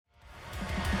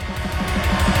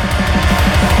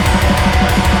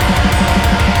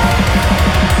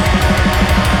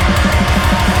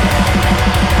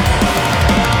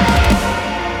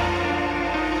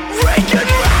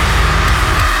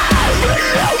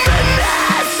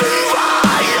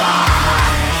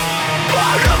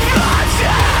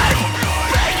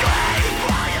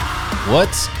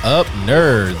What's up,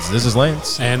 nerds? This is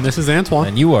Lance. And this is Antoine.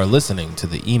 And you are listening to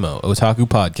the Emo Otaku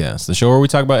Podcast, the show where we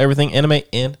talk about everything anime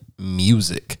and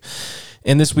music.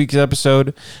 In this week's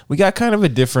episode, we got kind of a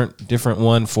different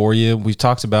one for you. We've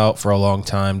talked about for a long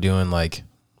time doing like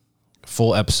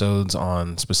full episodes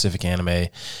on specific anime,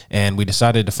 and we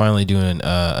decided to finally do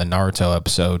a Naruto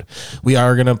episode. We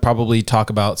are going to probably talk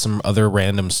about some other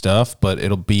random stuff, but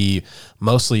it'll be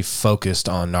mostly focused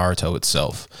on Naruto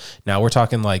itself. Now, we're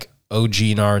talking like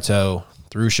OG Naruto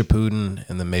through Shippuden,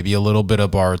 and then maybe a little bit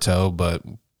of Boruto, but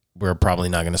we're probably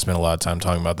not going to spend a lot of time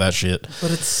talking about that shit.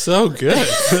 But it's so good.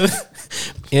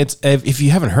 It's, if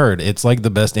you haven't heard, it's like the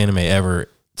best anime ever,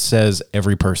 says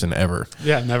every person ever.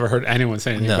 Yeah, I've never heard anyone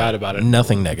say anything bad about it.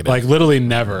 Nothing negative. Like literally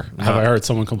never have I heard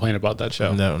someone complain about that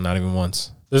show. No, not even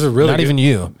once. There's a really not even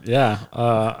you. Yeah.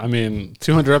 I mean,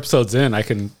 200 episodes in, I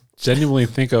can genuinely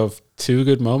think of 2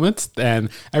 good moments, and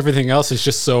everything else is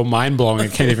just so mind-blowing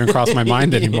it can't even cross my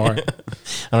mind anymore. I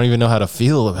don't even know how to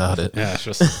feel about it. Yeah, it's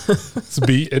just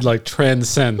it like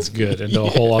transcends good into a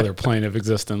whole other plane of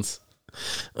existence.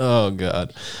 Oh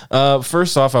God.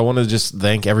 First off, I want to just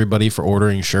thank everybody for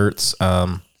ordering shirts.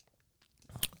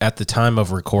 At the time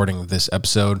of recording this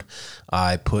episode,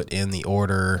 I put in the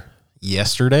order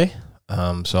yesterday.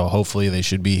 So hopefully they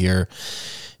should be here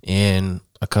in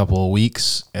a couple of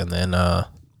weeks, and then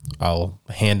I'll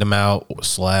hand them out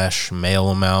 / mail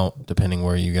them out, depending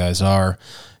where you guys are,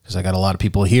 because I got a lot of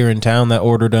people here in town that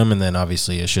ordered them, and then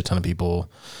obviously a shit ton of people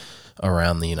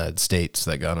around the United States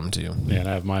that got them too. Yeah, and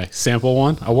I have my sample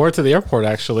one. I wore it to the airport,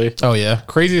 actually. Oh, yeah?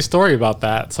 Crazy story about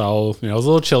that. So, it was a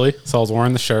little chilly, so I was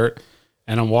wearing the shirt,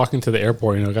 and I'm walking to the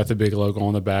airport, got the big logo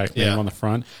on the back, name on the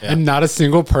front, and not a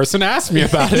single person asked me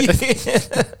about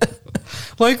it.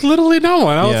 Like, literally no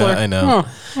one. I was like, I know.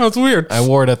 Oh, that's weird. I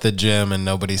wore it at the gym, and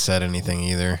nobody said anything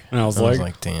either. And I was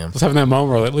like, damn. I was having that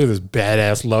moment where, like, look at this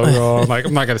badass logo. I'm like,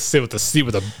 I'm not going to sit with the seat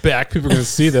with the back. People are going to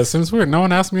see this. And it's weird. No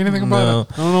one asked me anything about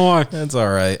it. I don't know why. That's all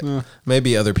right.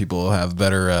 Maybe other people will have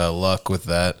better luck with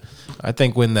that. I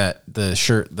think when the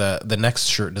next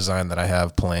shirt design that I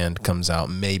have planned comes out,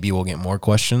 maybe we'll get more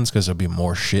questions because there'll be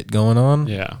more shit going on.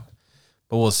 Yeah.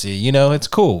 But we'll see. It's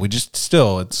cool.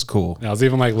 It's cool. I was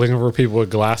even like looking for people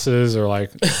with glasses or like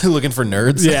looking for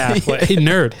nerds. Yeah. Like, hey,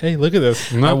 nerd. Hey, look at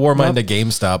this. I wore mine to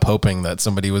GameStop hoping that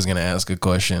somebody was going to ask a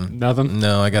question. Nothing?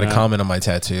 No, I got a comment on my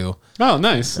tattoo. Oh,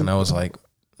 nice. And I was like,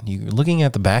 you're looking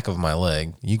at the back of my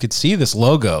leg. You could see this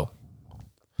logo.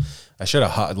 I should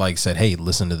have said, hey,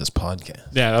 listen to this podcast.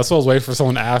 Yeah, that's what I was waiting for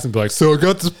someone to ask and be like, so I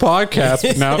got this podcast.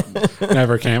 But no,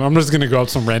 never came. I'm just going to go up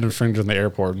some random stranger in the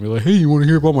airport and be like, hey, you want to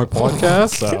hear about my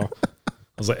podcast? So I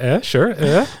was like, sure,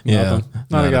 yeah. Yeah.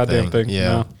 Not a goddamn thing. Yeah.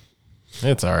 No.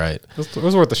 It's all right. It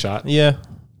was worth a shot. Yeah.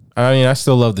 I mean, I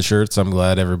still love the shirts. I'm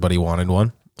glad everybody wanted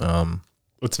one.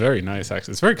 It's very nice,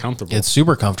 actually. It's very comfortable. It's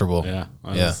super comfortable. Yeah.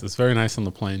 It's very nice on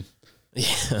the plane.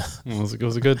 Yeah, it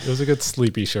was a good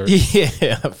sleepy shirt.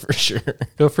 Yeah, for sure.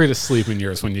 Feel free to sleep in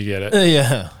yours when you get it.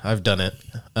 Yeah, I've done it.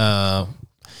 Well,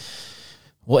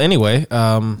 anyway,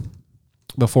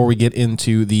 before we get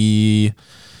into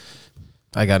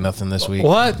I got nothing this week.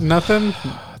 What? Nothing?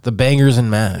 The bangers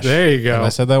and mash. There you go. Have I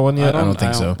said that one yet? I don't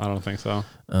think so. I don't think so.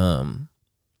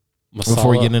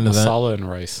 Before we get into masala and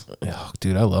rice. Oh,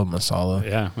 dude, I love masala.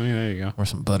 Yeah, I mean, there you go. Or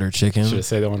some butter chicken. Should have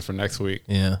saved that one for next week.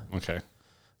 Yeah. Okay.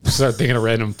 Start thinking of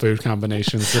random food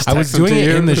combinations. Just I was doing it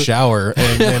in the shower,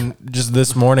 and then just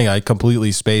this morning I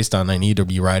completely spaced on I need to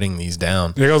be writing these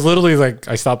down. It was literally like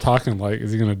I stopped talking. Like,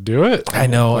 is he gonna do it? I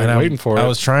know, and I'm waiting for it. I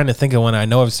was trying to think of one. I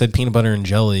know I've said peanut butter and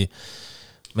jelly.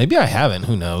 Maybe I haven't.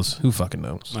 Who knows? Who fucking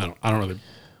knows? I don't really.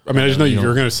 I mean, I just know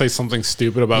you're gonna say something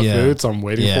stupid about food, so I'm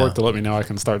waiting for it to let me know I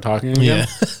can start talking again.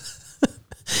 Yeah.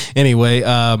 Anyway,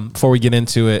 before we get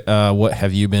into it, what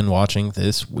have you been watching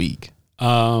this week?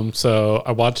 So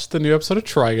I watched the new episode of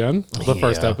Trigun, the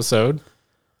first episode.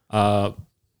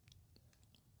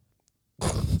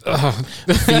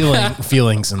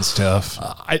 Feelings and stuff.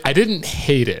 I didn't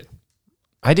hate it.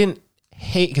 I didn't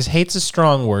hate, because hate's a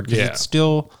strong word. Because it's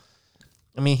still,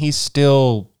 I mean, he's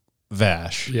still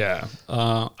Vash. Yeah.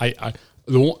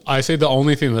 I say the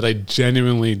only thing that I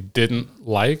genuinely didn't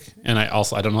like, and I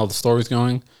don't know how the story's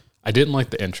going. I didn't like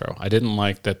the intro. I didn't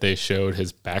like that they showed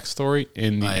his backstory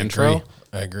in the intro.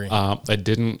 I agree. I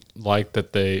didn't like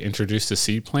that they introduced the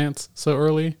seed plants so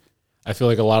early. I feel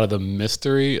like a lot of the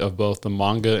mystery of both the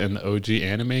manga and the OG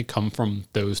anime come from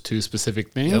those two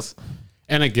specific things. Yep.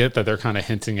 And I get that they're kind of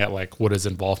hinting at like what his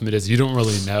involvement is. You don't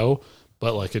really know,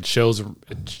 but like it shows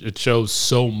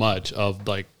so much of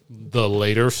like the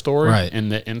later story in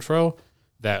the intro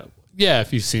that Yeah,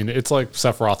 if you've seen it, it's like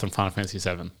Sephiroth in Final Fantasy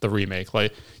VII, the remake.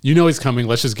 Like, you know he's coming.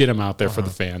 Let's just get him out there for the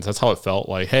fans. That's how it felt.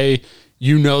 Like, hey,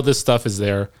 you know this stuff is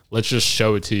there. Let's just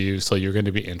show it to you so you're going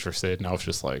to be interested. And I was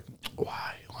just like,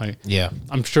 why? Like, Yeah.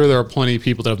 I'm sure there are plenty of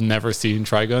people that have never seen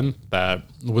Trigun that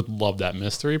would love that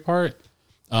mystery part.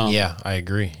 Yeah, I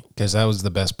agree. Because that was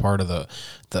the best part of the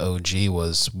OG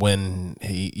was when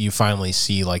you finally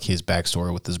see like his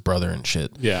backstory with his brother and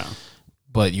shit. Yeah.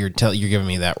 But you're giving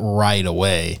me that right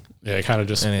away. Yeah, it kind of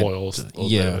just spoils a little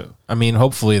bit of it. I mean,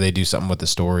 hopefully they do something with the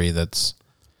story that's...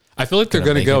 I feel like they're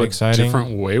going to go a exciting.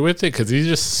 different way with it because he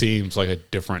just seems like a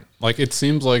different... Like, it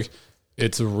seems like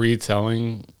it's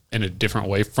retelling in a different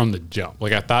way from the jump.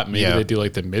 Like, I thought maybe they'd do,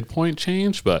 like, the midpoint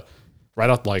change, but right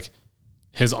off, like,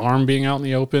 his arm being out in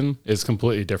the open is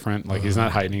completely different. Like, he's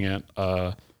not hiding it.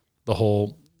 The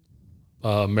whole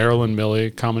Marilyn Millie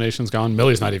combination's gone.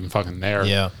 Millie's not even fucking there.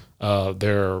 Yeah.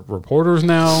 They're reporters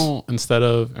now instead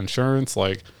of insurance.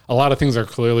 Like, a lot of things are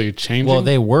clearly changing. Well,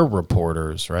 they were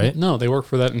reporters, right? No, they work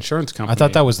for that insurance company. I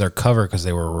thought that was their cover because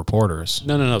they were reporters.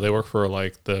 No. They work for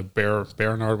like the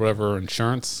Baronard whatever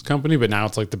insurance company, but now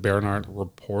it's like the Baronard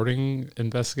reporting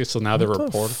investigation. So now they're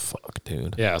reporters. Fuck,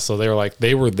 dude. Yeah, so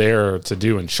they were there to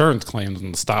do insurance claims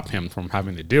and stop him from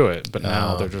having to do it, but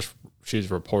now she's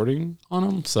reporting on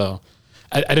him. So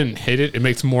I didn't hate it. It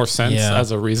makes more sense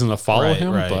as a reason to follow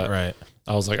him. But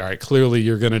I was like, all right, clearly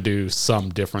you're going to do some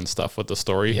different stuff with the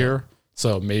story here.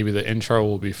 So maybe the intro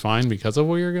will be fine because of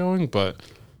where you're going. But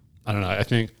I don't know. I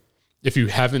think if you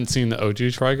haven't seen the OG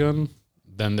Trigun,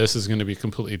 then this is going to be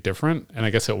completely different. And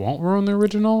I guess it won't ruin the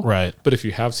original. Right. But if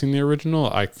you have seen the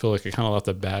original, I feel like it kind of left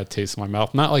a bad taste in my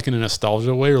mouth. Not like in a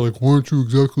nostalgia way or like, why aren't you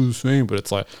exactly the same? But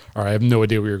it's like, all right, I have no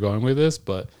idea where you're going with this,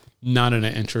 but not in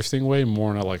an interesting way,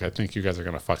 more in a like, I think you guys are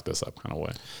going to fuck this up kind of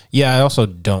way. Yeah, I also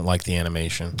don't like the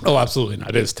animation. Oh, absolutely not.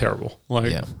 It is terrible.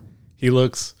 Like, he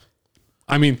looks,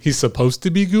 I mean, he's supposed to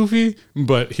be goofy,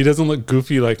 but he doesn't look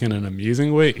goofy like in an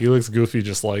amusing way. He looks goofy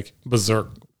just like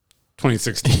Berserk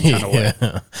 2016 kind of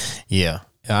way. Yeah.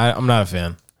 I'm not a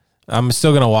fan. I'm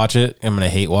still going to watch it. I'm going to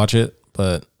hate watch it,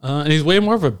 but... and he's way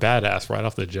more of a badass right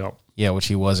off the jump. Yeah, which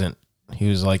he wasn't. He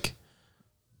was like...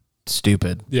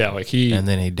 stupid. Yeah, like and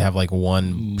then he'd have like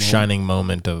one shining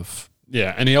moment of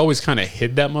and he always kind of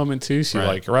hid that moment too. So you're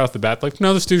like right off the bat, like,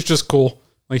 no, this dude's just cool.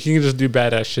 Like, he can just do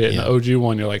badass shit. Yeah. In the OG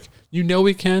one, you're like, you know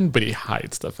he can, but he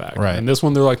hides the fact. Right. And this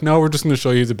one, they're like, no, we're just going to show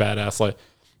you he's a badass. Like,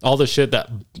 all the shit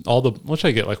which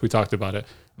I get, like we talked about it.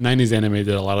 90s anime did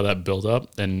a lot of that build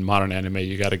up, and modern anime,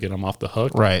 you got to get them off the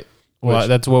hook. Right. Well,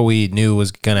 that's what we knew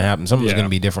was going to happen. Something was going to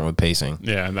be different with pacing.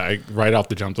 Yeah, and right off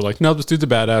the jump, they're like, no, this dude's a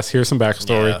badass. Here's some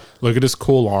backstory. Yeah. Look at his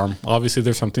cool arm. Obviously,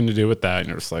 there's something to do with that. And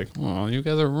you're just like, well, you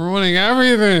guys are ruining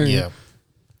everything. Yeah.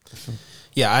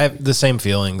 Yeah, I have the same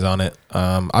feelings on it.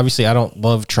 Obviously, I don't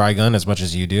love Trigun as much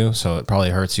as you do, so it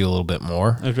probably hurts you a little bit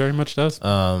more. It very much does.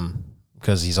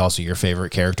 Because he's also your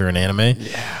favorite character in anime.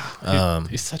 Yeah.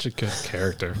 He's such a good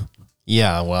character.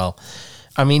 Yeah, well...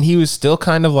 I mean, he was still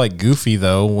kind of like goofy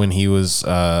though when he was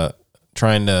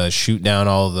trying to shoot down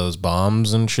all of those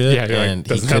bombs and shit. Yeah, and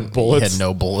he had bullets. He had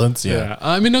no bullets. Yeah.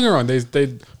 I mean, don't get me wrong.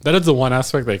 That is the one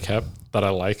aspect they kept that I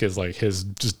like is like his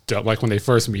just like when they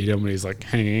first meet him when he's like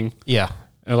hanging. Yeah,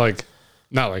 and like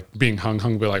not like being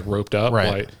hung, but like roped up. Right.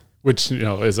 Like, which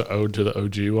is an ode to the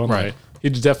OG one. Right. Like, he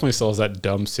definitely still has that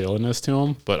dumb silliness to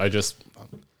him, but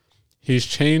he's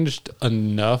changed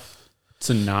enough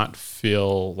to not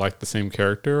feel like the same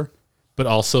character, but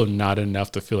also not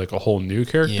enough to feel like a whole new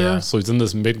character. Yeah. So he's in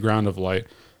this mid ground of like,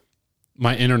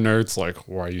 my inner nerd's like,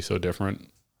 why are you so different?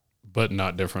 But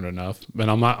not different enough. And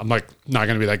I'm not going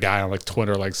to be that guy on like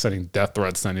Twitter, like sending death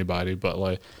threats to anybody, but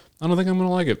like, I don't think I'm going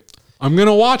to like it. I'm going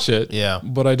to watch it. Yeah.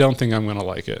 But I don't think I'm going to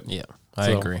like it. Yeah.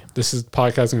 I agree. This is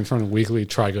podcasting in front of weekly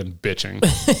Trigun bitching.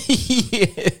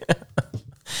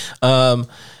 Yeah.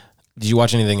 Did you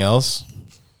watch anything else?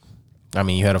 I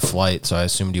mean, you had a flight, so I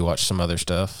assumed you watched some other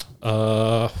stuff.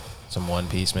 Some One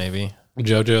Piece, maybe.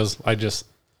 JoJo's.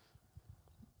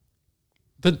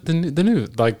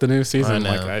 The new season.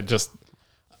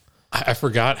 I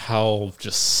forgot how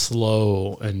just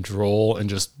slow and droll and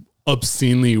just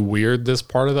obscenely weird this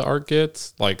part of the arc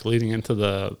gets. Like leading into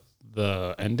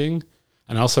the ending,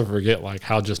 and I also forget like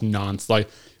how just like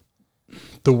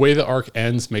the way the arc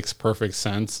ends makes perfect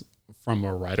sense. From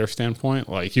a writer standpoint,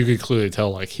 like you could clearly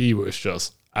tell, like he was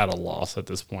just at a loss at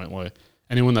this point. Like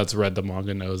anyone that's read the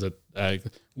manga knows that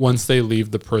once they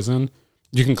leave the prison,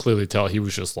 you can clearly tell he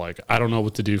was just like, I don't know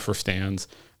what to do for stands.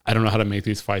 I don't know how to make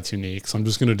these fights unique. So I'm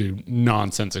just going to do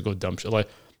nonsensical dumb shit. Like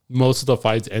most of the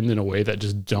fights end in a way that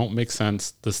just don't make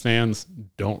sense. The stands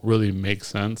don't really make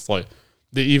sense. Like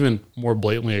they even more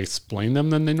blatantly explain them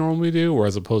than they normally do, or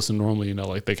as opposed to normally, you know,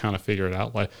 like they kind of figure it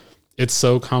out. Like it's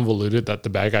so convoluted that the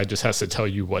bad guy just has to tell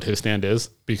you what his stand is,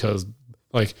 because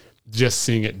like just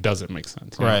seeing it doesn't make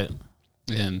sense. Right.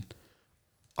 And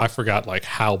I forgot like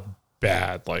how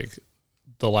bad like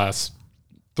the last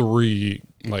 3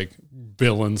 like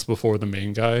villains before the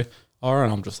main guy are,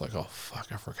 and I'm just like, oh fuck,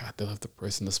 I forgot they left the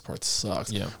prison. This part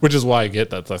sucks. Yeah. Which is why I get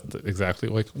that. That's exactly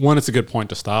like, one, it's a good point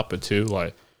to stop, but 2,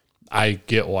 like I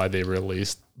get why they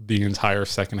released the entire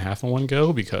second half in one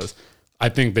go, because I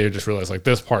think they just realized like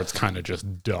this part's kind of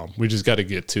just dumb. We just got to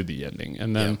get to the ending,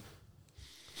 and then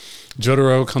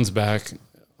Jotaro comes back.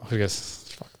 I guess.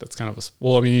 That's kind of a,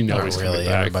 well, I mean, you know, not he's really. coming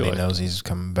back. Everybody knows he's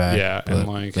coming back. Yeah, and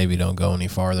like maybe don't go any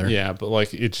farther. Yeah, but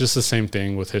like it's just the same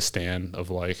thing with his stand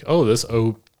of like, oh, this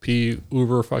OP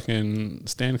Uber fucking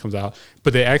stand comes out,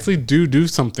 but they actually do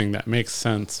something that makes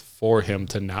sense for him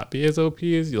to not be as OP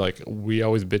as like we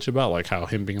always bitch about, like how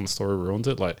him being in the story ruins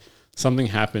it. Like something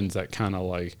happens that kind of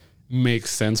like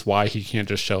makes sense why he can't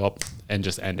just show up and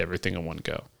just end everything in one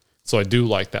go. So I do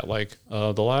like that. Like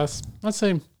the last, let's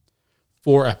say,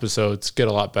 4 episodes get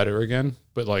a lot better again,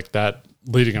 but like that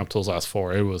leading up to those last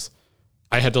 4, it was,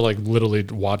 I had to like literally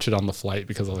watch it on the flight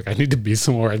because I was like, I need to be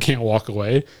somewhere. I can't walk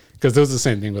away, because it was the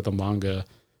same thing with the manga.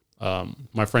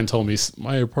 My friend told me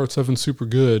my part 7's super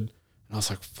good, and I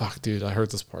was like, fuck, dude, I heard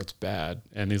this part's bad.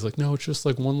 And he's like, no, it's just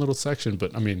like one little section.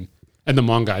 But I mean, and the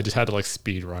manga, I just had to like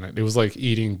speed run it. It was like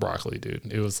eating broccoli,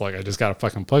 dude. It was like I just gotta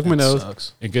fucking plug my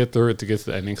nose and get through it to get to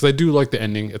the ending, because I do like the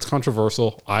ending. It's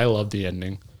controversial. I love the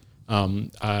ending.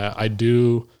 I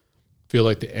do feel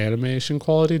like the animation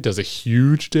quality does a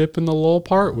huge dip in the lull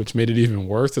part, which made it even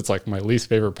worse. It's like my least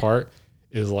favorite part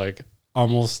is like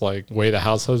almost like Way the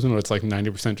House Husband, where it's like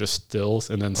 90% just stills,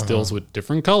 and then stills with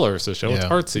different colors to show it's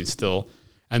artsy still.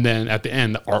 And then at the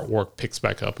end, the artwork picks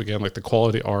back up again, like the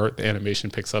quality art, the animation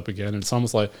picks up again. And it's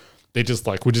almost like they just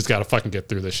like, we just got to fucking get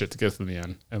through this shit to get to the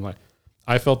end. And like,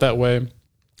 I felt that way.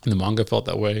 And the manga felt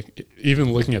that way.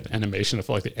 Even looking at the animation, I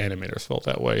felt like the animators felt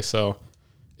that way. So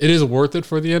it is worth it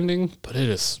for the ending, but it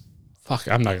is fuck.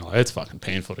 I'm not gonna lie, it's fucking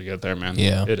painful to get there, man.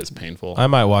 Yeah, it is painful. I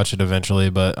might watch it eventually,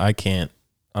 but I can't.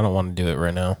 I don't want to do it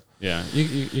right now. Yeah,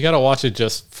 you got to watch it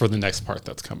just for the next part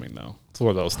that's coming, though. It's one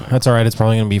of those things. That's all right. It's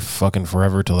probably gonna be fucking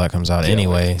forever till that comes out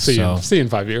anyway. See you in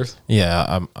 5 years.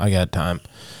 Yeah, I got time.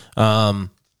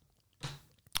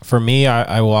 For me,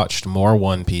 I watched more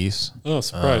One Piece. Oh,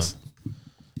 surprise.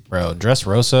 Bro,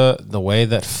 Dressrosa, the way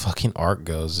that fucking arc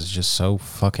goes is just so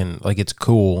fucking, like, it's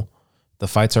cool. The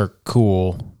fights are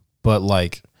cool, but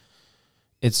like,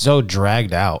 it's so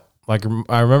dragged out. Like,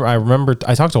 I remember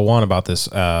I talked to Juan about this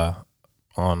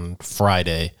on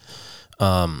Friday,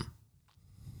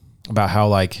 about how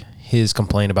like his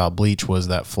complaint about Bleach was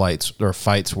that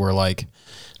fights were like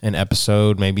an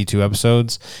episode, maybe 2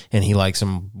 episodes, and he likes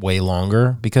them way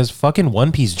longer because fucking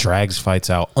One Piece drags fights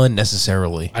out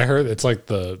unnecessarily. I heard it's like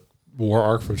the war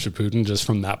arc from Shippuden, just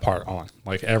from that part on.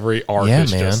 Like every arc is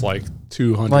just like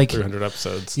 200, 300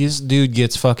 episodes. This dude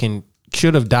gets fucking,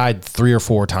 should have died 3 or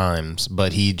 4 times,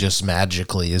 but he just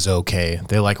magically is okay.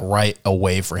 They like right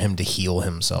away for him to heal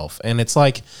himself. And it's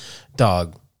like,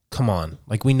 dog, come on.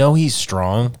 Like, we know he's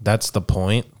strong. That's the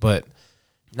point. But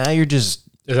now you're just...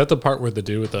 Is that the part where the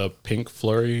dude with the pink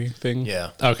flurry thing? Yeah.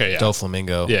 Okay, yeah.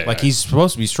 Doflamingo. Yeah. Like, he's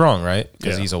supposed to be strong, right?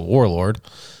 Because he's a warlord.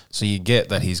 So you get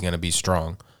that he's going to be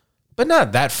strong. But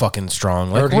not that fucking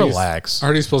strong. Like, relax. I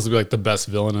heard he's supposed to be like the best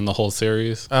villain in the whole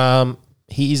series.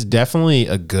 He's definitely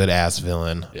a good ass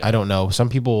villain. Yeah. I don't know. Some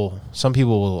people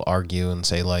will argue and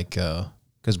say like,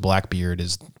 because Blackbeard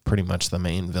is pretty much the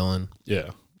main villain.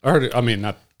 Yeah. I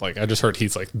just heard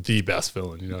he's like the best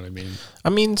villain. You know what I mean? I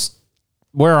mean,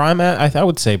 where I'm at, I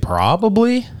would say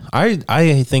probably.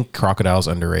 I think Crocodile's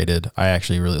underrated. I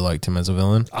actually really liked him as a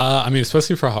villain. I mean,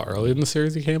 especially for how early in the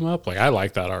series he came up. Like, I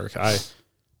like that arc.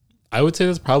 I would say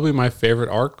that's probably my favorite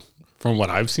arc from what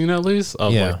I've seen, at least,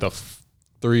 of like the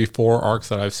 3-4 arcs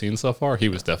that I've seen so far. He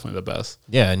was definitely the best.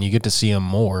 Yeah, and you get to see him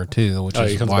more too, which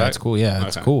is why it's cool. Yeah,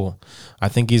 it's cool. I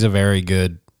think he's a very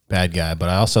good bad guy, but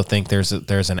I also think there's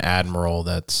an admiral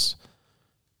that's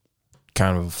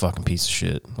kind of a fucking piece of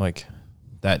shit. Like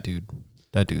that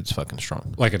dude's fucking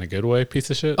strong. Like in a good way, piece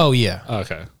of shit? Oh yeah.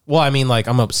 Okay. Well, I mean, like,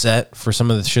 I'm upset for some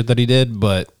of the shit that he did,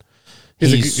 but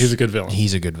he's a good villain.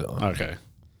 He's a good villain. Okay.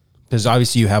 Because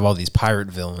obviously you have all these pirate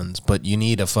villains, but you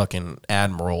need a fucking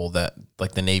admiral that,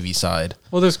 like, the Navy side.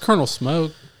 Well, there's Colonel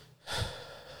Smoke.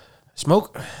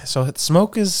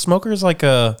 Smoker's like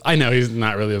a... I know, he's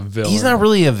not really a villain. He's not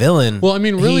really a villain. Well, I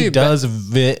mean, really... He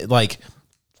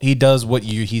does what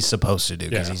he's supposed to do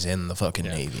because he's in the fucking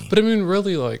Navy. But I mean,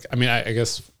 really, like... I mean, I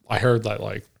guess I heard that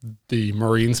like the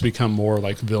Marines become more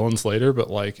like villains later,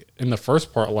 but like in the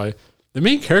first part, like the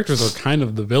main characters are kind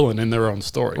of the villain in their own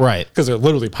story, Right? Because they're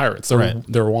literally pirates. Right.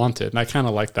 They're wanted, and I kind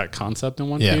of like that concept in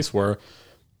One Yeah. Piece, where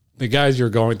the guys you're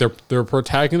going, they're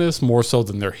protagonists more so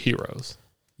than they're heroes.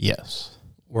 Yes.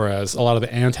 Whereas a lot of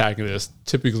the antagonists,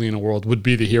 typically in a world, would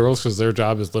be the heroes because their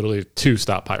job is literally to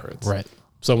stop pirates. Right.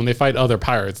 So when they fight other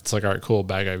pirates, it's like, all right, cool,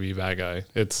 bad guy be bad guy.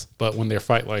 But when they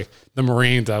fight like the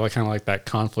Marines, I like kind of like that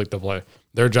conflict of like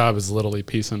their job is literally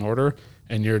peace and order,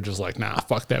 and you're just like, nah,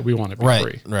 fuck that, we want to be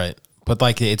free. Right. But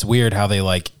like, it's weird how they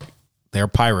like they're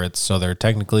pirates, so they're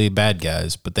technically bad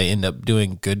guys, but they end up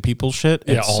doing good people shit.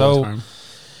 Yeah, all the time.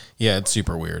 Yeah, it's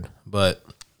super weird, but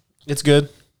it's good.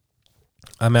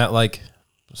 I'm at like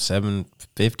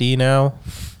 750 now,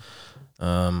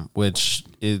 which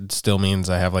it still means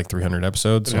I have like 300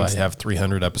 episodes. So I have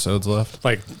 300 episodes left.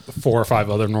 Like 4 or 5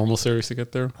 other normal series to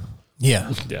get there.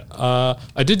 Yeah. Yeah.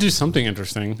 I did do something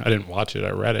interesting. I didn't watch it.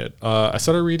 I read it. I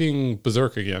started reading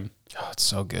Berserk again. Oh, it's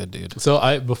so good, dude. So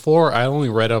I only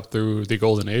read up through the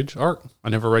Golden Age arc. I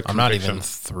never read I'm Conviction. not even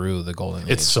through the Golden Age.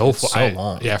 It's so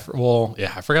long. Yeah.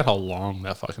 I forgot how long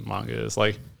that fucking manga is.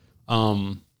 Like,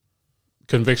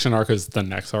 Conviction arc is the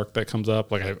next arc that comes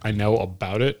up. Like I know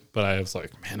about it, but I was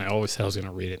like, man, I always said I was going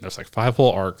to read it. And there's like 5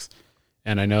 whole arcs.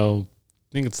 And I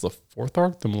think it's the 4th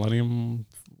arc, the Millennium,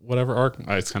 whatever arc.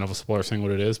 It's kind of a spoiler saying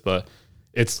what it is, but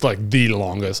it's like the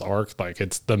longest arc. Like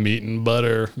it's the meat and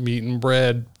butter, meat and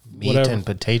bread, meat and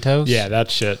potatoes. Yeah, that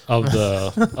shit of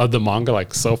the of the manga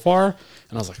like so far. And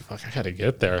I was like, fuck, I got to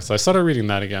get there. So I started reading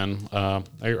that again.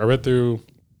 I read through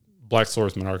Black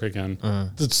Swordsman arc again.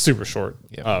 It's super short.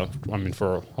 Yeah. I mean,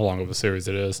 for how long of a series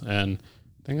it is. And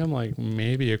I think I'm like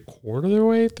maybe a quarter of the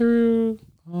way through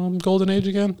Golden Age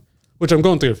again, which I'm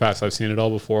going through it fast. I've seen it all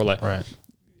before. Like, Right.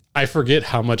 I forget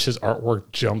how much his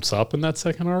artwork jumps up in that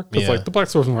second arc. Because Yeah. like the Black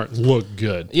Swordsman arc look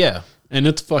good. Yeah. And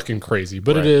it's fucking crazy.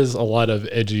 But Right. it is a lot of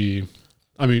edgy.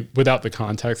 I mean, without the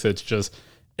context, it's just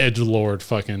edgelord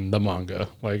fucking the manga.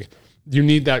 Like, you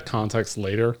need that context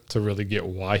later to really get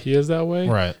why he is that way.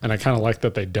 Right. And I kind of like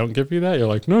that they don't give you that. You're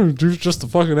like, no, dude's just a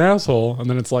fucking asshole. And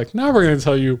then it's like, now we're going to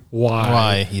tell you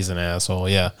Why he's an asshole.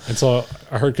 Yeah. And so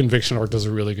I heard Conviction arc does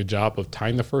a really good job of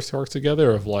tying the first 2 arcs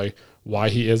together of like why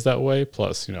he is that way,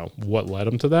 plus, you know, what led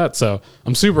him to that. So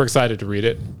I'm super excited to read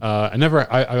it. I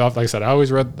like I said, I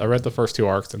read the first 2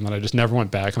 arcs and then I just never went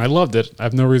back, and I loved it. I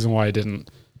have no reason why I didn't.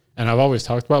 And I've always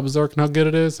talked about Berserk and how good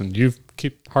it is, and you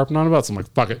keep harping on about it. So I'm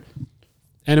like, fuck it.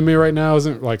 Anime right now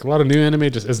isn't like a lot of new anime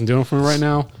just isn't doing it for me right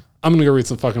now. I'm gonna go read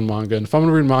some fucking manga, and if I'm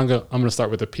gonna read manga, I'm gonna start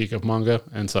with the peak of manga,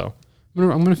 and so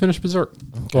I'm gonna finish Berserk.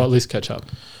 Okay. Well, at least catch up.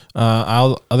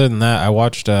 Other than that, I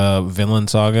watched Vinland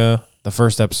Saga, the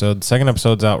first episode. The second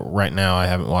episode's out right now. I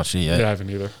haven't watched it yet. Yeah, I haven't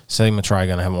either. Sigma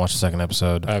Trigun. I haven't watched the second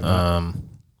episode. I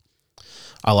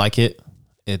like it.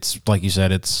 It's like you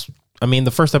said. I mean,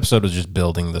 the first episode was just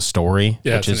building the story,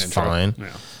 which is fine. Yeah.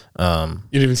 You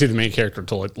didn't even see the main character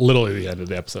until like literally the end of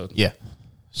the episode. Yeah.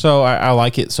 So I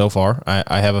like it so far.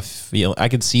 I have a feel. I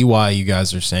could see why you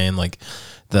guys are saying like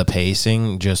the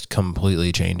pacing just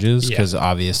completely changes, because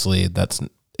obviously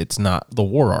it's not the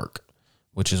war arc,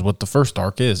 which is what the first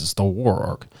arc is. It's the war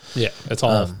arc. Yeah, it's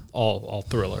all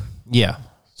thriller. Yeah.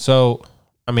 So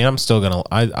I mean, I'm still gonna.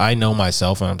 I know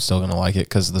myself, and I'm still gonna like it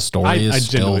because the story is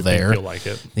still there. Feel like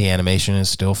it. The animation is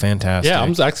still fantastic. Yeah,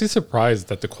 I'm actually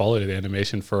surprised at the quality of the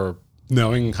animation for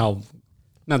knowing how,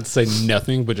 not to say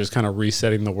nothing, but just kind of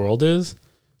resetting the world is,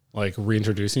 like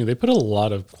reintroducing. They put a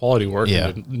lot of quality work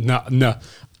into. No,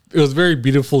 it was very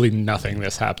beautifully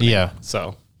nothingness happening. Yeah.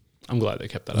 So I'm glad they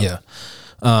kept that up. Yeah.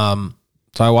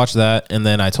 So I watched that, and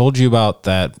then I told you about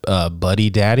that Buddy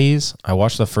Daddies. I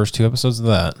watched the first 2 episodes of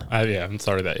that. I haven't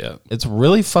started that yet. It's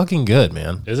really fucking good,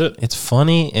 man. Is it? It's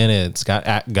funny, and it's got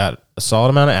a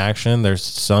solid amount of action. There's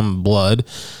some blood.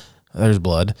 There's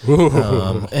blood.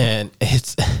 And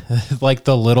it's like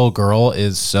the little girl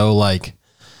is so like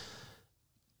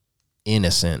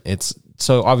innocent. It's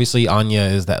so obviously Anya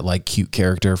is that like cute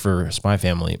character for Spy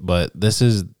Family, but this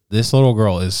little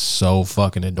girl is so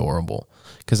fucking adorable.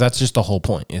 Because that's just the whole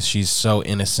point, is she's so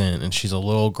innocent, and she's a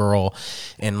little girl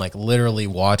and like literally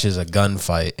watches a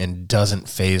gunfight and doesn't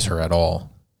faze her at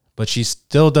all. But she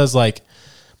still does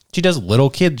she does little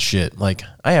kid shit. Like,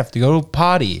 I have to go to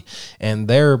potty and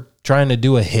they're trying to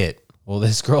do a hit. Well,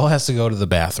 this girl has to go to the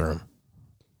bathroom.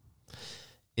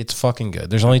 It's fucking good.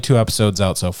 There's only 2 episodes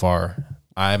out so far.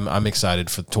 I'm excited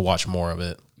to watch more of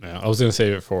it. Yeah, I was going to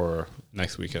save it for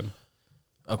next weekend.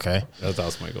 Okay. That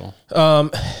was my goal.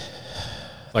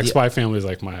 Like Spy Family is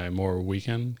like my more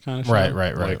weekend kind of show.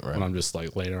 Right. Like when I'm just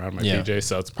like laying around my PJ.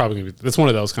 So it's probably gonna be, it's one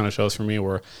of those kind of shows for me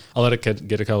where I'll let it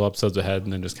get a couple episodes ahead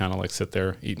and then just kind of like sit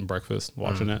there eating breakfast,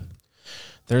 watching it.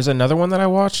 There's another one that I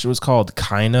watched. It was called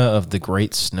Kinda of the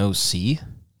Great Snow Sea.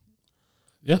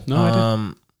 Yeah,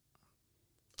 no,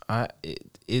 I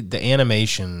did. The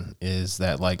animation is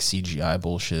that like CGI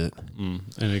bullshit. In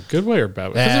a good way or bad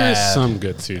way? Because there is some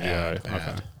good CGI. Bad.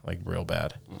 Okay. Like real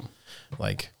bad.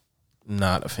 Like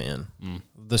not a fan.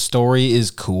 The story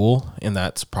is cool, and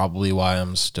that's probably why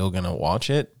I'm still gonna watch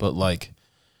it. But like,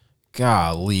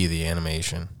 golly, the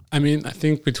animation. I mean, I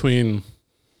think between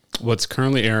what's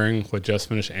currently airing, what just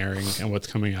finished airing, and what's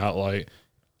coming out, like,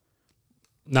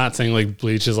 not saying like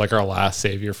Bleach is like our last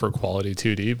savior for quality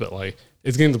 2D, but like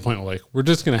it's getting to the point where like we're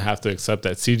just gonna have to accept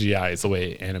that CGI is the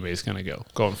way anime is gonna go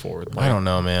going forward. Like, I don't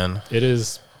know, man. It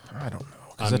is. I don't know,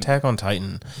 because Attack on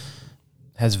Titan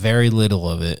has very little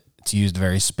of it. It's used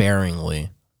very sparingly,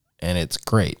 and it's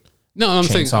great. No, I'm not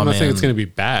saying it's going to be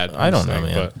bad. I don't know,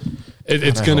 man. But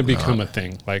it's going to become a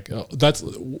thing. Like that's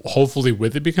hopefully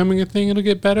with it becoming a thing, it'll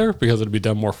get better because it'll be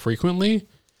done more frequently.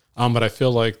 But I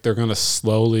feel like they're going to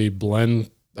slowly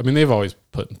blend. I mean, they've always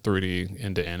put 3D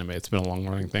into anime. It's been a long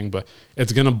running thing, but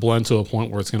it's going to blend to a point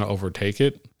where it's going to overtake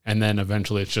it, and then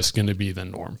eventually it's just going to be the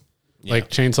norm. Yeah. Like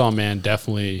Chainsaw Man,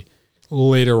 definitely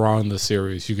later on in the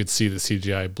series, you could see the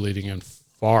CGI bleeding in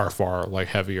far like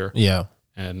heavier. Yeah.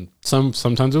 And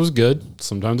sometimes it was good,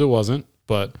 sometimes it wasn't,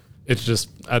 but it's just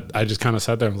I just kind of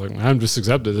sat there and was like, I'm just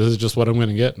accepted. This is just what I'm going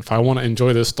to get. If I want to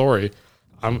enjoy this story,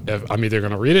 I'm either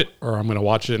going to read it or I'm going to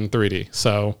watch it in 3D.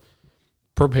 So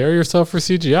prepare yourself for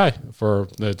CGI.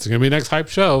 It's going to be the next hype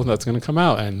show that's going to come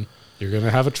out, and you're going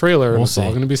to have a trailer, and it's all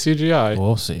going to be CGI.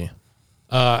 We'll see.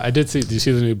 Did you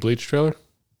see the new Bleach trailer?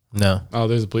 No. Oh,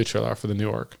 there's a Bleach trailer for the new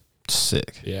arc.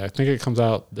 Sick. Yeah, I think it comes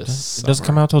out this It doesn't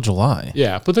come out till July.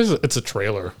 Yeah, but it's a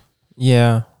trailer.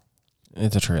 Yeah,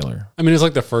 it's a trailer. I mean, it's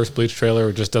like the first Bleach trailer.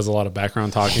 It just does a lot of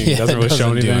background talking. It doesn't really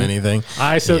show anything.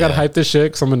 I still got to hype this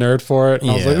shit because I'm a nerd for it.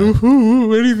 And I was like,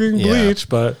 ooh, anything Bleach.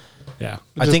 But yeah.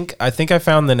 I think I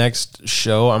found the next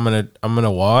show I'm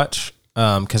gonna watch.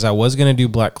 Because I was gonna do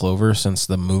Black Clover since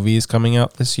the movie is coming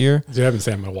out this year. Dude, I've been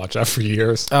saying I'm gonna watch that for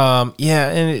years. Yeah,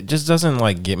 and it just doesn't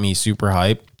like get me super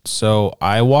hyped. So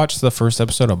I watched the first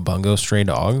episode of Bungo Stray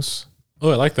Dogs. Oh,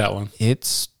 I like that one.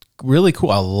 It's really cool.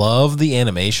 I love the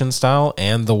animation style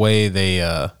and the way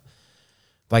they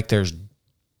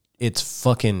it's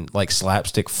fucking like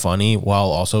slapstick funny while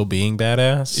also being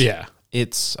badass. Yeah.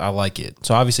 I like it.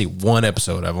 So obviously one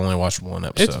episode. I've only watched one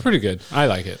episode. It's pretty good. I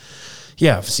like it.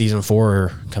 Yeah, season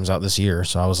 4 comes out this year,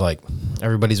 so I was like,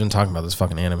 everybody's been talking about this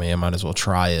fucking anime. I might as well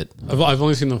try it. I've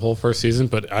only seen the whole first season,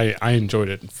 but I enjoyed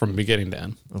it from beginning to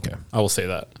end. Okay, I will say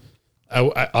that.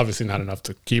 I obviously not enough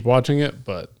to keep watching it,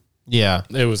 but yeah,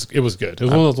 it was good. It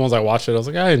was one of those ones I watched it. I was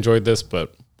like, I enjoyed this,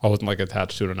 but I wasn't like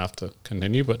attached to it enough to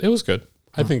continue. But it was good.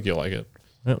 I think you'll like it.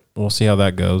 Yep, we'll see how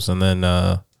that goes, and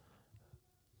then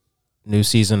new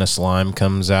season of Slime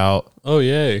comes out. Oh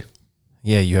yay!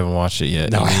 Yeah, you haven't watched it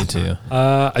yet. No, you need to.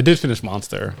 I did finish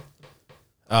Monster.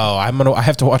 Oh, I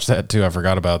have to watch that too. I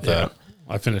forgot about that. Yeah,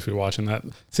 I finished rewatching that.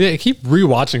 See, I keep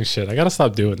rewatching shit. I gotta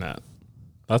stop doing that.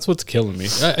 That's what's killing me.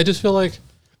 I just feel like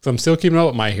I'm still keeping up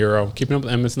with My Hero, keeping up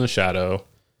with Endless in the Shadow,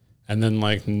 and then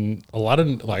like a lot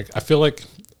of like I feel like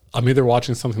I'm either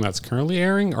watching something that's currently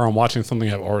airing or I'm watching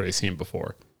something I've already seen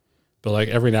before. But like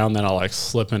every now and then I'll like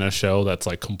slip in a show that's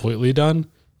like completely done.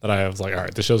 That I was like, all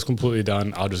right, the show's completely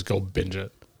done. I'll just go binge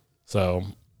it. So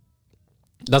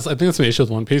I think that's my issue with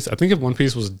One Piece. I think if One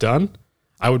Piece was done,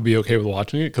 I would be okay with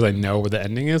watching it because I know where the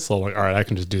ending is. So like, all right, I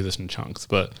can just do this in chunks.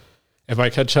 But if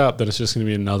I catch up, then it's just going to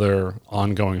be another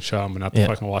ongoing show I'm going to have to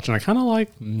fucking watch. And I kind of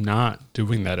like not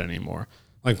doing that anymore.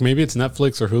 Like maybe it's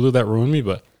Netflix or Hulu that ruined me,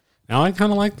 but now I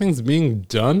kind of like things being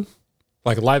done.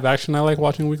 Like live action, I like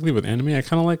watching weekly. With anime, I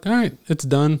kind of like, all right, it's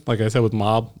done. Like I said with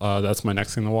Mob, that's my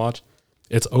next thing to watch.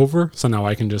 It's over, so now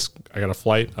I got a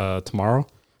flight tomorrow.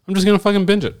 I'm just going to fucking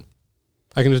binge it.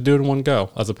 I can just do it in one go,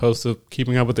 as opposed to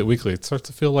keeping up with it weekly. It starts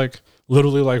to feel like,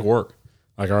 literally like work.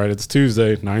 Like, all right, it's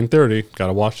Tuesday, 9:30, got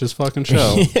to watch this fucking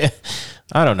show. Yeah.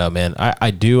 I don't know, man.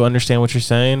 I do understand what you're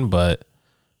saying, but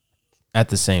at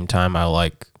the same time, I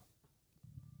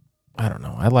don't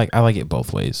know. I like it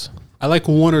both ways. I like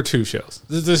one or two shows.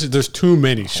 There's too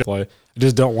many shows. I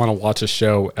just don't want to watch a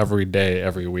show every day,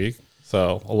 every week.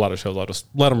 So a lot of shows, I'll just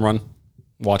let them run,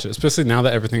 watch it, especially now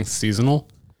that everything's seasonal.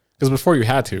 Because before you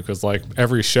had to, because like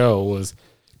every show was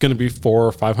going to be 400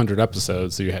 or 500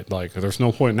 episodes. So you had like, there's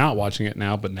no point not watching it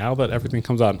now. But now that everything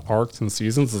comes out in arcs and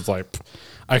seasons, it's like,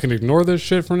 I can ignore this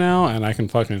shit for now and I can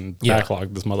fucking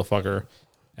backlog this motherfucker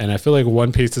And I feel like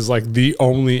One Piece is like the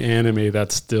only anime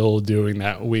that's still doing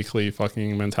that weekly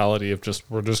fucking mentality of just,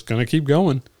 we're just going to keep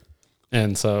going.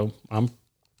 And so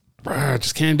I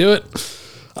just can't do it.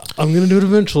 I'm going to do it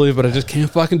eventually, but I just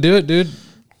can't fucking do it, dude.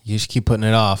 You just keep putting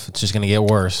it off. It's just going to get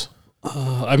worse.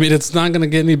 I mean, it's not going to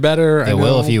get any better. It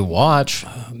will if you watch.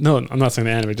 No, I'm not saying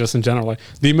the anime, just in general. Like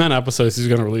the amount of episodes he's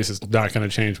going to release is not going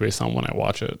to change based on when I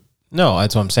watch it. No,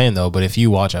 that's what I'm saying, though. But if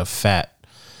you watch a fat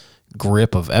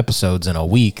grip of episodes in a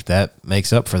week, that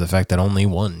makes up for the fact that only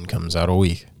one comes out a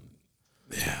week.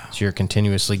 Yeah. So you're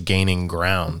continuously gaining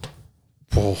ground.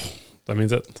 Oh, that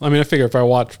means that. I mean, I figure if I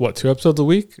watch, 2 episodes a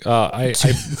week, I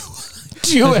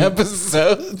 2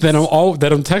 episodes. then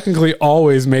I'm technically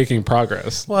always making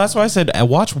progress. Well, that's why I said I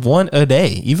watch one a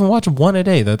day. Even watch one a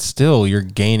day. That's still, you're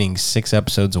gaining 6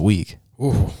 episodes a week.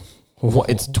 Ooh.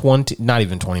 It's 20, not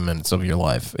even 20 minutes of your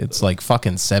life. It's like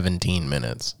fucking 17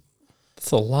 minutes. That's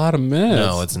a lot of minutes.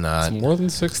 No, it's not. It's more than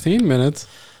 16 minutes.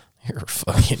 You're a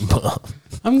fucking bum.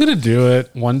 I'm going to do it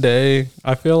one day.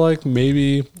 I feel like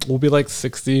maybe we'll be like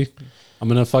 60. I'm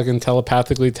going to fucking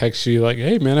telepathically text you like,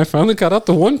 hey, man, I finally got out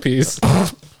the One Piece.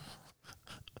 And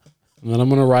then I'm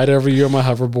going to ride over you on my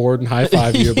hoverboard and high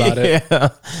five you about it. Yeah.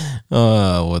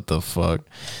 Oh, what the fuck?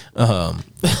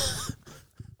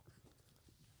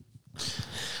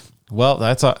 Well,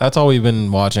 that's all we've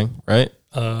been watching, right?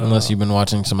 Unless you've been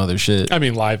watching some other shit. I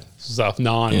mean, live stuff,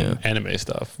 non-anime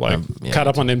stuff. Like, caught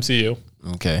up on MCU.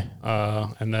 Okay.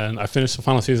 And then I finished the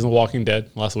final season of Walking Dead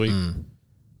last week.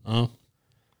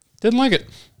 Didn't like it.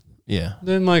 Yeah.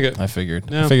 Didn't like it. I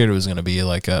figured. Yeah. I figured it was going to be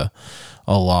like a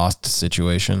Lost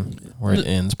situation where it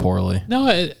ends poorly. No,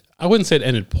 I wouldn't say it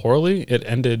ended poorly. It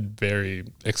ended very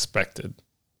expected.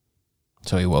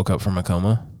 So he woke up from a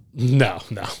coma? No.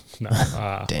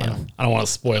 Damn. I don't want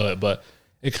to spoil it, but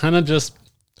it kind of just,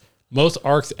 most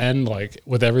arcs end like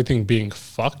with everything being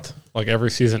fucked. Like every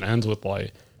season ends with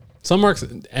like, some arcs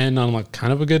end on like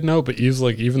kind of a good note, but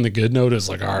usually like even the good note is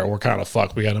like, all right, we're kind of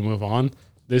fucked. We got to move on.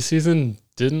 This season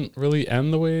didn't really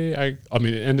end the way I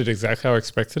mean, it ended exactly how I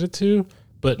expected it to,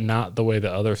 but not the way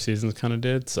the other seasons kind of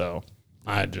did. So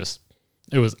it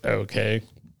was okay.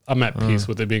 I'm at peace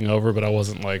with it being over, but I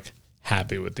wasn't like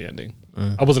happy with the ending.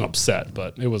 I wasn't upset,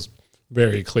 but it was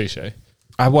very cliche.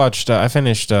 I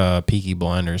finished Peaky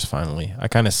Blinders finally. I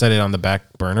kind of set it on the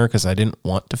back burner because I didn't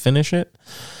want to finish it.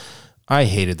 I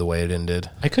hated the way it ended.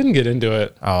 I couldn't get into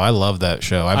it. Oh, I love that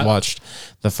show. I've watched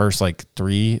the first like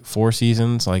 3-4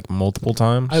 seasons like multiple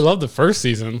times. I loved the first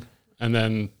season, and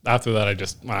then after that, I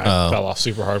fell off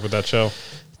super hard with that show.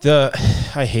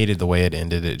 I hated the way it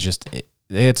ended.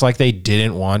 It's like they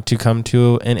didn't want to come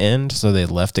to an end, so they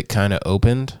left it kind of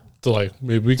opened. So like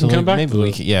maybe we can come back.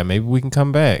 Maybe we can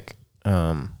come back.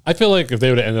 I feel like if they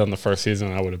would have ended on the first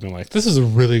season, I would have been like, this is a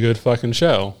really good fucking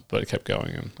show, but it kept going.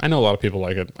 And I know a lot of people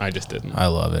like it. I just didn't. I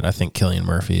love it. I think Cillian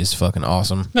Murphy is fucking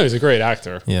awesome. No, he's a great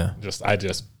actor. Yeah. I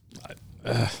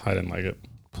didn't like it.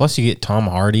 Plus you get Tom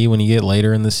Hardy when you get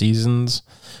later in the seasons,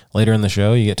 later in the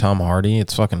show, you get Tom Hardy.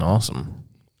 It's fucking awesome.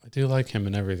 I do like him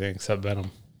and everything except Venom.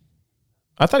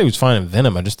 I thought he was fine in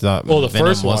Venom. I just thought the Venom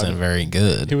first wasn't one, very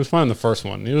good. He was fine in the first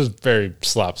one. He was very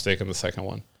slapstick in the second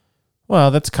one. Well,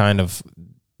 that's kind of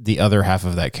the other half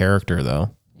of that character,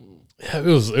 though. Yeah, it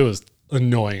was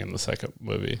annoying in the second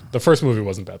movie. The first movie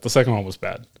wasn't bad. The second one was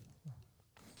bad.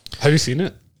 Have you seen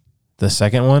it? The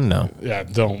second one? No. Yeah,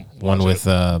 don't. One with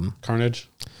Carnage?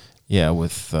 Yeah,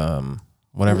 with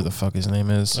whatever the fuck his name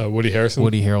is. Woody Harrelson?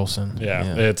 Woody Harrelson.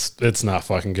 Yeah, it's not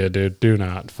fucking good, dude. Do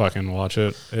not fucking watch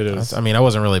it. It is. I mean, I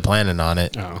wasn't really planning on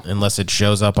it. No. Unless it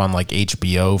shows up on like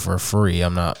HBO for free.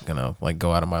 I'm not gonna like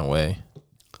go out of my way.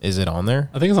 Is it on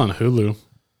there? I think it's on Hulu.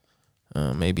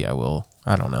 Maybe I will.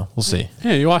 I don't know. We'll see.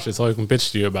 Yeah, you watch it so I can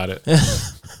bitch to you about it.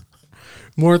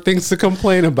 More things to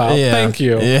complain about. Yeah. Thank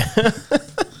you. Yeah.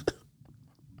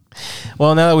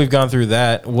 Well, now that we've gone through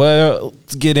that,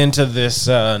 let's get into this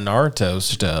Naruto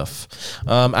stuff.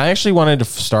 I actually wanted to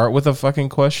start with a fucking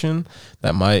question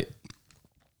that might,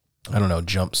 I don't know,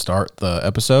 jumpstart the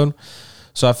episode.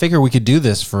 So I figure we could do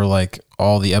this for like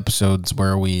all the episodes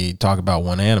where we talk about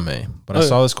one anime. But I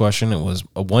saw this question. It was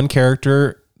one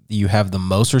character you have the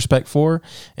most respect for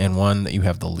and one that you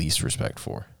have the least respect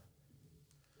for.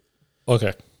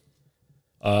 Okay.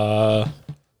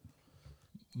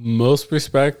 Most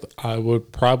respect, I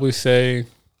would probably say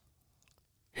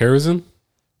Hiruzen.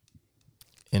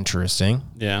 Interesting.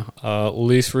 Yeah.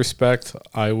 Least respect,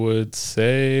 I would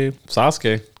say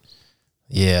Sasuke.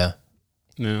 Yeah.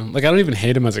 No, like I don't even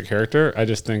hate him as a character. I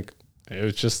just think it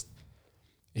was just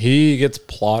he gets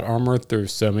plot armor through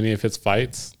so many of his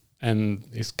fights, and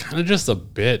he's kind of just a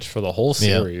bitch for the whole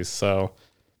series. Yeah. So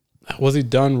was he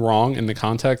done wrong in the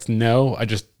context? No, I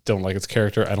just don't like his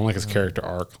character. I don't like his character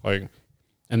arc. Like,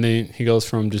 and then he goes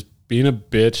from just being a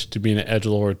bitch to being an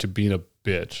edgelord to being a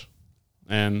bitch.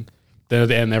 And then at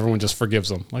the end, everyone just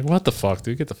forgives him. Like, what the fuck,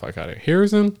 dude? Get the fuck out of here.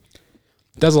 Hiruzen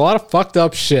does a lot of fucked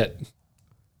up shit.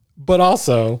 But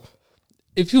also,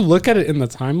 if you look at it in the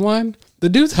timeline, the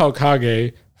dude's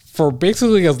Hokage for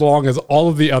basically as long as all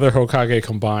of the other Hokage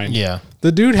combined. Yeah.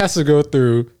 The dude has to go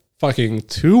through fucking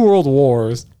 2 world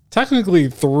wars, technically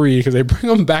 3 because they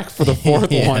bring him back for the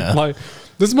 4th Yeah. one. Like,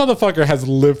 this motherfucker has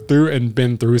lived through and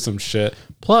been through some shit.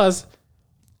 Plus,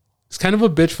 he's kind of a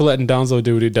bitch for letting Danzo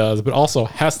do what he does, but also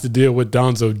has to deal with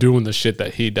Danzo doing the shit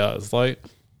that he does. Like,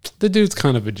 the dude's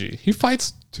kind of a G. He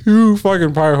fights 2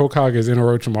 fucking prior Hokages in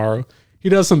Orochimaru. He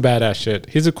does some badass shit.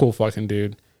 He's a cool fucking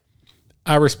dude.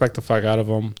 I respect the fuck out of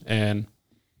him, and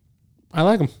I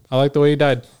like him. I like the way he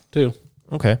died, too.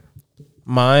 Okay.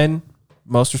 Mine,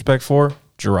 most respect for,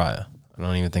 Jiraiya. I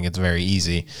don't even think it's very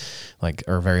easy, like,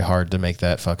 or very hard to make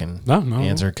that fucking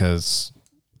answer, because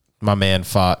my man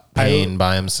fought pain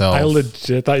by himself. I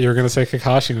legit thought you were gonna say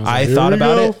Kakashi. And I thought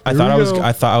about it. I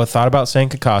thought about saying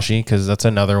Kakashi because that's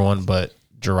another one, but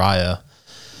Jiraiya,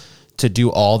 to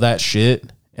do all that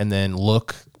shit and then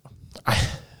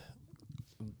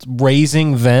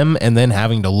raising them and then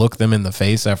having to look them in the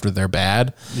face after they're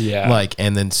bad. Yeah. Like,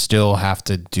 and then still have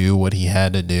to do what he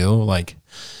had to do. Like,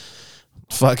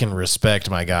 fucking respect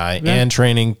my guy. Yeah. And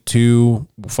training 2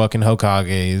 fucking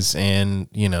Hokages and,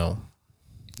 you know.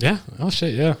 Yeah. Oh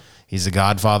shit. Yeah. He's a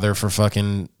godfather for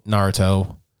fucking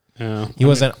Naruto. Yeah. He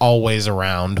wasn't always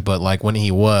around, but like when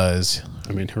he was.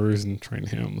 I mean, Hiruzen trained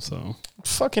him, so.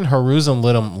 Fucking Hiruzen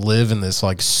let him live in this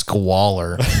like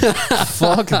squalor.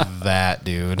 Fuck that,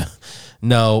 dude.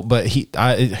 No, but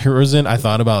Hiruzen, I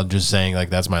thought about just saying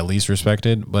like that's my least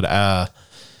respected, but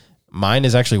mine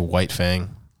is actually White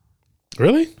Fang.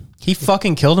 Really? He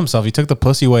fucking killed himself. He took the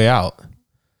pussy way out.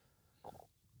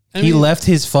 He left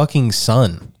his fucking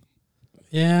son.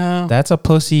 Yeah. That's a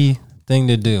pussy thing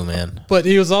to do, man. But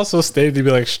he was also stated to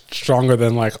be like stronger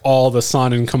than like all the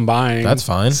Sanin combined. That's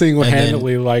fine.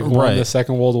 Single-handedly like won the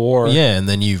Second World War. Yeah, and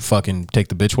then you fucking take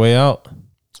the bitch way out.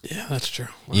 Yeah, that's true.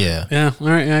 Yeah. Yeah. All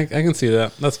right. I can see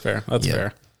that. That's fair. That's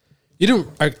fair. You don't,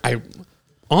 I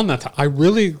on that, I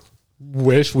really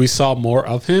wish we saw more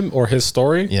of him or his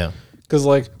story. Yeah. Because,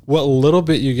 like, what little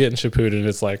bit you get in Shippuden,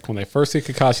 it's like when they first see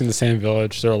Kakashi in the Sand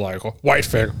Village, they're like, oh, White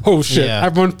Fang, oh shit. Yeah.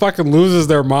 Everyone fucking loses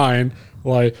their mind.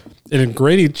 Like, and then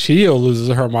Grady Chio loses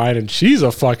her mind, and she's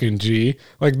a fucking G.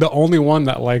 Like, the only one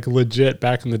that, like, legit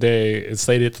back in the day is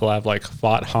slated to have, like,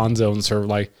 fought Hanzo and served,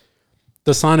 like,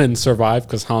 the Sanin survived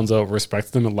because Hanzo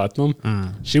respected them and let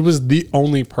them. She was the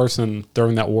only person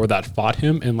during that war that fought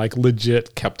him and, like,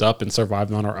 legit kept up and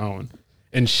survived on her own.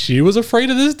 And she was afraid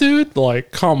of this dude?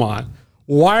 Like, come on.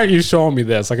 Why are you showing me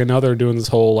this? Like, I know they're doing this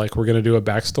whole, like, we're going to do a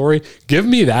backstory. Give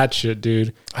me that shit,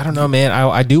 dude. I don't know, man.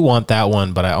 I do want that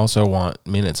one, but I also want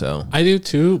Minato. I do,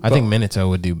 too. I think Minato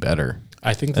would do better.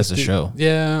 I think as a show.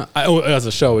 Yeah. As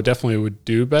a show, it definitely would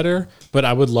do better. But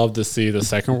I would love to see the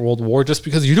Second World War just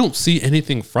because you don't see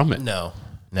anything from it. No.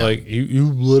 Like,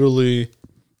 you literally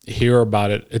hear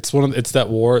about it. It's it's that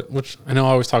war, which I know I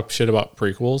always talk shit about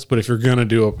prequels, but if you're going to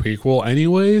do a prequel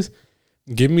anyways,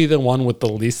 give me the one with the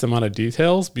least amount of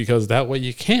details, because that way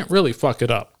you can't really fuck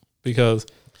it up. Because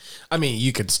I mean,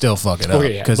 you could still fuck it up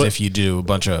because if you do a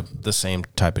bunch of the same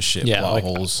type of shit, plot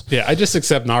holes. Yeah, I just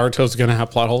accept Naruto's gonna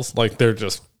have plot holes. Like,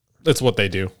 it's what they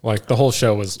do. Like, the whole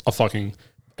show is a fucking,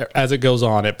 as it goes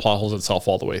on, it plot holes itself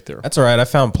all the way through. That's all right. I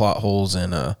found plot holes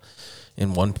in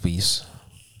One Piece.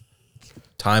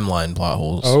 Timeline plot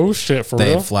holes. Oh shit! For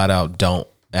real? They flat out don't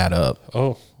add up.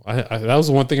 Oh. that was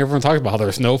the one thing everyone talked about. How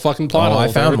there's no fucking plot holes.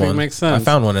 I found Everything one. makes sense. I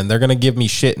found one, and they're gonna give me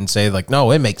shit and say like,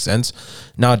 "No, it makes sense."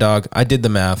 No, dog. I did the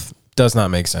math. Does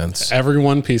not make sense. Every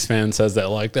One Piece fan says that,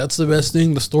 like, that's the best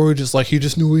thing. The story just, like, he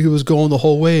just knew where he was going the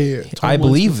whole way. I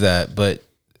believe that,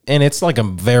 and it's like a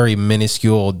very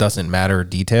minuscule, doesn't matter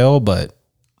detail, but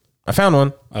I found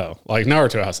one. Oh, like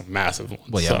Naruto has some massive ones.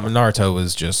 Well, yeah, Naruto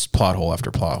was just plot hole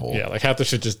after plot hole. Yeah, like half the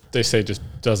shit they say just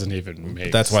doesn't even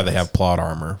make That's sense. why they have plot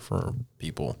armor for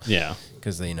people. Yeah.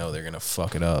 Because they know they're going to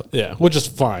fuck it up. Yeah, which is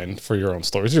fine for your own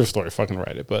story. It's your story, fucking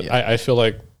write it. But I feel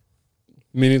like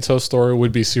Minato's story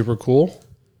would be super cool.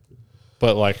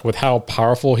 But, like, with how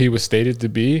powerful he was stated to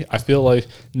be, I feel like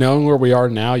knowing where we are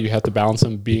now, you have to balance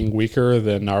him being weaker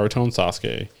than Naruto and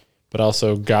Sasuke, but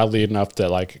also godly enough to,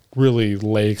 like, really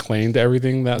lay claim to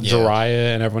everything that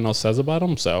Jiraiya and everyone else says about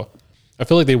him. So I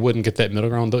feel like they wouldn't get that middle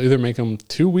ground. They'll either make him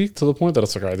too weak to the point that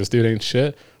it's like, all right, this dude ain't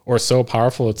shit, or so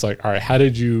powerful, it's like, all right, how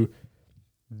did you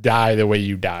die the way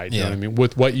you died? You know what I mean?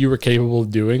 With what you were capable of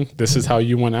doing, this is how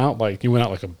you went out. Like, you went out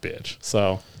like a bitch.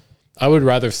 So I would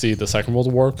rather see the Second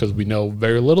World War because we know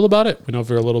very little about it. We know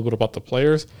very little bit about the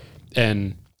players,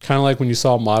 and kind of like when you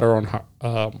saw Madara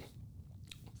on,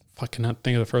 I cannot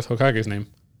think of the first Hokage's name.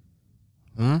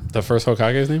 The first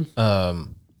Hokage's name?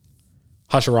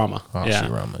 Hashirama.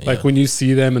 Yeah. Like when you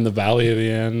see them in the valley at the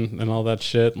end and all that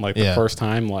shit, and like the first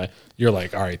time, like you're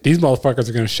like, all right, these motherfuckers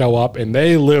are going to show up, and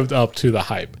they lived up to the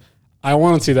hype. I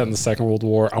want to see that in the Second World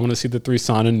War. I want to see the 3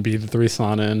 Sanin be the 3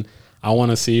 Sanin. I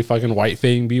want to see fucking White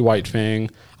Fang be White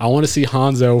Fang. I want to see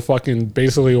Hanzo fucking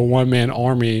basically a one-man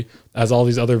army as all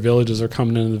these other villages are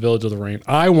coming into the Village of the Rain.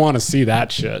 I want to see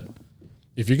that shit.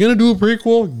 If you're going to do a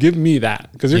prequel, give me that.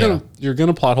 Because you're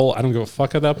gonna plot hole. I don't give a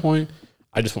fuck at that point.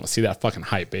 I just want to see that fucking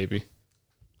hype, baby.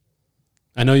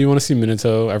 I know you want to see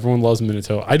Minato. Everyone loves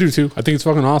Minato. I do too. I think it's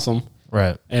fucking awesome.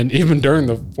 Right. And even during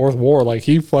the Fourth War, like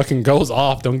he fucking goes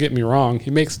off. Don't get me wrong.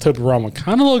 He makes Tobirama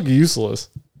kind of look useless.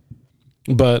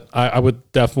 But I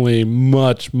would definitely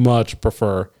much, much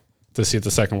prefer to see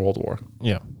the Second World War.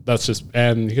 Yeah. That's just,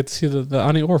 and you get to see the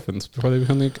Ani orphans before they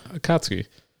become the Akatsuki.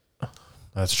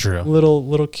 That's true.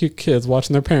 Little cute kids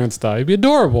watching their parents die. It'd be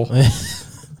adorable.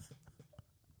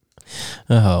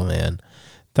 Oh man.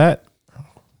 That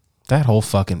whole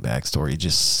fucking backstory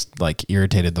just like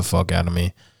irritated the fuck out of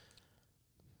me.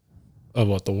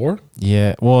 About the war?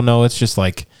 Yeah. Well, no, it's just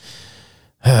like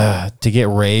to get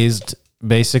raised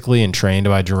basically and trained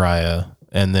by Jiraiya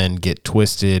and then get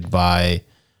twisted by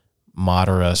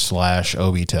Madara /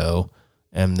 Obito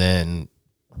and then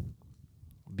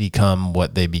become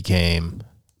what they became.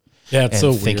 Yeah, it's and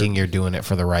so thinking weird. you're doing it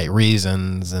for the right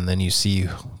reasons, and then you see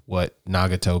what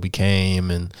Nagato became,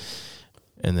 and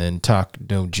then Tak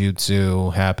no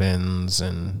Jutsu happens,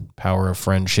 and power of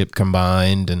friendship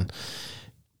combined, and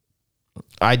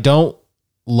I don't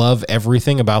love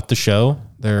everything about the show.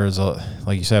 There's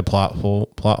like you said, plot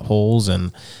holes,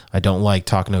 and I don't like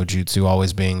Tak no Jutsu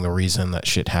always being the reason that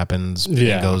shit happens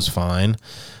and goes fine.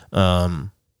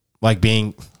 Like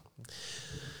being.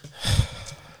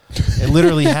 It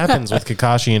literally happens with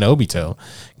Kakashi and Obito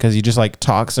because he just like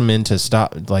talks him into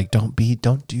stop, like don't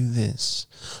do this,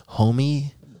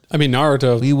 homie. I mean,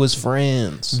 Naruto, we was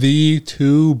friends. The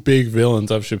 2 big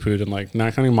villains of Shippuden, like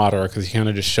not counting Madara because he kind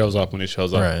of just shows up when he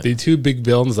shows up. Right. The 2 big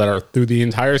villains that are through the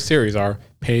entire series are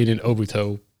Pain and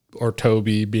Obito, or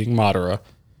Toby being Madara,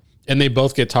 and they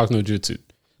both get Tak no Jutsu.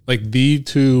 Like the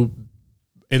 2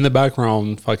 in the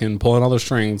background, fucking pulling all the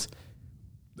strings.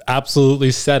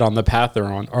 Absolutely set on the path they're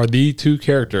on are the 2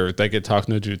 characters that get Tak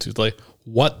no Jutsu. Like,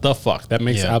 what the fuck? That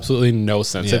makes absolutely no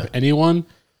sense. Yeah. If anyone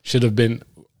should have been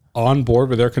on board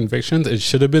with their convictions, it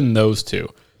should have been those 2.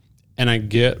 And I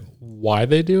get why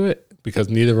they do it because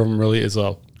neither of them really is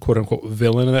a quote unquote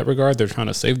villain in that regard. They're trying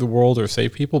to save the world or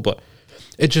save people, but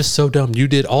it's just so dumb. You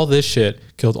did all this shit,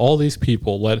 killed all these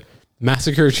people,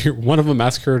 massacred one of them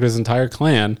massacred his entire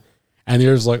clan, and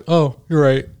you're just like, oh, you're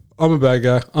right. I'm a bad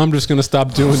guy. I'm just going to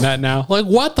stop doing that now. Like,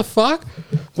 what the fuck?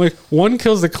 Like, one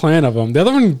kills the clan of them. The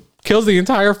other one kills the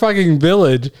entire fucking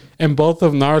village. And both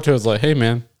of Naruto's like, hey,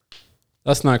 man,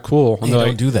 that's not cool. And Hey,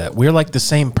 don't do that. We're like the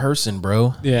same person,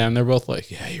 bro. Yeah, and they're both like,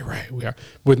 yeah, you're right. We are.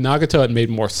 With Nagato, it made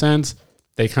more sense.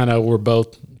 They kind of were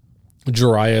both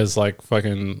Jiraiya's like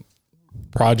fucking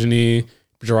progeny.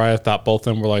 Jiraiya thought both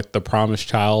of them were like the promised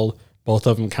child. Both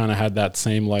of them kind of had that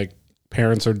same like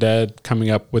parents are dead, coming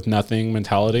up with nothing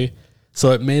mentality.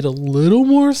 So it made a little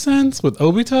more sense with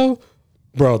Obito.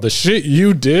 Bro, the shit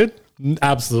you did,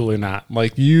 absolutely not.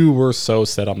 Like, you were so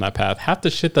set on that path. Half the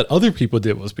shit that other people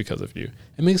did was because of you.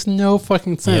 It makes no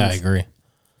fucking sense. Yeah, I agree.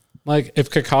 Like, if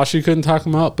Kakashi couldn't talk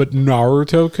him out, but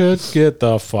Naruto could, get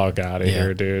the fuck out of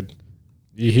here, dude.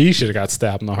 He should have got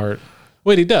stabbed in the heart.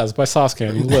 Wait, he does, by Sasuke,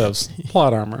 and he lives.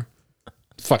 Plot armor.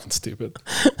 Fucking stupid.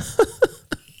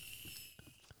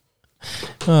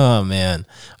 Oh man,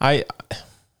 that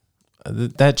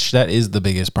is the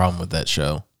biggest problem with that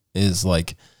show. Is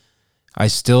like, I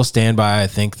still stand by. I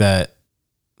think that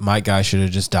my guy should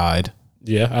have just died.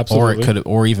 Yeah, absolutely. Or it could,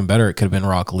 or even better, it could have been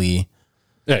Rock Lee.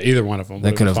 Yeah, either one of them.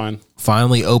 That could have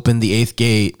finally opened the 8th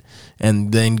gate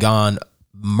and then gone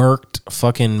murked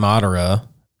fucking Madara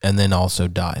and then also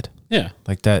died. Yeah,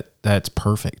 like that. That's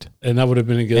perfect. And that would have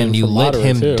been a good. And you let Madara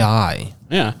him too. die.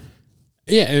 Yeah.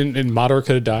 Yeah, and Madara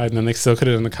could have died, and then they still could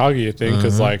have done the Kaguya thing,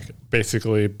 because, like,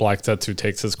 basically Black Zetsu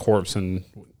takes his corpse and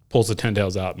pulls the 10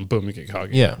 tails out, and boom, you get Kaguya.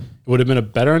 Yeah. It would have been a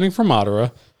better ending for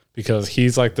Madara, because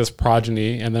he's, like, this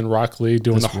progeny, and then Rock Lee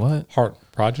doing this what? Heart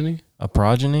progeny? A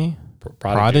progeny?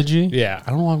 Prodigy? Yeah, I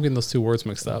don't know why I'm getting those 2 words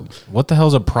mixed up. What the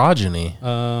hell's a progeny?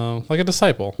 Like a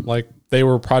disciple. Like, they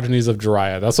were progenies of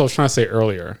Jiraiya. That's what I was trying to say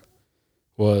earlier,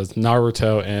 was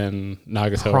Naruto and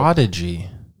Nagato. Prodigy.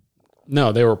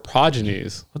 No, they were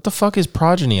progenies. What the fuck is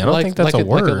progeny? I don't think that's a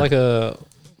word.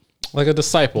 Like a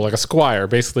disciple, like a squire.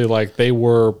 Basically, like they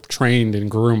were trained and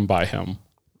groomed by him.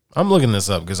 I'm looking this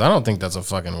up because I don't think that's a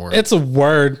fucking word. It's a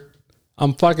word.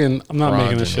 I'm not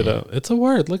making this shit up. It's a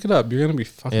word. Look it up. You're going to be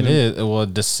fucking... It is. Well, a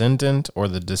descendant or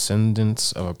the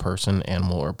descendants of a person,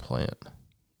 animal, or plant.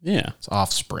 Yeah. It's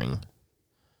offspring.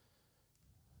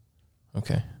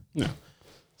 Okay. Yeah.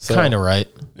 So, kind of right.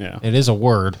 Yeah. It is a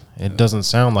word. It doesn't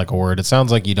sound like a word. It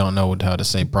sounds like you don't know how to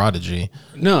say prodigy.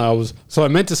 No, I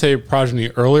meant to say progeny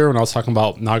earlier when I was talking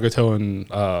about Nagato and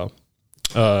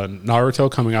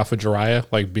Naruto coming off of Jiraiya,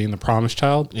 like being the promised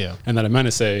child. Yeah. And then I meant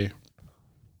to say...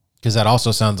 Because that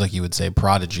also sounds like you would say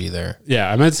prodigy there.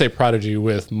 Yeah, I meant to say prodigy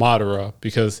with Madara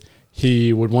because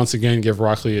he would once again give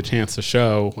Rock Lee a chance to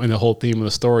show in the whole theme of the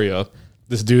story of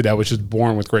this dude that was just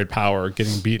born with great power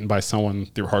getting beaten by someone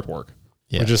through hard work.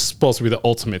 Yeah. Which is supposed to be the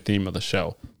ultimate theme of the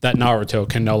show. That Naruto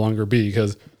can no longer be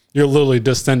because you're literally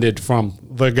descended from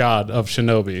the god of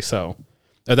shinobi. So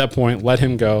at that point, let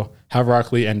him go, have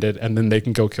Rock Lee end it, and then they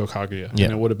can go kill Kaguya. Yeah.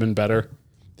 And it would have been better.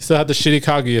 You still had the shitty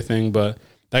Kaguya thing, but...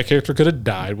 that character could have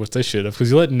died, which they should have, because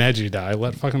you let Neji die,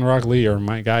 let fucking Rock Lee or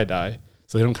my guy die,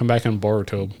 so they don't come back in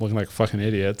Boruto looking like fucking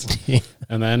idiots,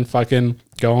 and then fucking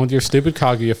go on with your stupid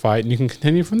Kaguya fight, and you can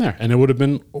continue from there, and it would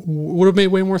have made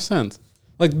way more sense.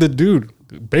 Like the dude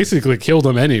basically killed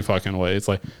him any fucking way. It's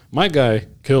like my guy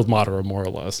killed Madara more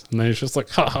or less, and then he's just like,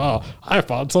 ha ha, I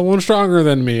fought someone stronger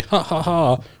than me, ha ha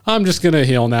ha, I'm just gonna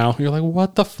heal now. You're like,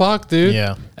 what the fuck, dude?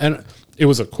 Yeah, and it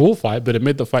was a cool fight, but it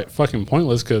made the fight fucking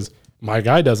pointless because my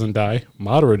guy doesn't die.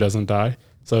 Madara doesn't die.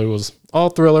 So it was all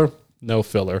thriller, no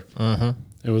filler. Mm-hmm.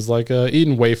 It was like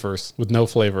eating wafers with no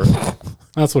flavor.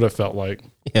 That's what it felt like.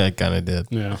 Yeah, it kind of did.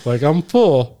 Yeah, like I'm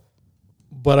full,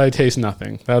 but I taste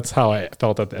nothing. That's how I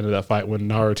felt at the end of that fight when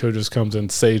Naruto just comes in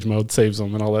Sage mode, saves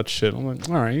him, and all that shit. I'm like,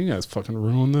 all right, you guys fucking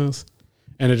ruined this.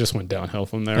 And it just went downhill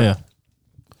from there. Yeah.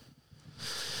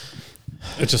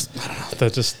 It just,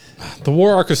 the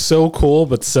war arc is so cool,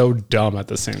 but so dumb at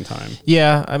the same time.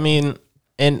 Yeah, I mean,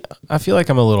 and I feel like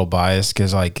I'm a little biased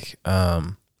because, like,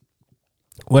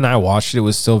 when I watched it, it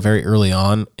was still very early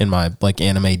on in my, like,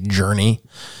 anime journey,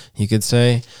 you could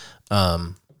say.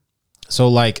 So,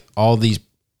 like, all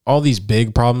these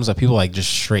big problems that people, like, just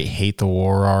straight hate the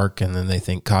war arc, and then they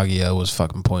think Kaguya was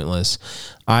fucking pointless.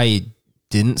 I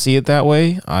didn't see it that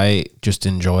way. I just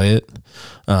enjoy it.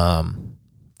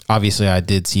 Obviously, I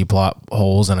did see plot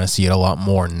holes, and I see it a lot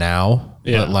more now.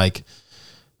 Yeah. But, like,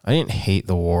 I didn't hate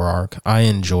the war arc. I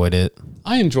enjoyed it.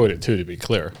 I enjoyed it, too, to be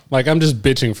clear. Like, I'm just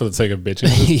bitching for the sake of bitching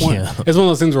at this point. Yeah. It's one of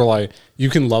those things where, like, you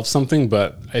can love something,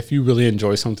 but if you really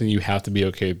enjoy something, you have to be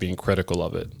okay being critical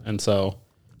of it. And so,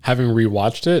 having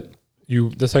rewatched it,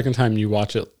 the second time you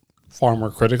watch it far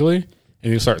more critically,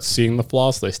 and you start seeing the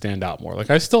flaws, they stand out more. Like,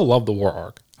 I still love the war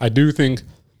arc. I do think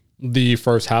the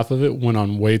first half of it went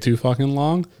on way too fucking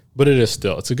long, but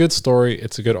it's a good story.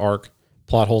 It's a good arc.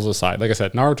 Plot holes aside. Like I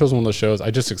said, Naruto's one of those shows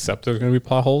I just accept there's going to be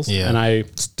plot holes, and I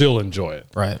still enjoy it.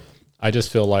 Right. I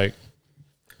just feel like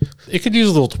it could use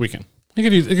a little tweaking. It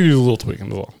could use a little tweaking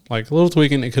as well. Like a little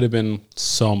tweaking, it could have been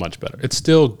so much better. It's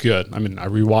still good. I mean, I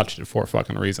rewatched it for a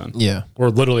fucking reason. Yeah. We're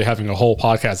literally having a whole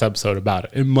podcast episode about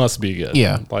it. It must be good.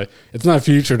 Yeah. Like it's not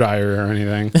Future Diary or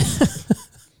anything.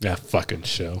 That fucking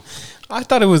show. I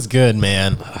thought it was good,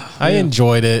 man. I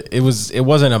enjoyed it. It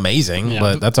wasn't amazing,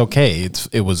 but that's okay.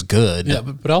 It was good. Yeah,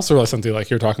 but I also realized something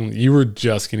like you were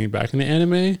just getting back into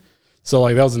anime. So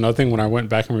like that was another thing when I went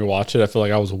back and rewatched it, I feel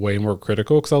like I was way more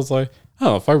critical because I was like,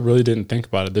 oh, if I really didn't think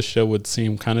about it, this show would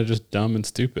seem kind of just dumb and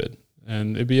stupid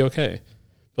and it'd be okay.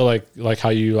 But like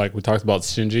how we talked about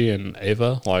Shinji and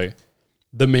Eva, like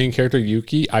the main character,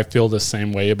 Yuki, I feel the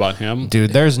same way about him.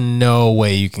 Dude, there's no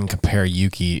way you can compare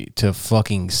Yuki to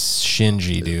fucking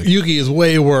Shinji, dude. Yuki is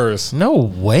way worse. No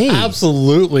way.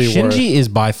 Absolutely Shinji worse. is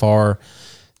by far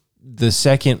the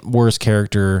second worst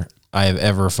character I have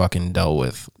ever fucking dealt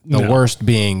with. The worst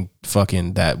being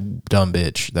fucking that dumb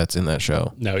bitch that's in that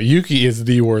show. No, Yuki is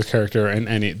the worst character in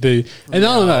any. He's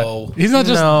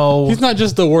not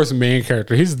just the worst main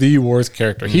character. He's the worst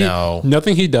character.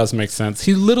 Nothing he does makes sense.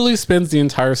 He literally spends the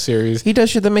entire series. He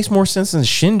does shit that makes more sense than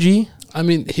Shinji. I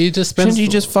mean, Shinji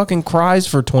just fucking cries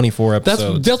for 24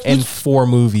 episodes and 4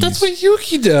 movies. That's what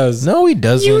Yuki does. No, he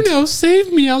doesn't.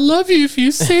 Save me. I'll love you if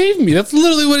you save me. That's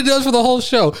literally what he does for the whole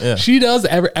show. Yeah. She does.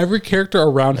 Every character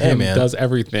around him does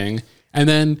everything. And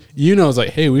then it's like,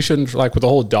 hey, we shouldn't, like with the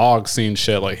whole dog scene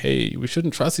shit, like, hey, we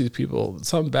shouldn't trust these people.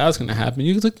 Something bad's gonna happen.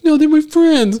 Yuki's like, no, they're my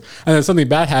friends. And then something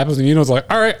bad happens, and Yuno's like,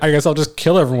 all right, I guess I'll just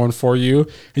kill everyone for you.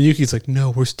 And Yuki's like,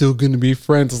 no, we're still gonna be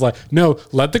friends. It's like, no,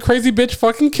 let the crazy bitch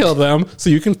fucking kill them so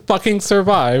you can fucking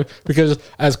survive. Because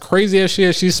as crazy as she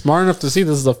is, she's smart enough to see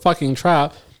this is a fucking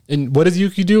trap. And what does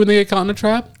Yuki do when they get caught in a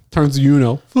trap? Turns to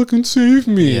Yuno, fucking save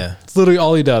me. Yeah. It's literally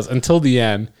all he does until the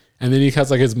end. And then he has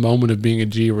like his moment of being a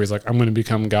G where he's like, I'm going to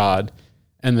become God.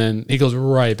 And then he goes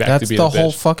right back to being a bitch. That's the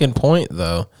whole fucking point,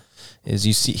 though, is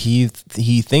you see, he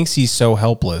thinks he's so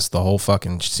helpless the whole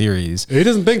fucking series. He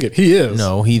doesn't think it. He is.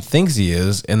 No, he thinks he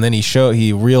is. And then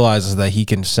he realizes that he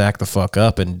can sack the fuck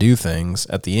up and do things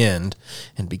at the end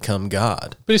and become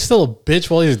God. But he's still a bitch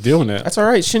while he's doing it. That's all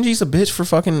right. Shinji's a bitch for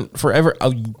fucking forever.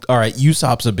 Oh, all right,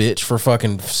 Usopp's a bitch for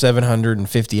fucking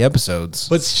 750 episodes.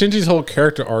 But Shinji's whole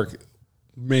character arc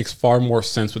makes far more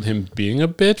sense with him being a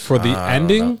bitch for the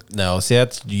ending. No, see,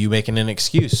 that's you making an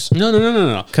excuse.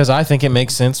 No. Because I think it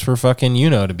makes sense for fucking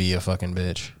Yuno to be a fucking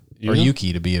bitch. Or Yuno?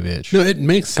 Yuki to be a bitch. No, it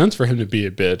makes sense for him to be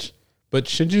a bitch. But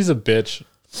Shinji's a bitch,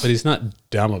 but he's not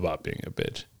dumb about being a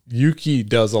bitch. Yuki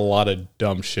does a lot of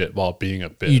dumb shit while being a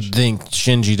bitch. You think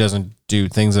Shinji doesn't do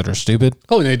things that are stupid?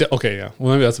 Oh, okay, yeah.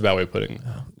 Well, maybe that's a bad way of putting it.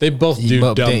 They both do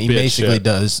dumb He bitch basically shit.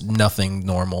 does nothing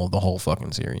normal the whole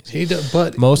fucking series. He does,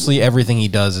 but Mostly everything he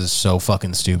does is so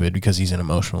fucking stupid because he's an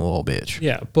emotional little bitch.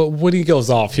 yeah, but when he goes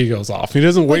off, he goes off. He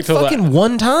doesn't wait till Fucking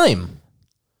one time.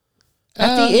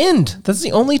 At the end. That's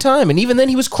the only time. And even then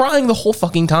he was crying the whole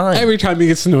fucking time. every time he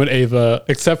gets to know an Ava,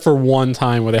 except for one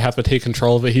time where they have to take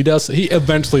control of it, he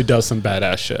eventually does some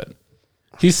badass shit.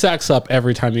 He sacks up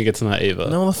every time he gets in that Ava.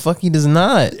 No, the fuck he does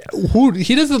not.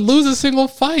 He doesn't lose a single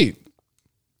fight.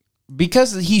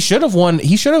 Because he should have won.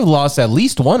 He should have lost at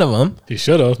least one of them. He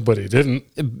should have, but he didn't.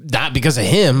 Not because of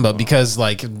him, but because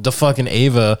like the fucking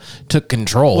Ava took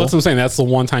control. Well, that's what I'm saying. That's the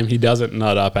one time he doesn't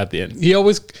nut up at the end.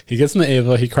 He gets in the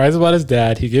Ava. He cries about his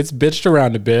dad. He gets bitched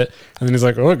around a bit, and then he's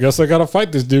like, "Oh, I guess I gotta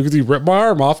fight this dude because he ripped my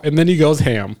arm off." And then he goes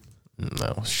ham.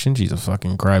 No, Shinji's a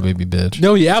fucking crybaby bitch.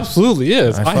 No, he absolutely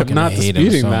is. I am fucking not hate him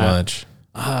disputing so that. much.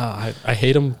 I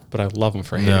hate him, but I love him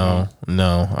for hating him.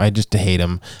 No, I just hate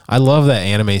him. I love that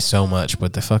anime so much,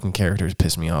 but the fucking characters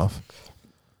piss me off.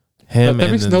 Him That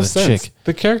and makes then no the sense. chick.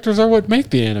 The characters are what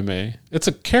make the anime. It's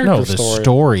a character No, the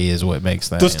story is what makes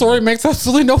that. The story makes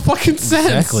absolutely no fucking sense.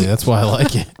 Exactly. That's why I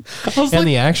like it. was And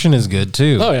the action is good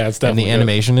too. Oh, yeah, it's definitely And the good.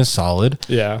 animation is solid.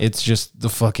 Yeah. It's just the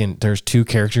fucking. There's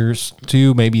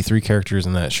two, maybe three characters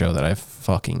in that show that I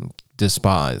fucking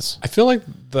despise. I feel like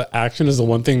the action is the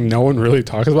one thing no one really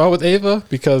talks about with Ava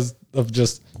because of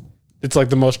just it's like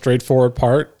the most straightforward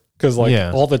part. Because like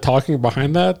all the talking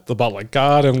behind that about like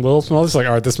God and Lilith and all this, like,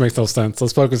 all right, this makes no sense.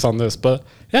 Let's focus on this. But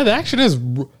yeah, the action is.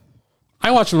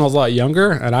 I watched when I was a lot younger,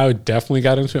 and I definitely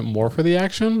got into it more for the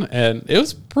action, and it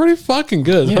was pretty fucking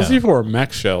good, especially for a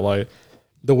mech show. Like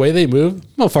the way they move,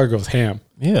 motherfucker goes ham.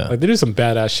 Yeah, like they do some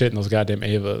badass shit in those goddamn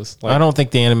Avas. Like, I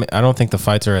don't think the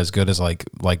fights are as good as like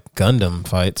Gundam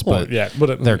fights, but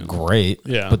they're great.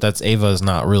 Yeah, but that's Ava is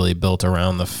not really built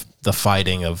around the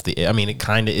fighting of the. I mean, it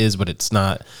kind of is, but it's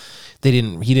not. He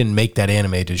didn't make that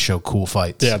anime to show cool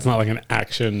fights. Yeah, it's not like an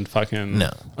action fucking.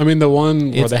 No, I mean the one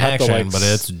where it's they have action, to like, but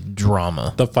it's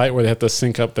drama. The fight where they have to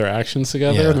sync up their actions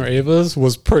together and their Avas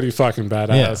was pretty fucking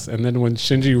badass. Yeah. And then when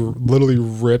Shinji literally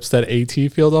rips that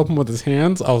AT field open with his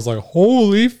hands, I was like,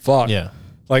 holy fuck! Yeah,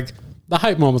 like the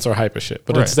hype moments are hype as shit,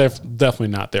 but it's definitely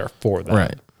not there for that.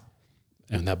 Right.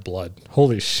 And that blood,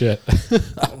 holy shit!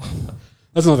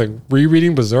 That's another thing.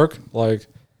 Rereading Berserk, like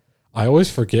I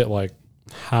always forget like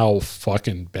how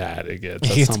fucking bad it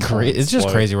gets. It's crazy. It's just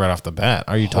crazy right off the bat.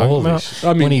 Are you talking about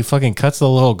I mean, when he fucking cuts the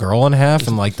little girl in half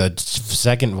in like the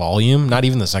second volume? Not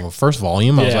even the first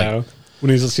volume. I was like,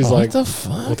 when she's like the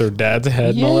fuck? with her dad's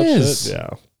head and all that shit. Yeah,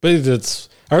 but it's.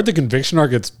 I heard the conviction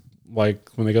arc. It's like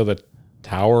when they go to the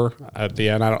tower at the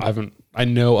end. I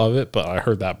know of it, but I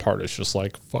heard that part is just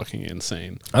like fucking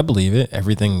insane. I believe it.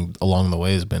 Everything along the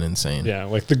way has been insane. Yeah,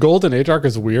 like the Golden Age arc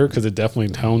is weird because it definitely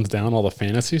tones down all the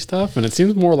fantasy stuff, and it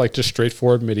seems more like just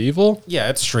straightforward medieval. Yeah,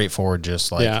 it's straightforward,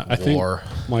 just like I think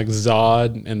like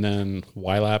Zod and then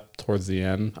Wylap towards the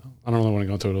end. I don't really want to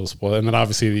go into it; it'll spoil it. And then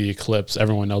obviously the eclipse,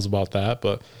 everyone knows about that.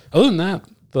 But other than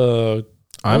that,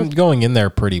 I'm going in there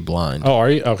pretty blind. Oh,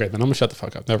 are you? Okay, then I'm gonna shut the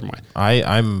fuck up. Never mind.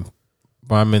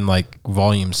 I'm in like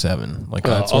volume 7. Like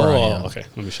that's where I am. Okay,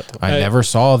 let me shut the fuck up. I never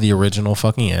saw the original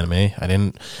fucking anime.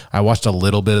 I watched a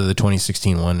little bit of the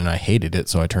 2016 one and I hated it,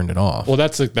 so I turned it off. Well,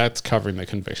 that's covering the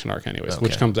conviction arc anyways,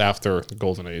 which comes after the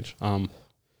Golden Age.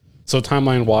 So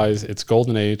timeline wise, it's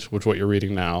Golden Age, which is what you're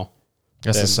reading now.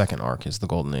 That's the second arc is the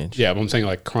Golden Age. Yeah, but I'm saying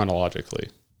like chronologically.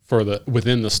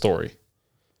 within the story.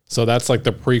 So that's like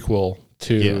the prequel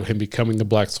to Yeah. him becoming the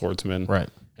Black Swordsman. Right.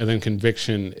 And then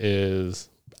Conviction is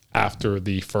after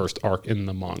the first arc in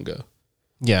the manga.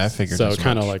 Yeah, I figured. So as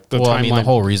kind of much. like the well, timeline. I mean, the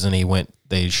whole reason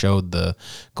they showed the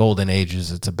Golden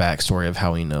Ages. It's a backstory of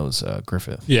how he knows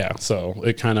Griffith. Yeah, so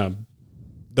it kind of,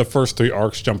 the first 3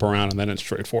 arcs jump around and then it's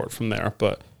straightforward from there.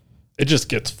 But it just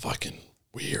gets fucking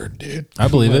weird, dude. I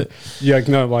believe it. Yeah,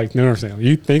 no, understand.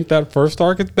 You think that first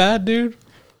arc is bad, dude?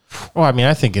 Well, I mean,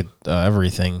 I think it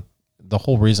everything. The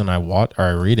whole reason I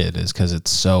read it is because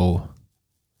it's so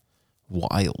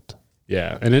wild.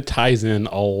 Yeah, and it ties in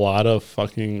a lot of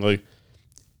fucking like.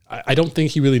 I don't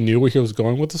think he really knew where he was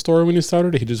going with the story when he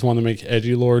started. He just wanted to make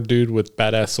edgelord dude with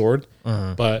badass sword.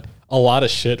 But a lot of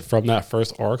shit from that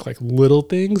first arc, like little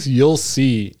things, you'll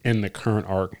see in the current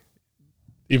arc.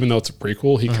 Even though it's a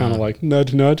prequel, he kind of like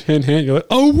nudge, nudge, hint, hint. You're like,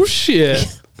 oh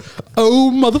shit,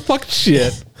 oh motherfucking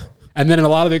shit. And then a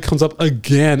lot of it comes up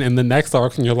again in the next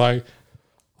arc, and you're like,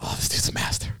 oh, this dude's a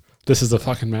master. This is a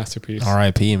fucking masterpiece.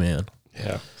 R.I.P. Man.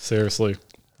 Yeah, seriously.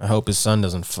 I hope his son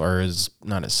doesn't, or his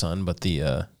not his son, but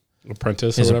the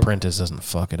apprentice. His apprentice doesn't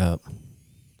fuck it up.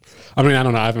 I mean, I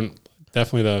don't know. I haven't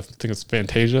definitely I think it's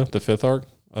Fantasia, the 5th arc,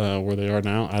 where they are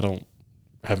now.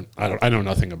 I know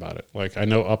nothing about it. Like I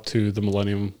know up to the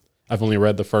Millennium. I've only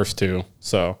read the first 2,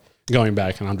 so going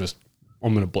back and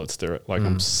I'm gonna blitz through it. Like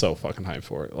I'm so fucking hyped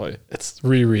for it. Like it's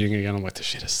rereading again. I'm like, this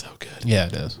shit is so good. Yeah,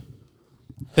 it is.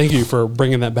 Thank you for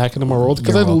bringing that back into my world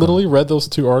because I literally read those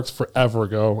 2 arcs forever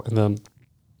ago, and then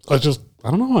I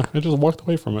don't know why. I just walked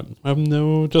away from it. I have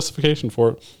no justification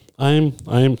for it. I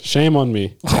am shame on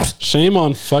me. Shame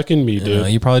on fucking me, dude.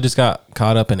 You probably just got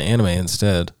caught up in anime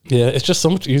instead. Yeah, it's just so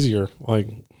much easier. Like,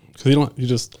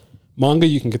 because manga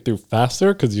you can get through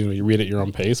faster because you read at your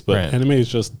own pace, but anime is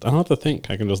just, I don't have to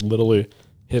think. I can just literally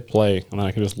hit play and then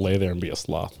I can just lay there and be a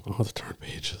sloth. I don't have to turn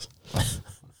pages.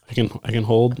 I can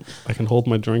hold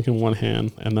my drink in one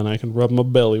hand and then I can rub my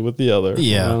belly with the other.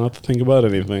 Yeah, I don't have to think about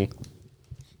anything.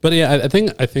 But yeah, I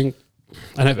think,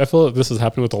 and I feel like this is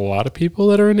happening with a lot of people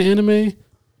that are in anime,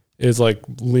 is like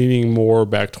leaning more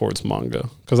back towards manga.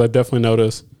 Because I definitely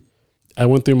noticed I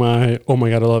went through my, oh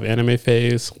my God, I love anime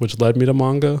phase, which led me to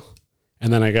manga.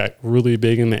 And then I got really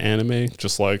big into anime,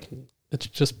 just like, it's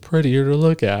just prettier to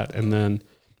look at. And then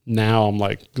now I'm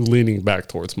like leaning back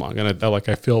towards manga. And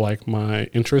I feel like my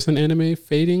interest in anime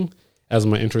fading as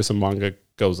my interest in manga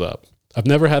goes up. I've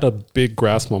never had a big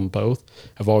grasp on both.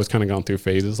 I've always kind of gone through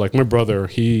phases. Like my brother,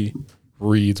 he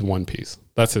reads One Piece.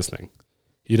 That's his thing.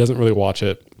 He doesn't really watch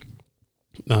it.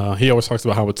 He always talks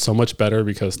about how it's so much better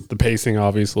because the pacing,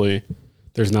 obviously,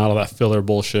 there's not all that filler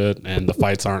bullshit, and the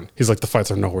fights aren't. He's like, the fights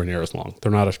are nowhere near as long.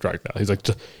 They're not as dragged out. He's like,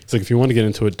 if you want to get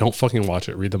into it, don't fucking watch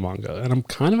it. Read the manga. And I'm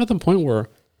kind of at the point where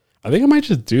I think I might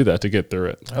just do that to get through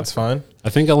it. That's fine. I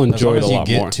think I'll enjoy it a lot more. As long as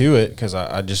you get to it, because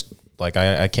I just like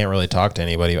I can't really talk to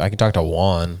anybody. I can talk to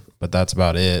Juan, but that's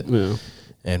about it. Yeah.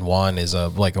 And Juan is a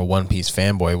One Piece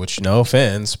fanboy, which no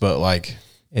offense, but like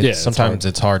sometimes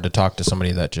it's hard to talk to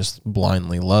somebody that just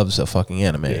blindly loves a fucking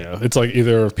anime. Yeah, it's like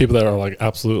either people that are like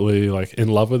absolutely like in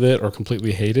love with it or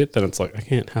completely hate it. Then it's like I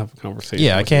can't have a conversation.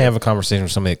 Yeah, I can't have a conversation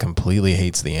with somebody that completely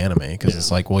hates the anime because it's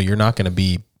like, well, you're going to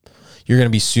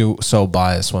be so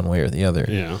biased one way or the other.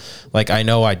 Yeah, like I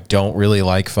know I don't really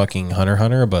like fucking Hunter x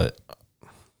Hunter, but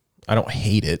I don't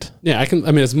hate it. Yeah, I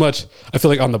mean, as much, I feel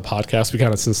like on the podcast, we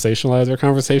kind of sensationalize our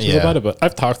conversations about it, but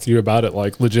I've talked to you about it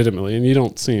like legitimately, and you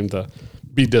don't seem to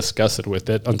be disgusted with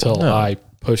it until I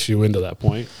push you into that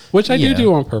point, which I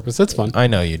do on purpose. It's fun. I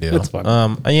know you do. It's fun.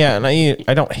 Yeah, and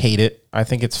I don't hate it. I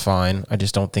think it's fine. I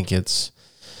just don't think it's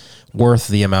worth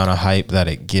the amount of hype that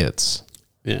it gets.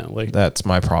 Yeah, like that's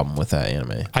my problem with that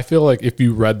anime. I feel like if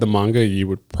you read the manga, you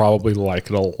would probably like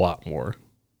it a lot more.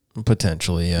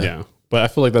 Potentially, yeah. Yeah. But I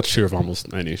feel like that's true of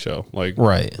almost any show. Like,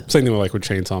 same thing with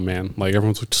Chainsaw Man. Like,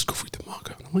 everyone's like, just go read the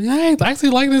manga. I'm like, I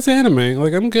actually like this anime.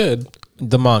 Like, I'm good.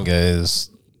 The manga is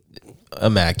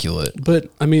immaculate.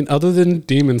 But, I mean, other than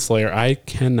Demon Slayer, I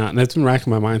cannot, and it's been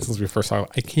racking my mind since we first saw it,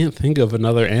 I can't think of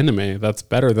another anime that's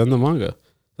better than the manga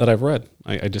that I've read.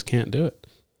 I just can't do it.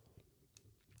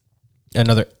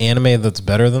 Another anime that's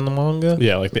better than the manga?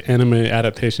 Yeah, like the anime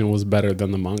adaptation was better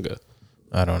than the manga.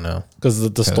 I don't know. Because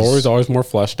the story is always more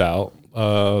fleshed out.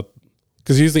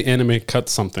 Because usually anime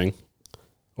cuts something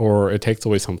or it takes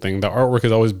away something. The artwork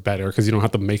is always better because you don't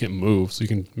have to make it move, so you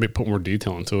can put more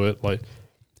detail into it.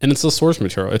 And it's the source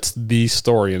material. It's the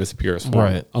story in its purest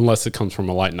form, unless it comes from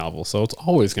a light novel. So it's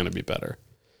always going to be better,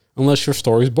 unless your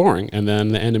story is boring, and then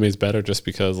the anime is better just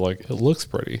because it looks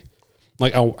pretty.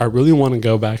 Like I really want to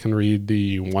go back and read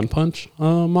the One Punch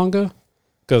manga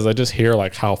because I just hear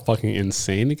how fucking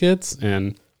insane it gets,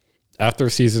 and after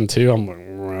season 2, I'm like,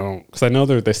 well, because I know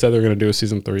they said they're going to do a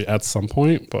season 3 at some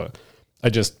point, but I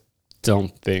just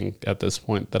don't think at this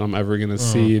point that I'm ever going to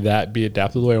see that be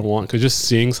adapted the way I want. Because just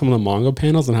seeing some of the manga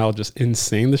panels and how just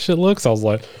insane the shit looks, I was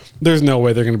like, there's no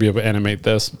way they're going to be able to animate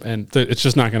this, and it's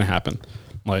just not going to happen.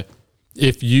 Like,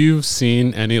 if you've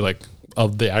seen any like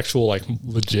of the actual like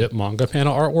legit manga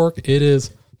panel artwork, it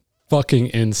is fucking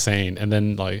insane. And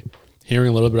then like hearing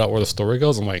a little bit about where the story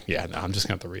goes, I'm like, yeah, no, I'm just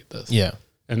going to have to read this. Yeah.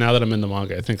 And now that I'm in the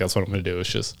manga, I think that's what I'm going to do, is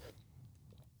just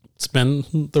spend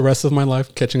the rest of my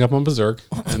life catching up on Berserk,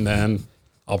 and then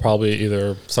I'll probably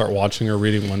either start watching or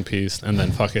reading One Piece, and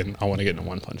then fucking I want to get into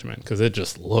One Punch Man because it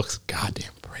just looks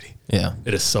goddamn pretty. Yeah.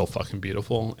 It is so fucking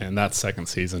beautiful, and that second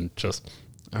season just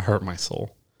hurt my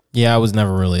soul. Yeah, I was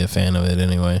never really a fan of it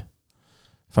anyway,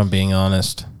 if I'm being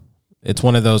honest. It's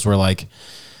one of those where like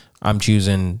I'm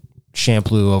choosing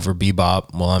Shampoo over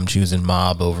Bebop while I'm choosing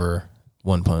Mob over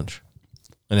One Punch.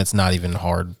 And it's not even a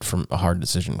hard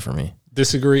decision for me.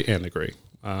 Disagree and agree.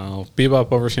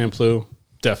 Bebop over Shampoo,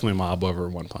 definitely Mob over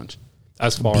One Punch.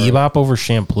 As far Bebop over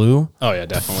Shampoo? Oh yeah,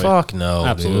 definitely. Fuck no,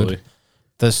 absolutely. Dude.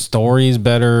 The story's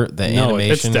better. The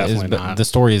animation is the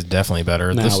story is definitely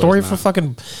better. No, the story for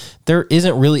fucking there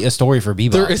isn't really a story for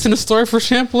Bebop. There isn't a story for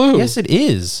Shampoo. Yes, it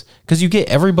is, because you get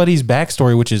everybody's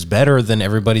backstory, which is better than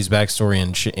everybody's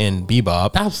backstory in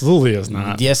Bebop. Absolutely is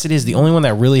not. Yes, it is. The only one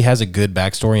that really has a good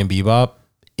backstory in Bebop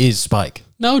is Spike.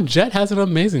 No, Jet has an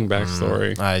amazing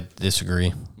backstory. I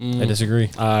disagree. I disagree.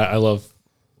 I love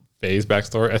Faye's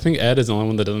backstory. I think Ed is the only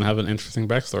one that doesn't have an interesting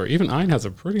backstory. Even Ein has a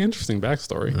pretty interesting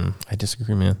backstory. I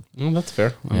disagree, man. That's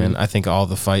fair. And I think all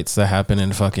the fights that happen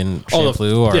in fucking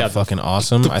Shampoo are fucking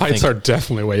awesome. The fights are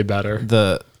definitely way better.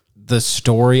 The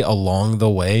story along the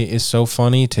way is so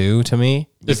funny too to me.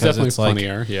 It's definitely it's like,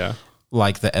 funnier. Yeah.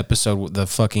 Like the episode, the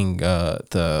fucking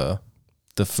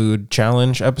the food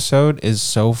challenge episode is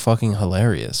so fucking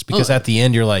hilarious because at the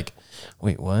end you're like,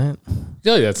 wait, what?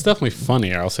 Yeah, it's definitely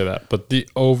funnier. I'll say that. But the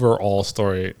overall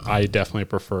story, I definitely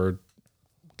preferred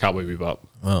Cowboy Bebop.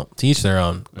 Well, to each their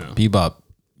own. Yeah. Bebop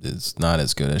is not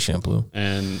as good as Shampoo.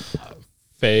 And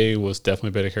Faye was definitely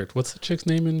a better character. What's the chick's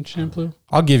name in Shampoo?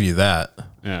 I'll give you that.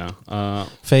 Yeah.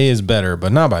 Faye is better,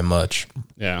 but not by much.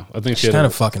 Yeah. I think she's kind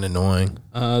of fucking annoying.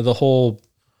 The whole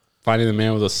finding the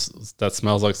man with that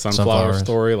smells like sunflower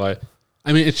story. Like,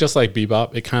 I mean, it's just like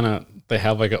Bebop. It kind of, they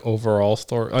have like an overall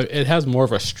story. Like, it has more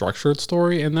of a structured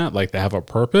story in that. Like, they have a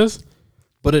purpose,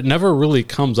 but it never really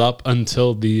comes up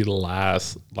until the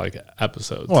last like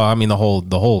episodes. Well, I mean, the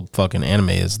whole fucking anime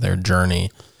is their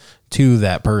journey to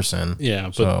that person.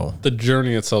 Yeah, but the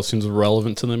journey itself seems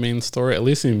relevant to the main story. At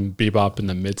least in Bebop in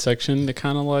the midsection, it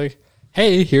kind of like,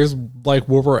 hey, here's like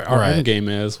where our end game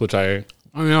is, which I mean,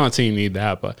 I'm not saying you need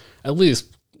that, but at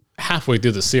least halfway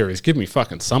through the series, give me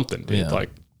fucking something, dude. Yeah. Like,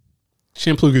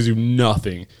 Shampoo gives you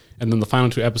nothing, and then the final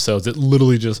 2 episodes, it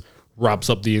literally just wraps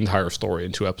up the entire story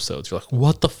in 2 episodes. You're like,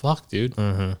 what the fuck, dude?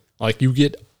 Mm-hmm. Like, you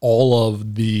get all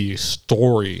of the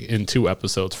story in 2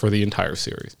 episodes for the entire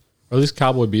series. Or at least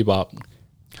Cowboy Bebop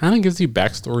kind of gives you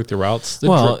backstory throughout.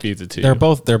 Drip feeds it to you.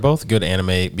 They're both good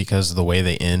anime because the way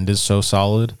they end is so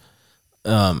solid.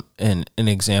 And an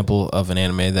example of an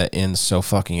anime that ends so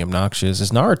fucking obnoxious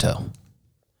is Naruto.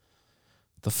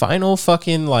 The final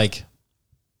fucking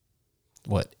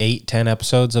 8-10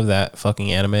 episodes of that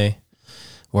fucking anime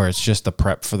where it's just the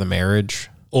prep for the marriage.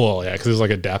 Oh yeah, because it's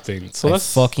like adapting. So I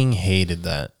fucking hated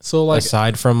that. So like,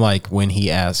 aside from like when he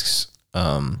asks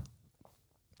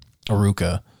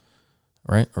Aruka,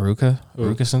 right?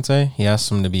 Aruka sensei, he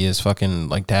asks him to be his fucking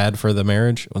like dad for the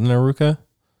marriage. Wasn't it Aruka?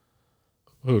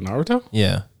 Who, Naruto?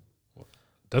 Yeah.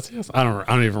 That's yes. I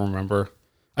don't even remember.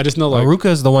 I just know like Aruka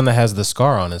is the one that has the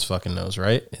scar on his fucking nose,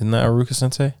 right? Isn't that Aruka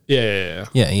sensei? Yeah.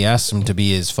 Yeah, he asks him to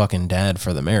be his fucking dad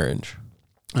for the marriage.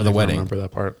 For the wedding. I remember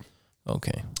that part.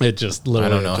 Okay. It just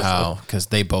literally, I don't know how, because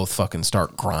they both fucking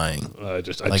start crying. I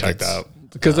checked out.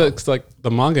 Because it's like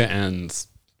the manga ends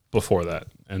before that.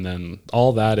 And then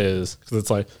all that is, because it's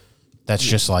like, that's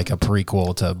just like a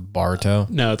prequel to Boruto.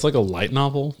 No, it's like a light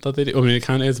novel that they did. I mean, it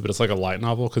kind of is, but it's like a light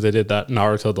novel because they did that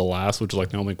Naruto the Last, which is like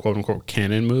the only quote unquote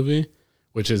canon movie,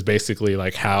 which is basically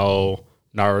like how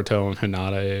Naruto and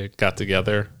Hinata got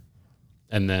together.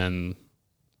 And then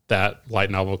that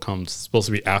light novel comes supposed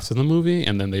to be after the movie.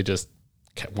 And then they just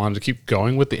wanted to keep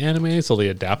going with the anime. So they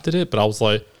adapted it. But I was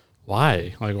like,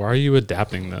 why? Like, why are you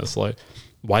adapting this? Like,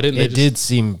 why didn't they? It did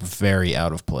seem very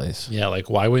out of place. Yeah, like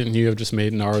why wouldn't you have just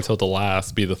made Naruto the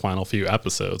Last be the final few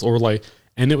episodes, or like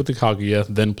end it with the Kaguya,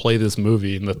 then play this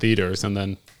movie in the theaters, and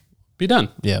then be done?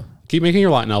 Yeah, keep making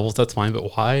your light novels. That's fine,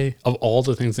 but why, of all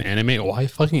the things to animate, why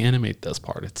fucking animate this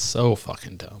part? It's so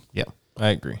fucking dumb. Yeah, I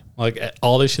agree. Like,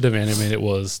 all they should have animated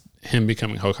was him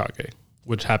becoming Hokage,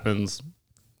 which happens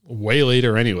way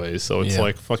later anyways. So it's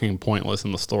like fucking pointless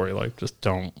in the story. Like, just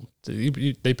don't.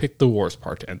 They picked the worst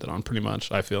part to end it on, pretty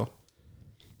much, I feel.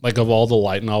 Like, of all the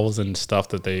light novels and stuff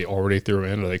that they already threw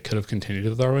in, or they could have continued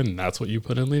to throw in, and that's what you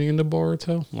put in leading into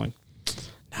Boruto. I'm like,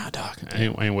 nah, dog,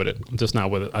 I ain't with it. I'm just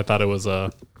not with it. I thought it was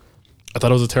a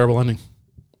terrible ending.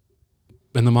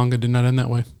 And the manga did not end that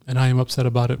way. And I am upset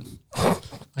about it.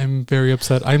 I'm very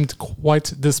upset. I'm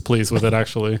quite displeased with it,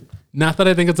 actually. Not that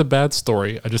I think it's a bad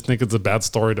story. I just think it's a bad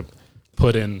story to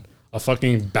put in a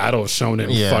fucking battle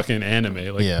shonen fucking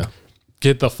anime. Like,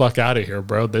 get the fuck out of here,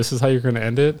 bro. This is how you're going to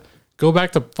end it? Go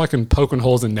back to fucking poking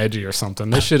holes in Neji or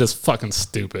something. This shit is fucking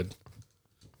stupid.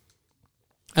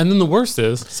 And then the worst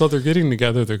is, so they're getting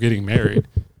together, they're getting married,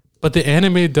 but the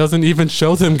anime doesn't even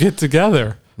show them get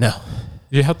together. No.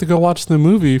 You have to go watch the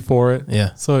movie for it.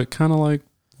 Yeah. So it kind of like,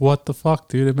 what the fuck,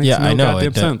 dude? It makes no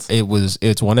goddamn sense.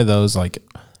 It's one of those, like,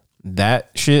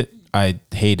 that shit I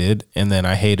hated, and then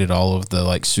I hated all of the,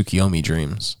 like, Tsukiyomi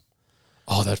dreams.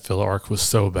 Oh, that filler arc was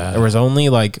so bad. There was only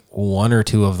like one or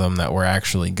two of them that were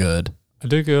actually good. It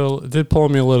did pull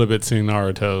me a little bit seeing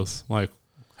Naruto's, like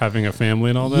having a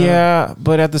family and all that. Yeah,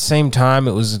 but at the same time,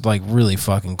 it was like really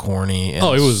fucking corny. And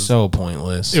it was so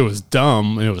pointless. It was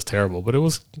dumb and it was terrible. But it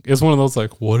was one of those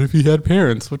like, what if he had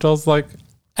parents? Which I was like,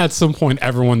 at some point,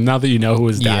 everyone, now that you know who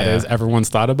his dad is, everyone's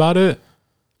thought about it.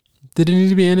 Did it need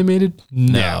to be animated?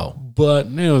 No. But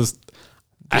it was.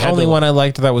 The only one I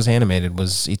liked that was animated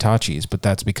was Itachi's, but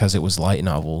that's because it was light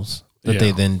novels that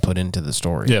they then put into the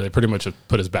story. Yeah, they pretty much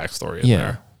put his backstory in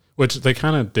there, which they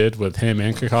kind of did with him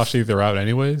and Kakashi throughout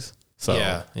anyways. So,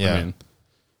 I mean,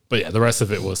 but yeah, the rest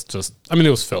of it was just, I mean, it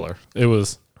was filler. It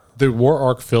was, the war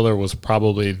arc filler was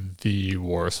probably the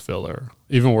worst filler,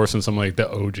 even worse than some like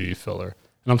the OG filler.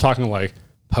 And I'm talking like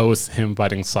post him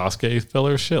fighting Sasuke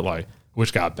filler shit, like,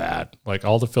 which got bad. Like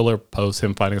all the filler post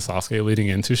him fighting Sasuke leading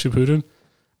into Shippuden.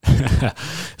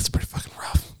 It's pretty fucking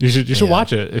rough. You should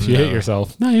watch it if you hate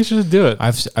yourself. No, you should just do it.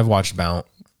 I've watched Bount.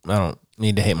 I don't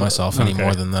need to hate myself any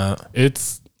more than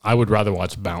that. I would rather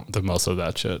watch Bount than most of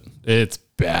that shit. It's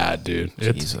bad, dude.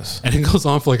 Jesus. And it goes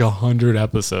on for like 100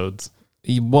 episodes.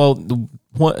 Well,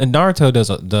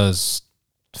 Naruto does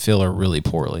filler really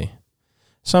poorly.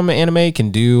 Some anime can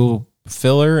do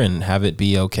filler and have it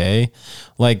be okay.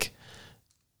 Like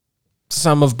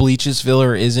some of Bleach's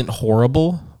filler isn't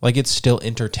horrible. Like, it's still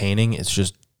entertaining. It's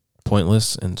just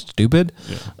pointless and stupid.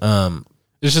 Yeah.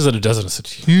 It's just that it does it in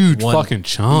such huge fucking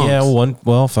chunks. Yeah,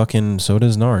 well, fucking, so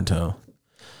does Naruto.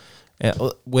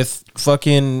 With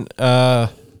fucking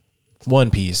One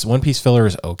Piece. One Piece filler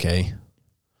is okay.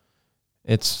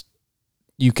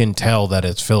 You can tell that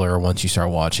it's filler once you start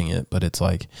watching it, but it's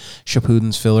like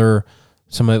Shippuden's filler.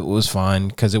 Some of it was fine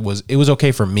because it was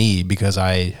okay for me because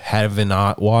I have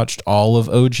not watched all of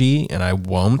OG and I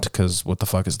won't because what the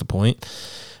fuck is the point?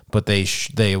 But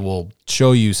they will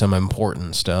show you some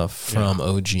important stuff from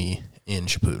OG in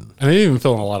Shippuden. And they even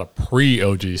fill in a lot of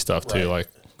pre-OG stuff too. Like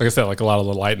I said, like a lot of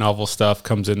the light novel stuff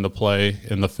comes into play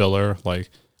in the filler. Like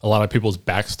a lot of people's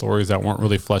backstories that weren't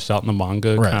really fleshed out in the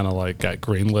manga kind of like got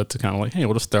greenlit to kind of like, hey,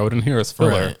 we'll just throw it in here as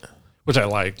filler, which I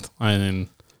liked. And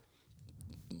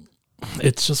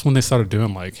it's just when they started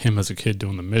doing like him as a kid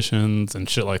doing the missions and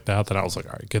shit like that I was like,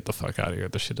 all right, get the fuck out of here.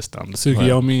 This shit is dumb. The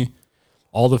Tsukiyomi,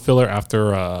 all the filler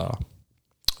after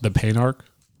the Pain arc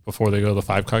before they go to the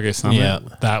 5 Kage Summit,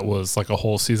 that was like a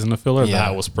whole season of filler.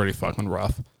 That was pretty fucking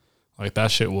rough. Like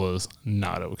that shit was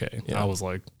not okay. I was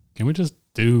like, can we just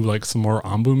do like some more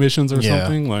Anbu missions or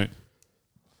something? Like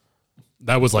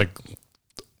that was like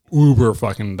uber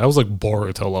fucking, that was like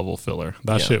Boruto level filler.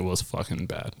 That shit was fucking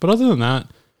bad. But other than that,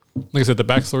 like I said, the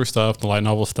backstory stuff, the light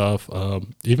novel stuff,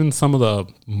 even some of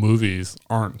the movies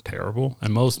aren't terrible.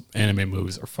 And most anime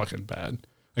movies are fucking bad.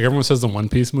 Like everyone says the One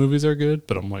Piece movies are good,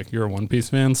 but I'm like, you're a One Piece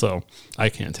fan, so I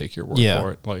can't take your word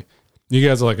for it. Like you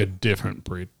guys are like a different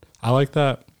breed. I like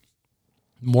that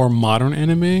more modern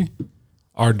anime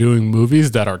are doing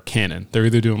movies that are canon. They're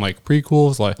either doing like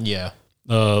prequels, like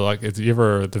like it's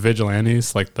the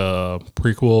Vigilantes, like the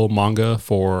prequel manga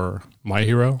for My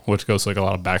Hero, which goes to like a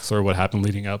lot of backstory, what happened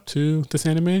leading up to this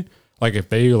anime. Like if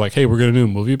they like, hey, we're gonna do a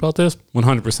movie about this,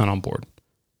 100% on board.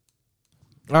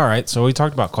 All right, so we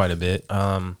talked about quite a bit.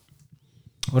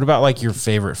 What about like your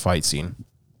favorite fight scene?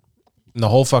 The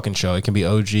whole fucking show. It can be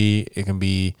OG.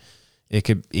 It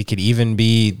could even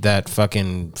be that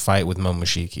fucking fight with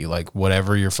Momoshiki. Like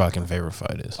whatever your fucking favorite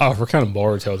fight is. Oh, if we're kind of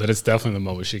Boruto, then it's definitely the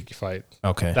Momoshiki fight.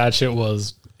 Okay, that shit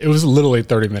was. It was literally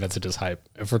 30 minutes of just hype.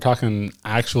 If we're talking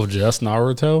actual just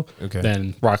Naruto,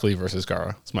 then Rock Lee versus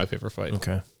Gaara is my favorite fight.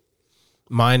 Okay.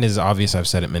 mine is obvious. I've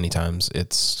said it many times.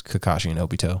 It's Kakashi and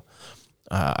Obito.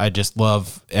 I just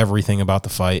love everything about the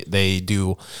fight. They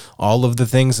do all of the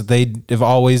things that they have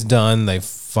always done.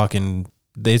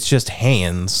 It's just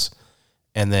hands,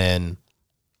 and then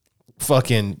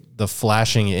fucking the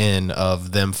flashing in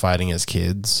of them fighting as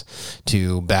kids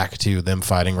to back to them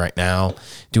fighting right now,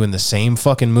 doing the same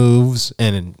fucking moves,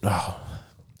 and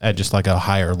at just like a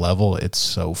higher level. It's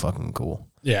so fucking cool.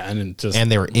 Yeah, and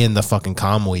they were in the fucking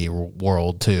Kamui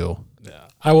world too. Yeah,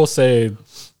 I will say,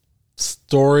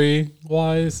 story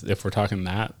wise, if we're talking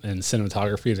that and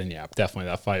cinematography, then yeah,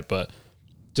 definitely that fight. But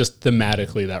just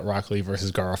thematically, that Rock Lee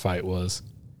versus Gaara fight was,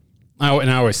 and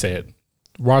I always say it,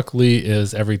 Rock Lee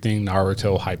is everything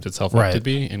Naruto hyped itself up to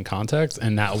be in context,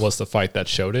 and that was the fight that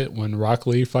showed it. When Rock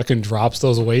Lee fucking drops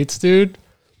those weights, dude,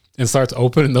 and starts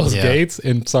opening those gates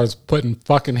and starts putting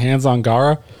fucking hands on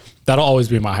Gaara, that'll always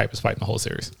be my hypest fight in the whole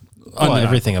series. Well,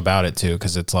 everything about it too,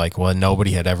 because it's like, well,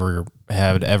 nobody had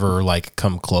ever like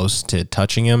come close to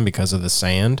touching him because of the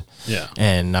sand. Yeah,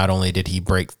 and not only did he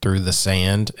break through the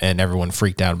sand, and everyone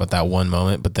freaked out about that one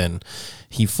moment, but then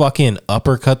he fucking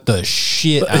uppercut the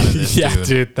shit out of this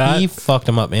dude. He fucked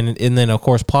him up, and then of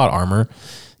course plot armor,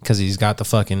 because he's got the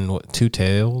fucking two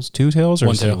tails or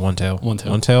one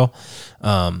tail,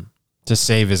 to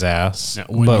save his ass. Yeah,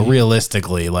 but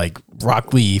realistically, like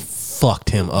Rock Lee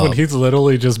fucked him up. When he's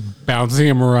literally just bouncing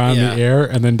him around the air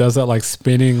and then does that like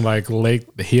spinning like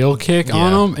leg heel kick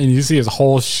on him, and you see his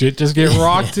whole shit just get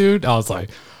rocked, dude. I was like,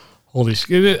 holy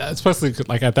shit. Especially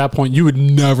like at that point, you would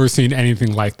never seen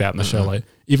anything like that in the show. Like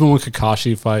even when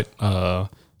Kakashi fight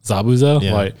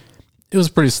Zabuza, like it was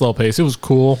pretty slow pace. It was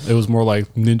cool. It was more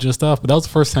like ninja stuff, but that was the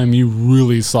first time you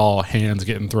really saw hands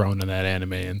getting thrown in that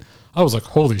anime, and I was like,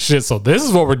 holy shit, so this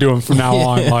is what we're doing from now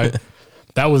on. Like,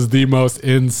 that was the most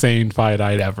insane fight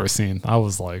I'd ever seen. I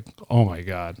was like, oh my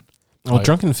God. Well, like,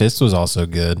 Drunken Fist was also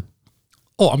good.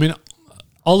 Oh, I mean,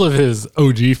 all of his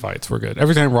OG fights were good.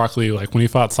 Every time Rock Lee, like when he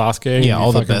fought Sasuke. Yeah,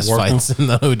 all the best fights in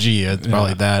the OG. It's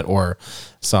probably that or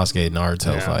Sasuke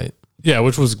Naruto fight. Yeah,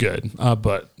 which was good.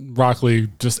 But Rock Lee,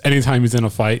 just anytime he's in a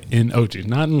fight in OG,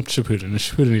 not in Shippuden. In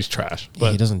Shippuden, he's trash.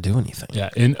 But he doesn't do anything. Yeah,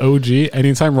 in OG,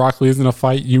 anytime Rock Lee is in a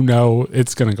fight, you know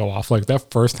it's going to go off. Like that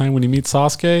first time when he meets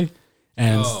Sasuke,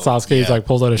 and Sasuke's like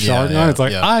pulls out a Sharingan, it's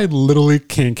like, I literally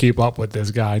can't keep up with this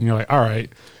guy. And you're like, all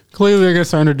right, clearly they're going to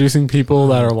start introducing people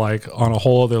that are like on a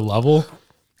whole other level.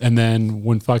 And then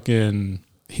when fucking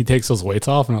he takes those weights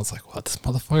off, and I was like, what, this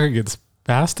motherfucker gets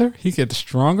faster? He gets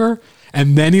stronger?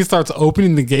 And then he starts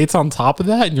opening the gates on top of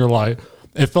that, and you're like,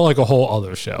 it felt like a whole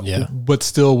other show. Yeah. But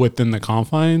still within the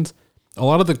confines. A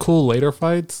lot of the cool later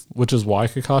fights, which is why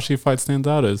Kakashi fight stands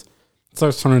out, is it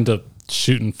starts turning to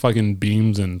shooting fucking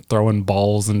beams and throwing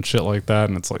balls and shit like that.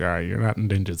 And it's like, all right, you're not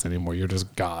ninjas anymore. You're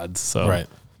just gods. So right.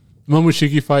 The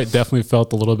Momoshiki fight definitely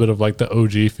felt a little bit of like the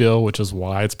OG feel, which is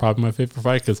why it's probably my favorite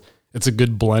fight, because it's a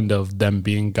good blend of them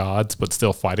being gods but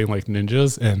still fighting like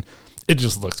ninjas, and it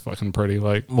just looks fucking pretty.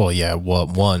 Like, well, yeah,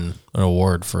 won an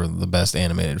award for the best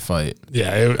animated fight.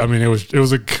 Yeah, it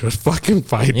was a good fucking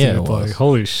fight. Yeah, dude. Like,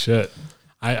 holy shit,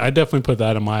 I definitely put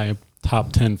that in my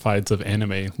top 10 fights of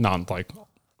anime. Not like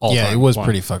all. Yeah, it was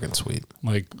pretty fucking sweet.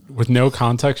 Like with no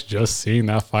context, just seeing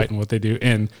that fight and what they do,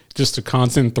 and just the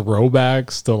constant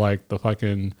throwbacks to like the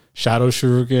fucking Shadow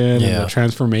Shuriken and the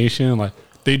transformation. Like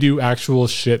they do actual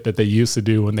shit that they used to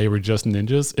do when they were just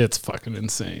ninjas. It's fucking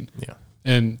insane. Yeah.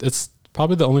 And it's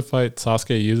probably the only fight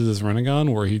Sasuke uses his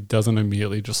Rinnegan where he doesn't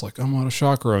immediately just like, I'm out of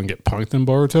chakra and get punked in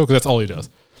Boruto, because that's all he does.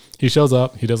 He shows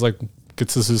up, he does like,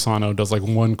 gets to Susanoo, does like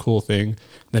one cool thing,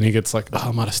 then he gets like, oh,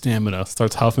 I'm out of stamina,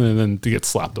 starts huffing, and then he gets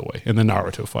slapped away. And then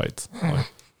Naruto fights.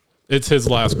 Like, it's his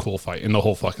last cool fight in the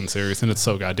whole fucking series, and it's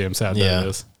so goddamn sad that it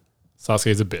is.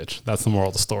 Sasuke's a bitch. That's the moral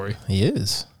of the story. He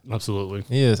is. Absolutely.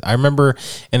 He is. I remember,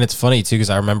 and it's funny too, because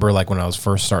I remember like when I was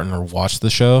first starting to watch the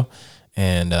show,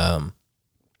 and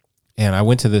I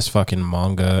went to this fucking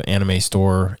manga anime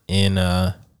store in,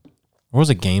 what was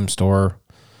a game store?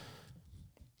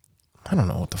 I don't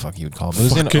know what the fuck you would call it. It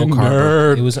was in Oak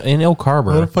Harbor. It was in Oak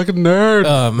Harbor. What a fucking nerd.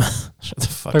 Shut the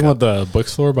fuck Talking up. about the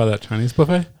bookstore by that Chinese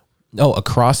buffet? Oh,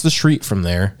 across the street from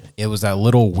there, it was that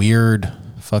little weird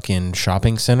fucking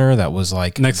shopping center that was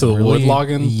like next to the wood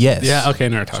logging? Yes. Yeah, okay,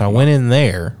 now so I went in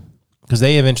there because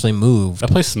they eventually moved.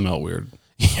 That place smelled weird.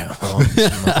 Yeah, well,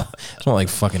 it's not like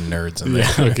fucking nerds in there.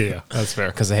 Yeah, okay, yeah, that's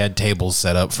fair. Because they had tables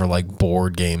set up for like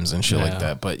board games and shit like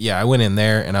that. But yeah, I went in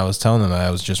there and I was telling them that I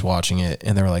was just watching it,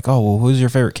 and they were like, "Oh, well, who's your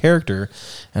favorite character?"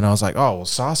 And I was like, "Oh, well,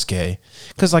 Sasuke,"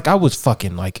 because like I was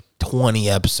fucking like 20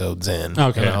 episodes in.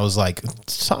 Okay, and I was like,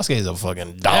 Sasuke is a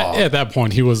fucking dog. At that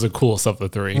point, he was the coolest of the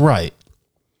three, right?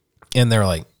 And they're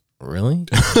like, "Really?"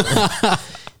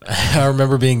 I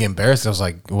remember being embarrassed. I was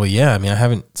like, well, yeah, I mean, I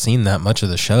haven't seen that much of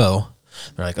the show.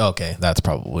 They're like, okay, that's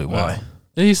probably why.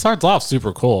 Yeah, he starts off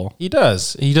super cool. He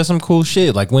does some cool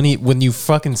shit. Like when you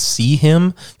fucking see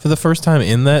him for the first time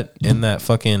in that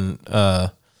fucking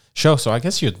show. So I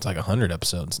guess it's like 100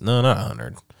 episodes. No, not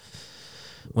 100.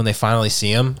 When they finally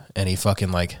see him and he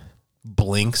fucking like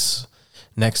blinks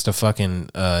next to fucking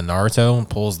Naruto and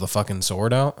pulls the fucking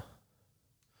sword out.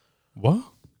 What?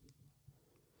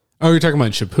 Oh, you're talking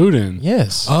about Shippuden?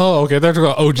 Yes. Oh, okay. They're talking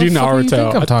about OG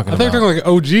Naruto. I'm talking I thought you were talking like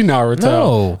OG Naruto.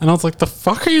 No. And I was like, the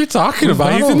fuck are you talking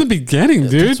about? He's in the beginning,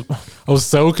 dude. I was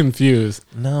so confused.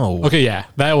 No. Okay, yeah.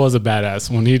 That was a badass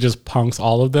when he just punks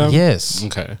all of them. Yes.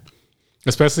 Okay.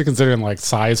 Especially considering like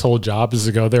Sai's whole job is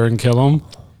to go there and kill him.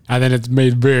 And then it's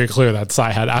made very clear that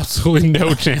Sai had absolutely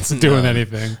no chance of doing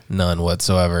anything. None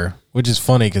whatsoever. Which is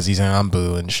funny because he's an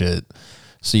Ambu and shit.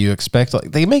 So you expect,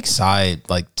 like, they make Sai,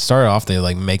 like, start off, they,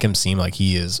 like, make him seem like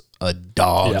he is a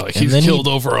dog. Yeah, like he's killed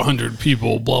over 100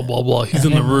 people, blah, blah, blah. He's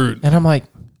in the root. And I'm like,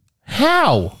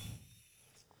 how?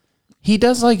 He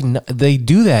does, like, they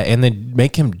do that and they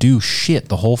make him do shit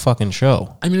the whole fucking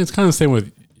show. I mean, it's kind of the same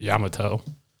with Yamato.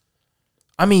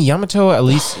 I mean, Yamato, at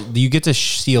least you get to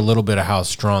see a little bit of how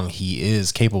strong he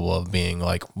is capable of being,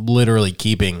 like, literally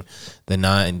keeping the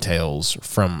Nine Tails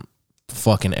from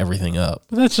fucking everything up.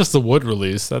 But that's just the wood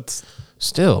release. That's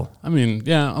still. I mean,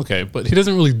 yeah, okay, but he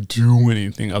doesn't really do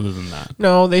anything other than that.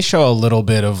 No, they show a little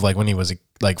bit of like when he was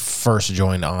like first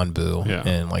joined Anbu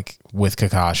and like with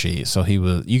Kakashi. So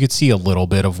you could see a little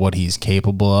bit of what he's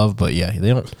capable of, but yeah,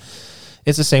 they don't.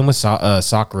 It's the same with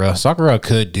Sakura. Sakura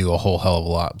could do a whole hell of a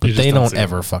lot, but they don't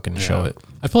ever fucking show it.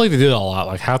 I feel like they did a lot.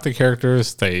 Like half the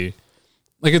characters,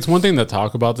 like, it's one thing to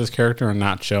talk about this character and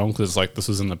not show him because, like, this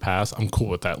was in the past. I'm cool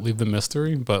with that. Leave the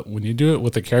mystery. But when you do it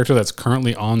with a character that's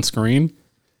currently on screen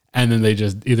and then they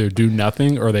just either do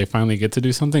nothing or they finally get to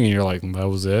do something and you're like, that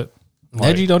was it.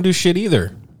 Like, Neji don't do shit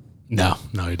either. No,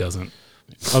 he doesn't.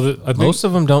 Most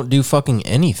of them don't do fucking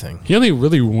anything. He only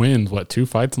really wins, 2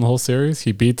 fights in the whole series?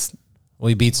 He beats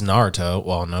Naruto.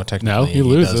 Well, no, technically he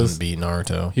loses. He doesn't beat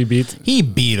Naruto. He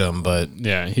beat him, but...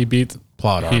 Yeah, he beat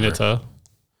plot Hanada.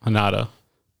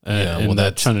 In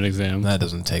that Chunin exam. That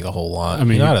doesn't take a whole lot. I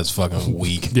mean, Hinata's fucking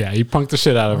weak. Yeah, he punked the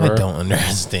shit out of her. I don't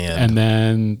understand. And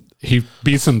then he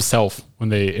beats himself in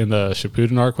the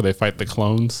Shippuden arc where they fight the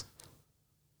clones.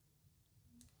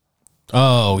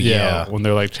 Oh, yeah. When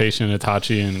they're like chasing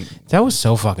Itachi and... That was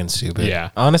so fucking stupid. Yeah.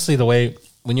 Honestly, the way...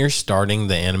 When you're starting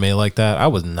the anime like that, I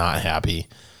was not happy.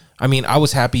 I mean, I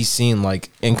was happy seeing like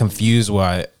and confused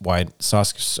why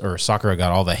Sakura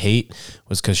got all the hate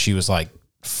was because she was like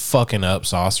fucking up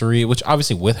Sasori, which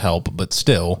obviously with help, but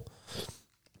still.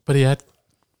 But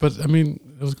I mean,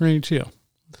 it was Granny Chio.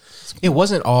 It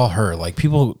wasn't all her. Like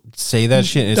people say that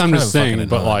shit. It's I'm kind just of saying,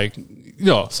 but like,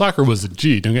 Sakura was a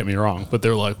G. Don't get me wrong, but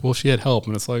they're like, well, she had help,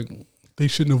 and it's like they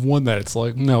shouldn't have won that. It's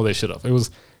like, no, they should have. It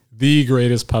was the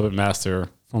greatest puppet master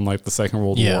from like the Second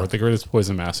World War, the greatest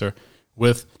poison master,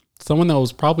 with someone that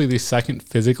was probably the second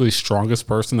physically strongest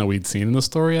person that we'd seen in the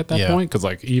story at that point. Because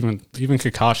like even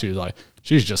Kakashi was like,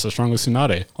 she's just as strong as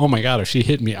Tsunade. Oh my god, if she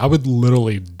hit me, I would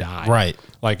literally die. Right.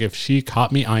 Like if she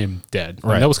caught me, I am dead.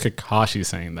 Right. And that was Kakashi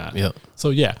saying that. Yep.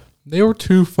 So yeah, they were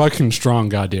two fucking strong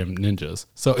goddamn ninjas.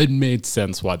 So it made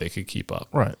sense why they could keep up.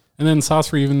 Right. And then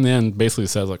Sasori even then basically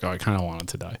says like, oh, I kind of wanted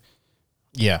to die.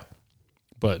 Yeah.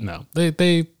 But no,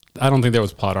 they I don't think there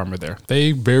was plot armor there.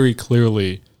 They very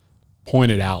clearly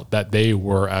pointed out that they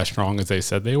were as strong as they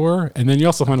said they were. And then you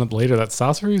also find out later that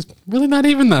Sasori's really not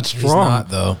even that strong. He's not,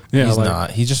 though. Yeah, he's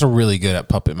not. He's just a really good at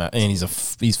puppet and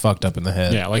he's fucked up in the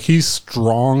head. Yeah, like he's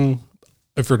strong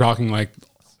if you're talking like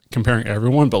comparing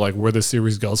everyone, but like where the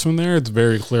series goes from there, it's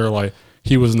very clear like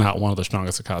he was not one of the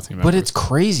strongest Akatsuki members. But it's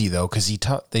crazy though, because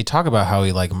they talk about how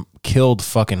he like killed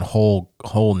fucking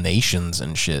whole nations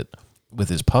and shit with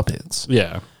his puppets.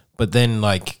 Yeah. But then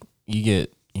like you're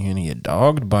gonna get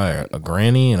dogged by a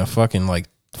granny and a fucking like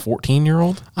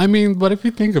 14-year-old. I mean, but if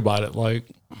you think about it, like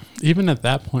even at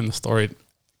that point in the story,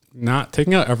 not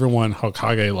taking out everyone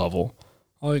Hokage level,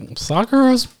 like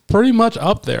Sakura's pretty much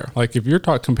up there. Like if you're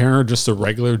comparing her just to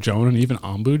regular Jonin, even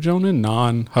Anbu Jonin,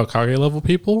 non-Hokage level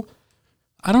people,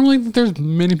 I don't really think there's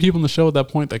many people in the show at that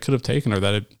point that could have taken her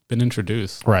that had been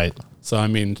introduced. Right. So I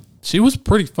mean, she was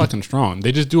pretty fucking strong.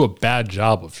 They just do a bad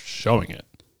job of showing it.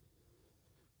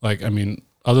 Like, I mean,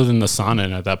 other than the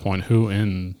Sanin at that point,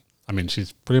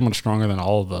 she's pretty much stronger than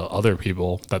all of the other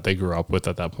people that they grew up with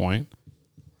at that point.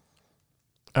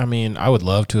 I mean, I would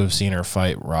love to have seen her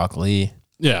fight Rock Lee.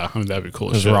 Yeah, I mean, that'd be cool.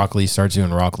 Because Rock Lee starts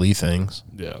doing Rock Lee things.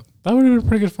 Yeah. That would have been a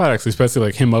pretty good fight, actually, especially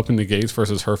like him opening the gates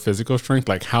versus her physical strength.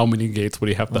 Like, how many gates would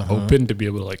he have to open to be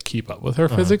able to like keep up with her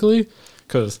physically?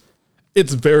 Because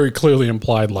it's very clearly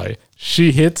implied, like,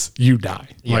 she hits, you die.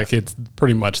 Yeah. Like, it's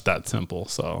pretty much that simple.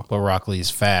 So, but Rock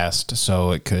Lee's fast,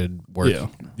 so it could work.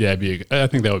 Yeah, I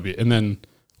think that would be. And then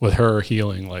with her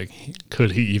healing, like,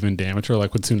 could he even damage her?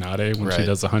 Like with Tsunade when she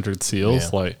does 100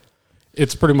 seals, like,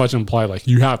 it's pretty much implied, like,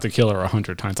 you have to kill her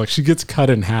 100 times. Like, she gets cut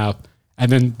in half, and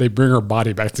then they bring her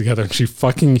body back together, and she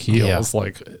fucking heals.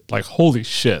 Like holy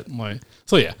shit. Like,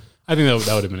 so yeah, I think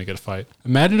that would have been a good fight.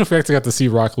 Imagine if we actually got to see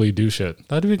Rock Lee do shit.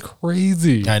 That'd be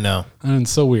crazy. I know. And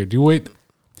it's so weird. You wait.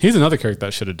 He's another character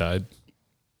that should have died.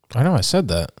 I know. I said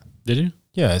that. Did you?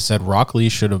 Yeah, I said Rock Lee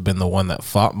should have been the one that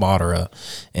fought Madara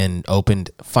and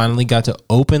finally got to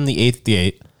open the 8th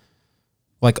gate.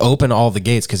 Like, open all the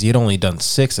gates, because he had only done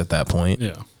 6 at that point.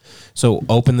 Yeah. So,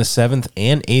 open the 7th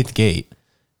and 8th gate,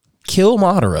 kill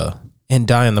Madara, and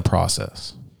die in the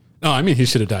process. No, I mean, he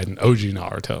should have died in OG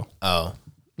Naruto. Oh.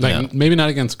 Like, maybe not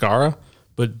against Gaara,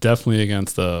 but definitely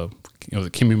against the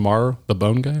Kimimaro, the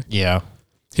bone guy. Yeah.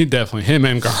 Him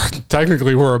and Gaara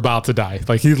technically were about to die.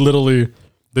 Like, the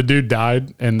dude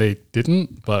died, and they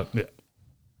didn't, but yeah.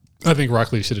 I think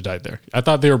Rock Lee should have died there. I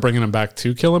thought they were bringing him back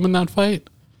to kill him in that fight.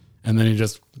 And then he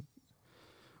just,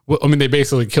 well, I mean, they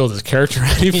basically killed his character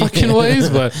any fucking ways,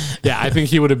 but yeah, I think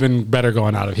he would have been better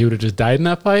going out if he would have just died in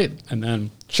that fight. And then,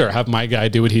 sure, have my guy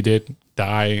do what he did,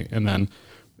 die, and then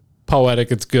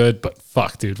poetic, it's good, but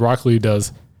fuck, dude, Rock Lee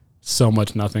does so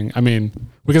much nothing. I mean,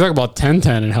 we can talk about 10-10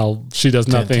 and how she does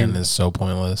nothing. 10-10 is so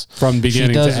pointless. From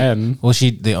beginning to end. Well,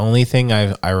 the only thing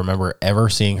I remember ever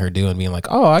seeing her do and being like,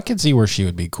 oh, I could see where she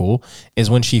would be cool, is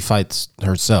when she fights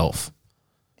herself.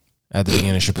 At the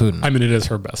beginning of Shippuden. I mean, it is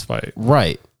her best fight.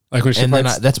 Right. Like when she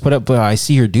fights. Then but I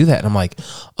see her do that and I'm like,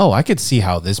 oh, I could see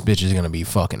how this bitch is going to be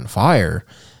fucking fire.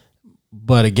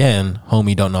 But again,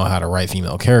 homie don't know how to write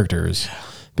female characters,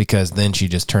 because then she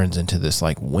just turns into this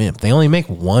like wimp. They only make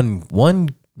one,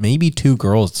 maybe 2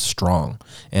 girls strong.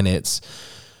 And it's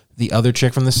the other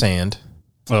chick from the sand.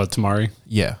 Oh, Tamari.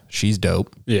 Yeah. She's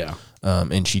dope. Yeah.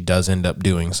 And she does end up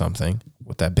doing something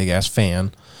with that big ass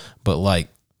fan. But like,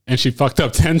 and she fucked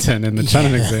up 10-10 in the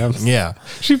Chunin exams. Yeah.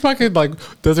 She fucking like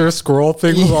does her scroll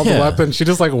thing with all the weapons. She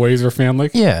just like waves her fan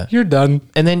like, yeah, you're done.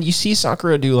 And then you see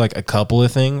Sakura do like a couple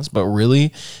of things, but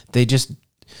really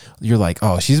you're like,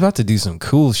 oh, she's about to do some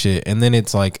cool shit. And then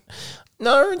it's like,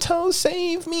 Naruto,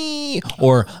 save me.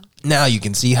 Or now you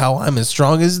can see how I'm as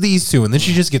strong as these two. And then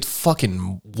she just gets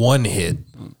fucking one hit.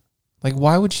 Like,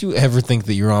 why would you ever think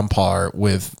that you're on par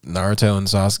with Naruto and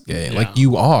Sasuke? Yeah. Like,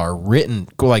 you are written,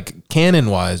 like,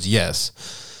 canon-wise, yes.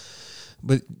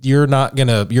 But you're not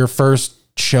gonna, your first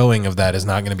showing of that is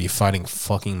not gonna be fighting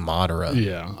fucking Madara.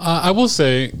 Yeah. I will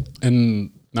say,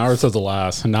 in Naruto the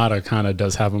Last, Hinata kind of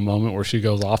does have a moment where she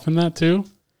goes off in that, too.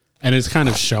 And it's kind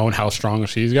of shown how strong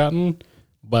she's gotten.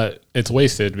 But it's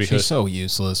wasted because she's so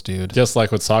useless, dude. Just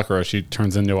like with Sakura, she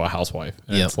turns into a housewife.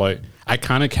 And it's like, I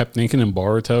kind of kept thinking in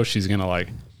Boruto, she's going to like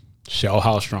show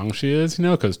how strong she is, you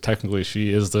know, because technically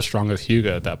she is the strongest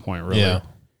Hyuga at that point, really. Yeah.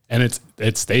 And it's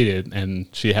stated, and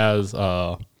she has,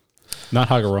 not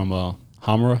Hagoromo,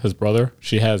 Hamura, his brother,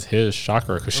 she has his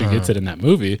chakra because she gets it in that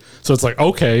movie. So it's like,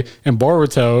 okay, in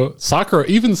Boruto,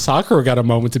 even Sakura got a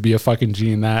moment to be a fucking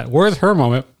G in that. Where's her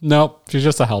moment? Nope, she's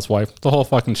just a housewife. The whole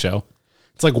fucking show.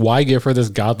 It's like, why give her this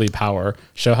godly power,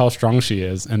 show how strong she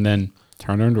is, and then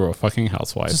turn her into a fucking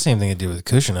housewife? It's the same thing to do with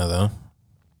Kushina, though.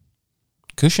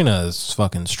 Kushina is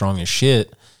fucking strong as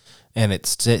shit, and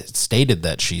it's stated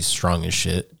that she's strong as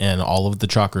shit, and all of the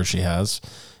chakra she has,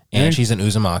 and she's an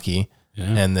Uzumaki,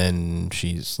 and then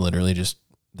she's literally just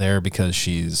there because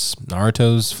she's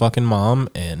Naruto's fucking mom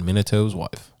and Minato's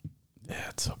wife. Yeah,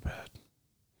 it's so bad.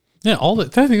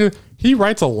 Yeah, he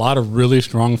writes a lot of really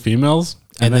strong females.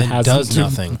 And then does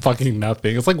nothing. Fucking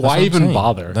nothing. It's like, why even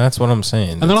bother? That's what I'm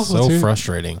saying. And then also so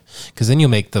frustrating. Because then you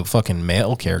make the fucking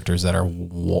male characters that are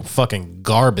fucking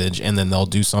garbage, and then they'll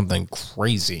do something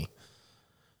crazy.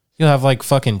 You'll have like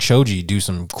fucking Choji do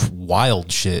some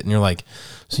wild shit, and you're like,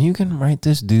 so you can write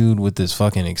this dude with this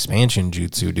fucking expansion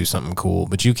jutsu do something cool,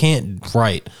 but you can't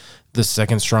write the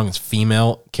second strongest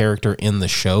female character in the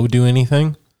show do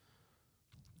anything?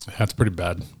 That's pretty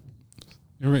bad.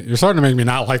 You're starting to make me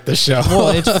not like this show. Well,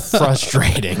 it's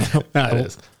frustrating. That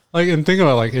is. Like, and think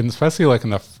about like, especially like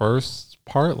in the first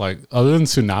part, like other than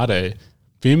Tsunade,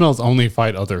 females only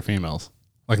fight other females.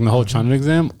 Like in the whole Chunin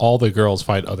exam, all the girls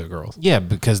fight other girls. Yeah,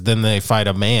 because then they fight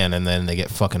a man and then they get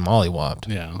fucking mollywopped.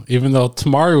 Yeah, even though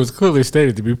Tamari was clearly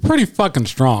stated to be pretty fucking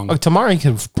strong. Like, Tamari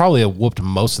could probably have whooped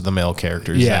most of the male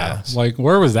characters' ass. Like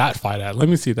where was that fight at? Let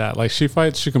me see that. Like she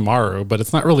fights Shikamaru, but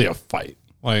it's not really a fight.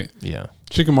 Like Yeah.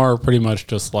 Shikamaru pretty much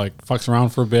just like fucks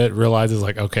around for a bit, realizes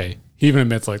like, okay, he even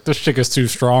admits like this chick is too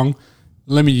strong.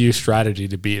 Let me use strategy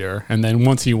to beat her. And then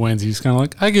once he wins, he's kind of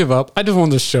like, I give up. I just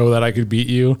wanted to show that I could beat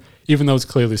you, even though it's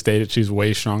clearly stated she's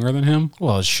way stronger than him.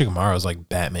 Well, Shikamaru's like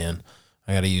Batman.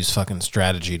 I got to use fucking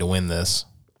strategy to win this.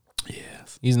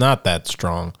 Yes. He's not that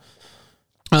strong.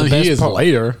 He is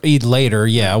later. Later,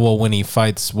 yeah. Well, when he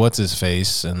fights what's his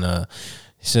face and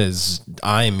he says,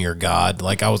 "I am your god."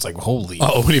 Like I was like, "Holy!"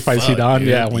 Oh, when he fights Hidan,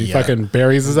 yeah. When he fucking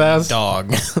buries his ass,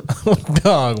 dog,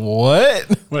 dog.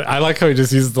 What? I like how he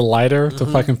just uses the lighter to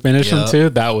fucking finish him too.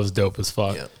 That was dope as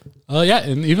fuck. Yeah,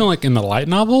 and even like in the light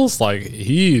novels, like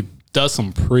he does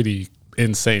some pretty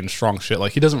insane strong shit.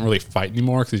 Like he doesn't really fight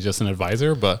anymore because he's just an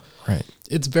advisor, but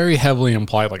it's very heavily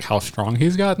implied like how strong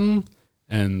he's gotten.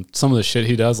 And some of the shit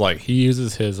he does, like he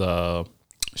uses his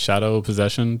shadow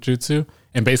possession jutsu,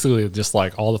 and basically just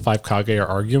like all the 5 Kage are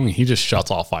arguing, and he just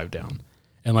shuts all 5 down.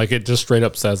 And like it just straight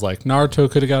up says like Naruto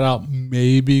could have got out,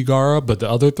 maybe Gaara, but the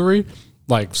other 3,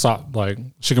 like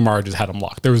Shikamaru just had him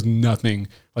locked. There was nothing.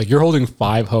 Like you're holding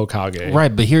 5 Hokage,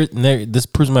 right? But this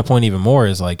proves my point even more.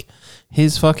 Is like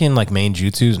his fucking like main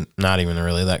jutsu's not even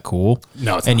really that cool.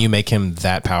 No, it's and not. You make him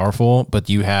that powerful, but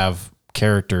you have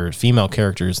female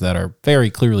characters that are very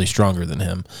clearly stronger than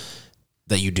him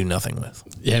that you do nothing with.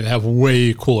 Yeah, they have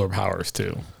way cooler powers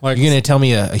too. Like you're gonna tell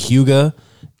me a Hyuga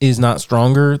is not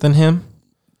stronger than him?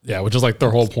 Yeah, which is like their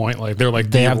whole point. Like they're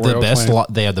like they have the best.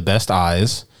 They have the best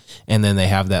eyes, and then they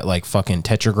have that like fucking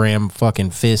tetragram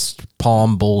fucking fist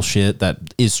palm bullshit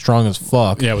that is strong as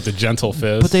fuck. Yeah, with the gentle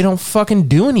fist. But they don't fucking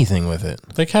do anything with it.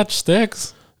 They catch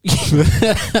sticks.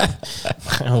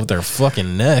 With their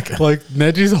fucking neck. Like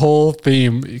Neji's whole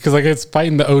theme, because like it's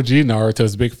fighting the OG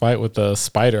Naruto's big fight with the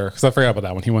spider, because I forgot about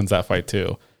that when he wins that fight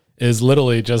too, is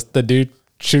literally just the dude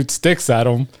shoots sticks at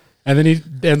him and then he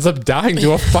ends up dying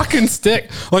to a fucking stick.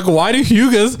 Like why do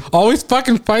Hyugas always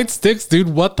fucking fight sticks, dude?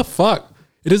 What the fuck?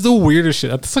 It is the weirdest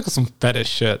shit. That's like some fetish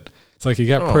shit. It's like you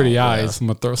got pretty eyes, I'm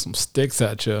gonna throw some sticks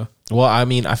at you. Well, I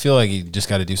mean, I feel like you just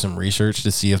got to do some research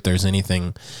to see if there's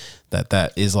anything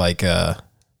that is like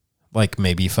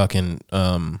maybe fucking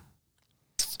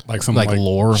like some like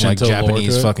lore, like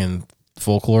Japanese lore fucking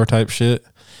folklore type shit,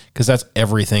 because that's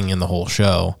everything in the whole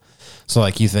show. So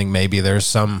like you think maybe there's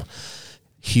some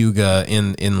Hyuga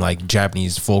in like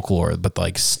Japanese folklore, but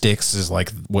like sticks is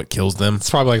like what kills them. It's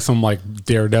probably like some like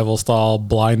Daredevil style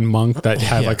blind monk that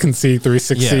had like can see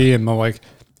 360 and like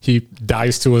he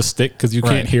dies to a stick because you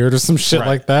can't hear it or some shit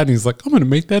like that. And he's like, I'm going to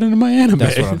make that into my anime.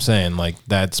 That's what I'm saying. Like,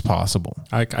 that's possible.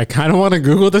 I kind of want to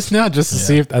Google this now just to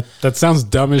see if that sounds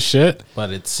dumb as shit.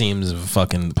 But it seems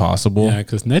fucking possible. Yeah,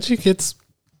 because Neji gets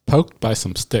poked by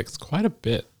some sticks quite a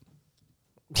bit.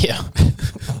 Yeah.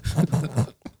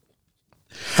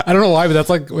 I don't know why, but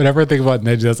that's like, whenever I think about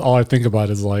Neji, that's all I think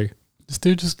about is like, this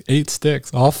dude just ate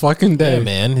sticks all fucking day. Yeah,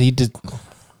 man. He did.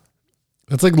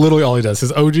 That's like literally all he does.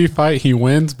 His OG fight, he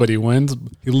wins, but he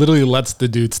literally lets the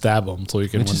dude stab him so he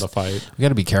can win the fight. We got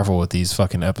to be careful with these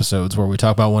fucking episodes where we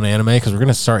talk about one anime, because we're going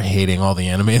to start hating all the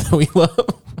anime that we love.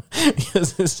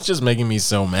 Because it's just making me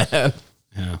so mad.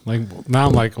 Yeah. Like now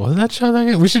I'm like, what is that show?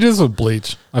 We should do this with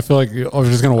Bleach. I feel like we're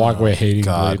just going to walk away hating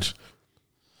Bleach.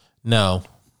 No,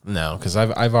 because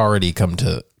I've already come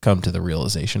to the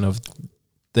realization of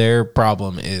their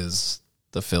problem is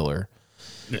the filler.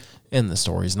 And the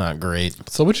story's not great.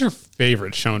 So what's your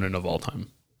favorite shonen of all time?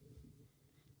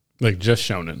 Like just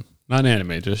shonen. Not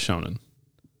anime, just shonen.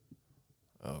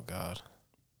 Oh, God.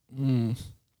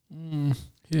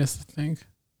 Yes, I think.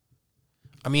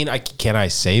 I mean, can I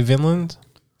say Vinland?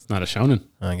 It's not a shonen.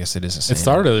 I guess it is a It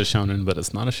started as a shonen, but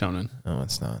it's not a shonen. No,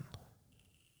 it's not.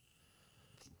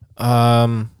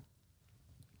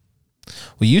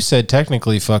 Well, you said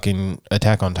technically fucking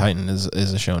Attack on Titan is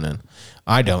a shonen.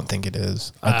 I don't think it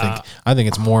is. I think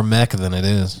it's more mech than it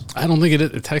is. I don't think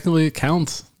it technically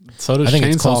counts. So does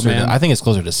Chainsaw Man. I think it's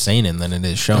closer to seinen than it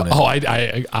is shonen. Oh,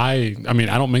 I mean,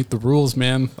 I don't make the rules,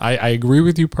 man. I agree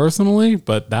with you personally,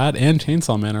 but that and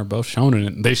Chainsaw Man are both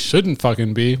shonen. They shouldn't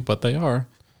fucking be, but they are.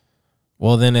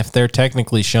 Well, then if they're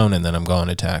technically shonen, then I'm going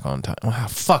Attack on Titan. Wow,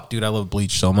 fuck, dude, I love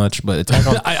Bleach so much, but Attack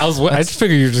on I just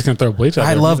figured you were just gonna throw Bleach out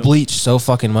I there. love Bleach so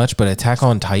fucking much, but Attack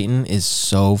on Titan is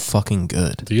so fucking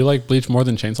good. Do you like Bleach more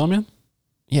than Chainsaw Man?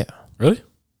 Yeah. Really?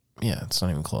 Yeah, it's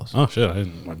not even close. Oh shit, I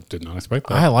did not expect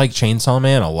that. I like Chainsaw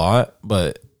Man a lot,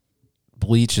 but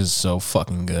Bleach is so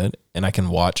fucking good. and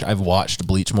I've watched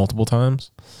Bleach multiple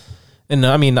times. And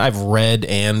I mean, I've read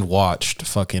and watched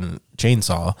fucking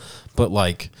Chainsaw, but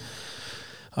like,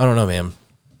 I don't know, man.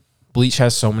 Bleach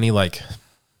has so many like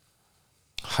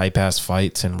hype ass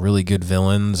fights and really good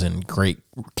villains and great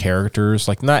characters.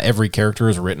 Like, not every character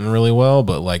is written really well,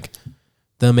 but like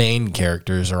the main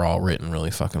characters are all written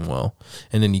really fucking well.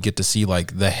 And then you get to see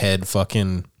like the head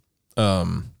fucking, I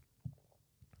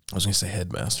was gonna say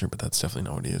headmaster, but that's definitely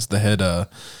not what he is. The head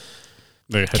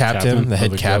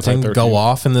captain go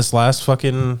off in this last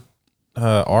fucking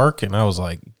arc, and I was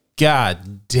like,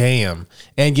 God damn.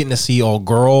 And getting to see old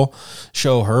girl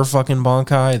show her fucking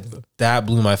Bankai, that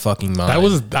blew my fucking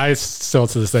mind. I still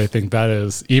to this day think that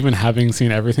is, even having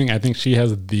seen everything, I think she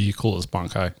has the coolest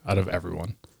Bankai out of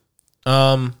everyone.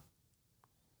 I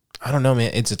don't know,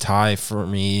 man. It's a tie for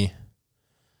me.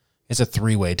 It's a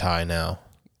 3-way tie now,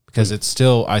 because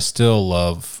I still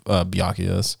love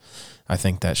Byakuya's. I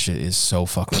think that shit is so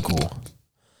fucking cool.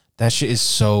 That shit is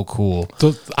so cool.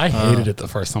 So I hated it the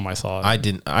first time I saw it. I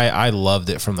didn't. I loved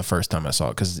it from the first time I saw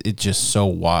it because it's just so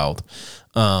wild.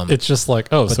 It's just like,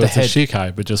 so it's a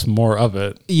Shikai, but just more of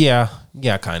it. Yeah,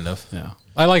 kind of. Yeah,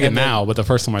 I like it now, but the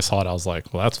first time I saw it, I was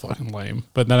like, well, that's fucking lame.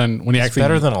 But then when he actually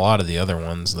better than a lot of the other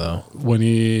ones, though.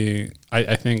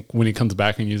 I think when he comes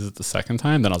back and uses it the second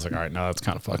time, then I was like, all right, no, that's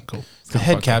kind of fucking cool. The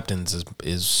head captains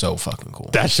is so fucking cool.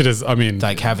 That shit is, I mean,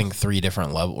 like having 3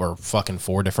 different levels or fucking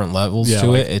 4 different levels to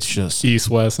like it. It's just east,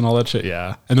 west, and all that shit.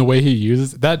 Yeah, and the way he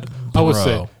uses that, I would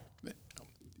say,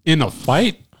 in a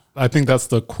fight, I think that's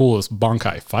the coolest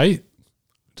Bankai fight.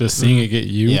 Just seeing it get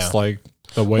used, like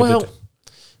the way that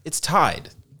it's tied.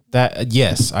 That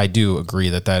yes, I do agree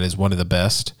that is one of the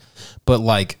best. But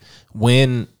like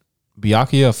when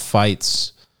Byakuya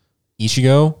fights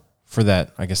Ichigo for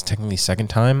that, I guess technically second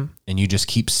time, and you just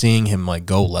keep seeing him like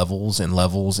go levels and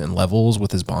levels and levels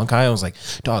with his Bankai, I was like,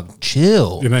 dog,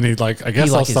 chill. And then he'd like, I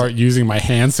guess I'll start using my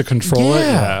hands to control it.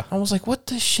 Yeah. I was like, what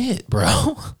the shit,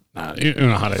 bro?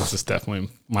 Unohana is just definitely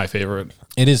my favorite.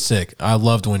 It is sick. I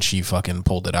loved when she fucking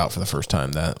pulled it out for the first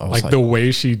time. That I was like the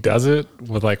way she does it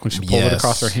with like when she pulled it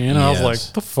across her hand, and I was like,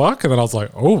 the fuck? And then I was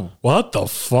like, oh, what the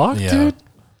fuck, dude?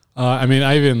 I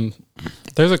mean,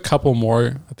 there's a couple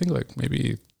more. I think like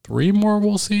maybe 3 more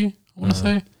we'll see. I want to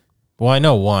say. Well, I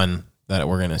know one that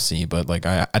we're gonna see, but like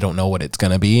I don't know what it's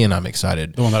gonna be, and I'm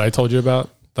excited. The one that I told you about,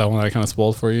 that one that I kind of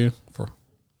spoiled for you, for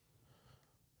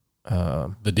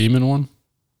the demon one.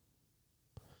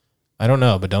 I don't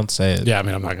know, but don't say it. Yeah, I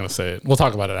mean, I'm not going to say it. We'll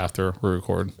talk about it after we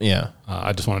record. Yeah.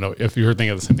 I just want to know if you're thinking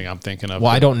of the same thing I'm thinking of.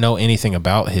 Well, I don't know anything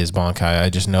about his Bankai.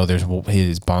 I just know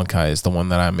his Bankai is the one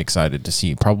that I'm excited to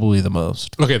see, probably the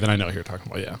most. Okay, then I know what you're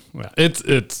talking about. Yeah.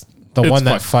 It's the one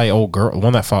that fight old girl.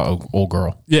 One that fought old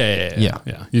girl. Yeah.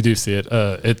 You do see it.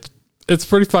 It's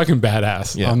pretty fucking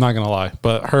badass. Yeah. I'm not going to lie.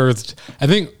 But hers, I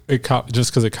think it caught,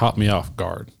 just because it caught me off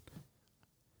guard.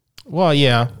 Well,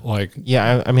 yeah. I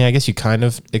mean, I guess you kind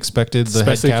of expected the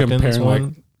head captain's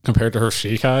one. Compared to her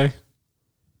Shikai.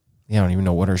 Yeah, I don't even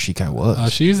know what her Shikai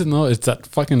was. She uses it's that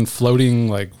fucking floating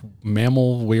like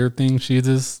mammal weird thing she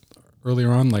uses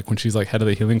earlier on, like when she's like head of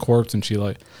the healing corps, and she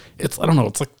like it's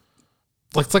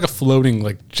like a floating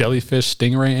like jellyfish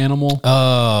stingray animal.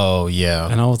 Oh yeah.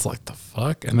 And I was like, the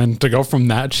fuck? And then to go from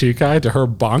that Shikai to her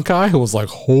Bankai, it was like,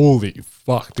 holy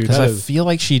fuck, dude. I feel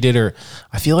like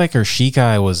I feel like her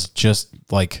Shikai was just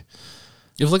like,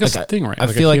 it was like a stingray. I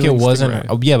feel like it wasn't.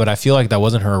 Stingray. Yeah, but I feel like that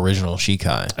wasn't her original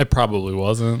Shikai. It probably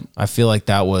wasn't. I feel like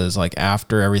that was like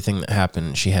after everything that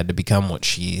happened, she had to become what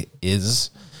she is.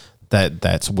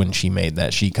 That's when she made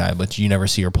that Shikai, but you never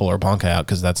see her pull her Bankai out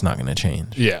because that's not going to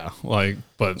change. Yeah,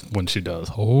 but when she does,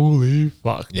 holy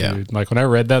fuck, dude. Like when I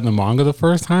read that in the manga the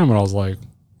first time, and I was like,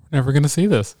 we're never going to see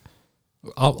this.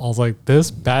 I was like,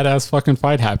 this badass fucking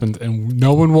fight happened, and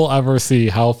no one will ever see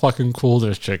how fucking cool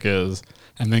this chick is,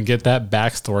 and then get that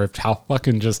backstory of how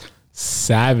fucking just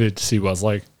savage she was.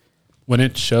 Like when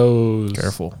it shows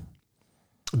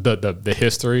the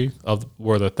history of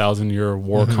where the 1,000-year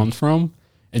war comes from.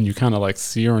 And you kind of like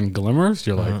see her in glimmers.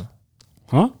 You're like,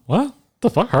 huh? What? The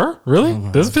fuck? Her? Really?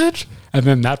 This bitch? And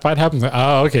then that fight happens. Like,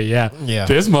 oh, okay, yeah.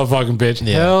 This motherfucking bitch.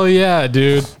 Yeah. Hell yeah,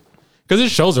 dude. Because it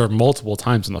shows her multiple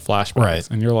times in the flashbacks. Right.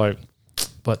 And you're like,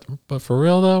 but for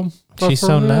real though? She's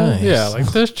so nice. Yeah,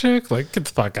 like this chick, like get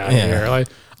the fuck out of here. Like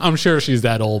I'm sure she's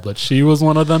that old, but she was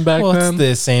one of them back then. It's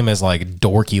the same as like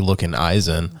dorky looking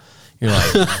Aizen. You're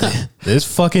like, this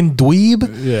fucking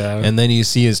dweeb? Yeah. And then you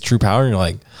see his true power and you're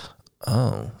like,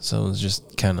 oh, so it's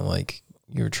just kind of like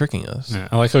you were tricking us. Yeah,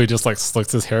 I like how he just like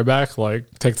slicks his hair back,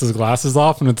 like takes his glasses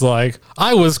off, and it's like,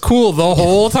 I was cool the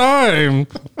whole time.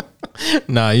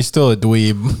 Nah, you're still a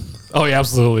dweeb. Oh, he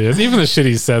absolutely is. Even the shit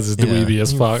he says is dweeby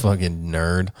as fuck. Fucking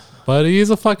nerd. But he's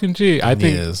a fucking G. I think, he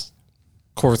is.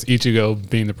 of course, Ichigo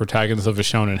being the protagonist of a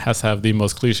shonen has to have the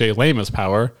most cliche, lamest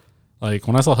power. Like,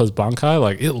 when I saw his Bankai,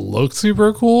 like, it looked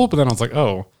super cool, but then I was like,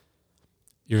 oh,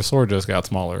 your sword just got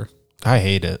smaller. I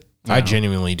hate it. Yeah. I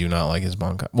genuinely do not like his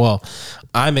Bankai. Well,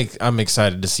 I'm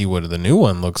excited to see what the new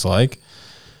one looks like.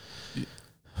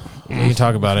 We can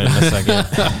talk about it in a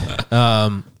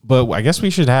second. But I guess we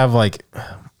should have, like,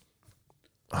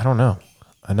 I don't know,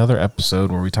 another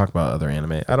episode where we talk about other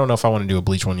anime. I don't know if I want to do a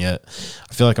Bleach one yet.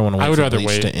 I feel like I want to wait for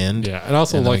Bleach to end. Yeah, and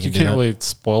also, like, you can't really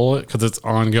spoil it because it's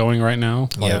ongoing right now.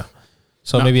 Like, yeah.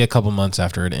 So maybe a couple months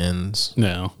after it ends.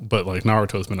 No, but, like,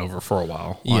 Naruto's been over for a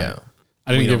while. Like, Yeah.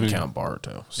 I didn't we don't count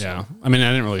Boruto. So. Yeah. I mean,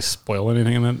 I didn't really spoil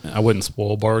anything in it. I wouldn't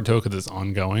spoil Boruto because it's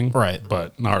ongoing. Right.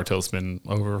 But Naruto's been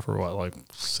over for what, like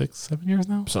 6-7 years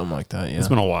now? Something like that, yeah. It's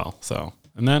been a while. So,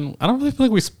 and then I don't really feel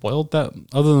like we spoiled that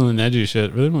other than the Neji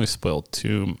shit. We didn't really spoil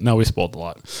too. No, we spoiled a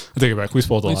lot. I take it back. We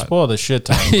spoiled a lot. We spoiled a shit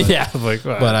ton. But, yeah. Like,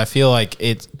 but I feel like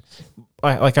it's,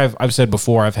 like I've said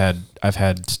before, I've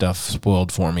had stuff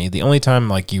spoiled for me. The only time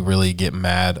like you really get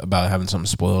mad about having something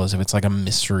spoiled is if it's like a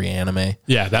mystery anime.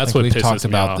 Yeah, that's like what we've pisses talked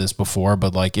me about off. this before.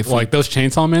 But like if like those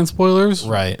Chainsaw Man spoilers,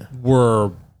 right,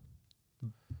 were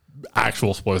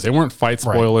actual spoilers. They weren't fight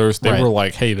spoilers. They were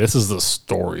like, hey, this is the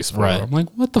story spoiler. Right. I'm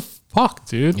like, what the fuck,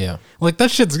 dude? Yeah, like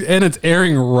that shit's and it's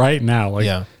airing right now. Like,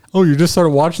 yeah. Oh, you just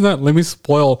started watching that? Let me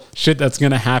spoil shit that's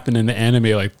going to happen in the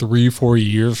anime like 3-4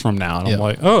 years from now. And I'm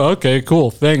like, oh, okay, cool.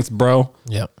 Thanks, bro.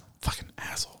 Yep. Fucking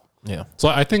asshole. Yeah. So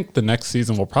I think the next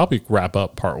season will probably wrap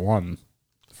up part 1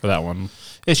 for that one.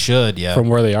 It should, yeah. From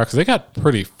where they are, because they got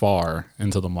pretty far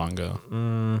into the manga.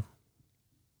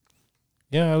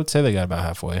 Yeah, I would say they got about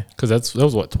halfway. Because that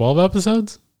was what, 12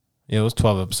 episodes? Yeah, it was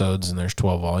 12 episodes and there's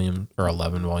 12 volumes or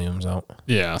 11 volumes out.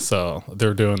 Yeah, so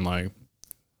they're doing like,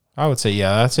 I would say,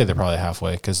 yeah, I'd say they're probably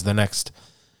halfway because the next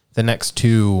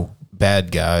 2 bad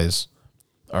guys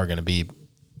are going to be,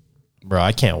 bro,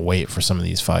 I can't wait for some of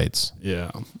these fights.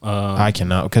 yeah. I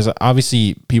cannot, because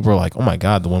obviously people are like, oh my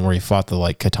God, the one where he fought the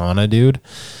like katana dude.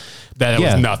 That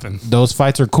was nothing. Those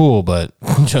fights are cool, but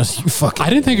just you fucking. I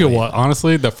didn't think it was,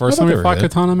 honestly. The first time we fought good.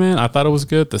 Katana Man, I thought it was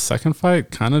good. The second fight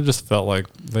kind of just felt like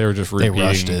they were just repeating. They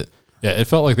rushed it. Yeah, it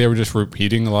felt like they were just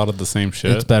repeating a lot of the same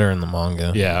shit. It's better in the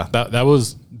manga. Yeah, that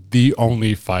was the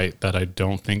only fight that I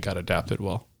don't think got adapted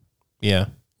well. Yeah.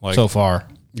 Like, So far.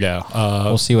 Yeah.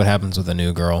 We'll see what happens with the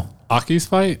new girl. Aki's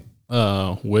fight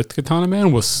with Katana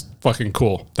Man was fucking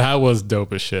cool. That was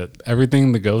dope as shit.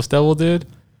 Everything the Ghost Devil did,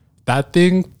 that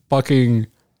thing fucking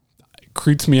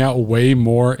creeps me out way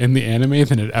more in the anime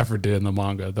than it ever did in the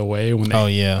manga. The way when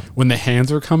when the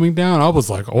hands were coming down, I was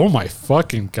like, oh my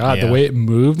fucking God. Yeah. The way it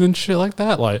moved and shit like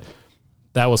that, like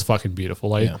that was fucking beautiful.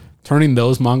 Like turning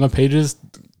those manga pages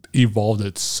evolved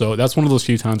it. So that's one of those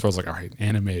few times where I was like, all right,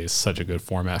 anime is such a good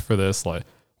format for this. Like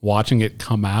watching it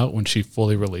come out when she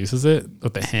fully releases it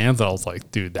with the hands, I was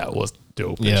like, dude, that was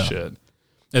dope as shit.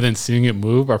 And then seeing it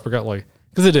move, I forgot like,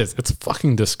 because it's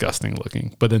fucking disgusting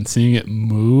looking. But then seeing it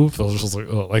move, I was just like,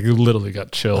 oh, like it literally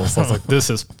got chills. I was like, this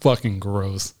is fucking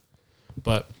gross.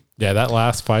 But yeah, that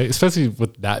last fight, especially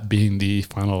with that being the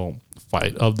final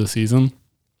fight of the season,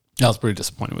 I was pretty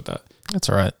disappointed with that. That's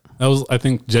all right. That was, I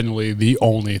think, genuinely the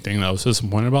only thing that I was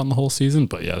disappointed about in the whole season.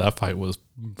 But yeah, that fight was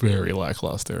very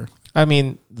lackluster. I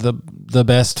mean, the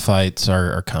best fights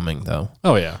are coming though.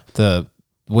 Oh yeah,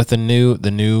 with the new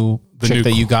chick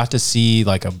that you got to see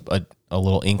like a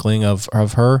little inkling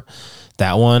of her,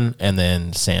 that one, and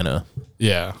then Santa.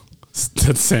 Yeah,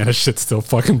 that Santa shit still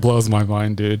fucking blows my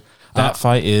mind, dude. That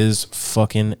fight is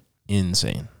fucking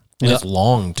insane. And it's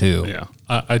long too. Yeah,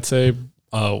 I'd say,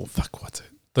 what's it?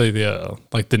 The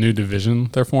like the new division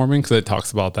they're forming, because it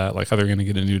talks about that, like how they're gonna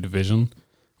get a new division.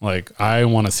 Like I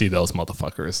want to see those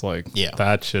motherfuckers. Like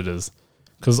that shit is,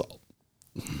 because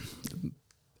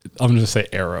I'm gonna say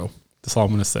Arrow. That's all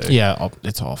I'm gonna say. Yeah,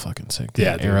 it's all fucking sick.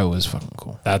 Yeah, Arrow is fucking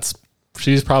cool.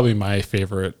 She's probably my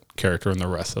favorite character in the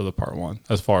rest of the part 1,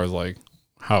 as far as like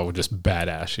how just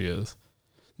badass she is.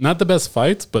 Not the best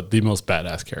fights, but the most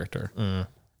badass character.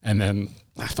 And then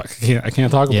I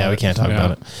can't talk about it. Yeah, we can't talk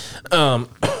about it.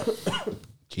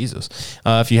 Jesus.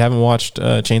 If you haven't watched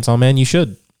Chainsaw Man, you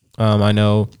should.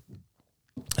 I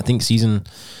think season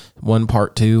 1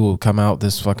 part 2 will come out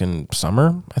this fucking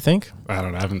summer, I think. I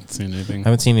don't know. I haven't seen anything. I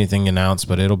haven't seen anything announced,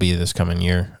 but it'll be this coming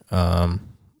year. I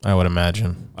would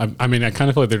imagine. I mean, I kind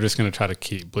of feel like they're just going to try to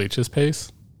keep Bleach's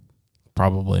pace.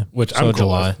 Probably. Which so I'm cool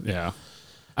July. with. Yeah.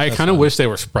 I kind of wish they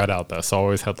were spread out though. So I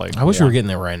always had like, I wish we were getting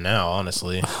there right now,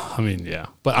 honestly. I mean, yeah,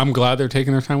 but I'm glad they're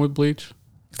taking their time with Bleach.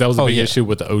 That was a big issue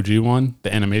with the OG one.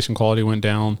 The animation quality went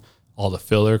down. all the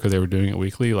filler because they were doing it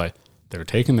weekly. Like they're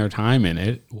taking their time and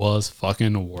it was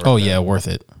fucking worth it. Oh yeah, worth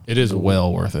it. It is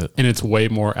well worth it. And it's way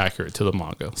more accurate to the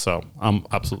manga. So I'm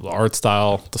absolutely, the art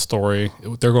style, the story,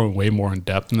 they're going way more in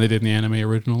depth than they did in the anime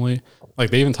originally.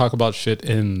 Like they even talk about shit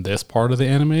in this part of the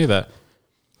anime that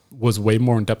was way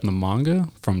more in depth in the manga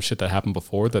from shit that happened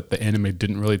before that the anime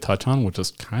didn't really touch on, which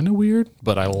is kind of weird,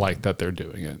 but I like that they're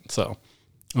doing it. So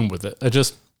I'm with it.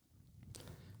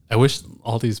 I wish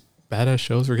all these badass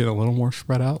shows were getting a little more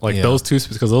spread out. Like those two,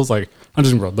 because those like, I'm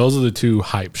just bro, those are the two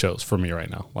hype shows for me right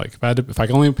now. Like if I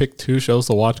can only pick two shows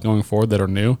to watch going forward that are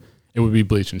new, it would be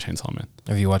Bleach and Chainsaw Man.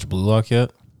 Have you watched Blue Lock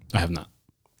yet? I have not.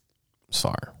 It's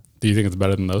fire. Do you think it's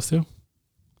better than those two?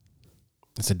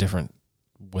 It's a different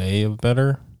way of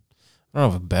better. I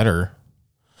don't know if better.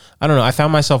 I don't know. I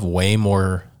found myself way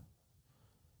more.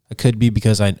 It could be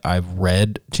because I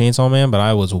read Chainsaw Man, but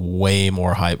I was way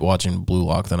more hype watching Blue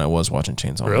Lock than I was watching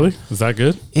Chainsaw Man. Really? Is that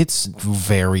good? It's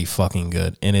very fucking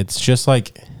good. And it's just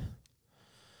like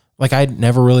I'd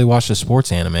never really watched a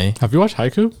sports anime. Have you watched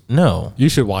Haiku? No. You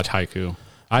should watch Haiku.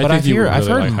 I've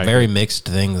heard very mixed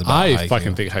things about Haiku. I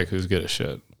fucking think Haiku is good as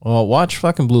shit. Well, watch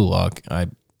fucking Blue Lock.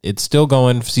 It's still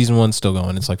going. Season 1's still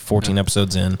going. It's like 14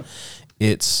 episodes in.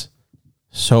 It's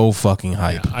so fucking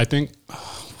hype. Yeah, I think,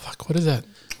 what is that?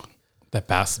 That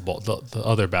basketball, the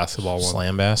other basketball one.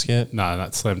 Slam Basket? No,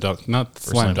 not Slam Dunk. Not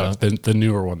Slam Dunk. The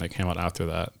newer one that came out after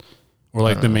that. Or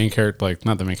like the main character, like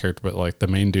not the main character, but like the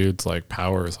main dude's like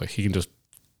power is like he can just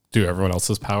do everyone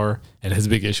else's power. And his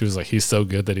big issue is like he's so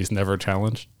good that he's never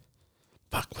challenged.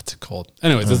 Fuck, what's it called?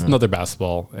 Anyways, there's another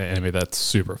basketball anime that's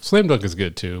super. Slam Dunk is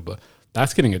good too, but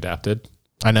that's getting adapted.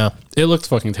 I know. It looks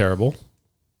fucking terrible.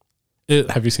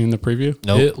 Have you seen the preview?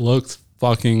 Nope. It looks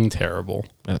fucking terrible.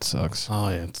 That sucks. Oh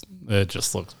yeah, it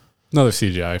just looks another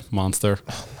CGI monster.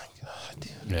 Oh my god,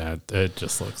 dude. Yeah, it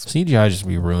just looks CGI just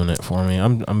be ruining it for me.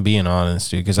 I'm being honest,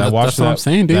 dude, because I watched what I'm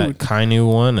saying, dude. that Kainu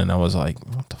one, and I was like,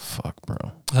 what the fuck,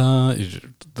 bro?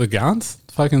 The Gantz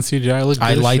fucking CGI looked good.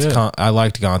 I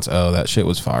liked Gantz. Oh, that shit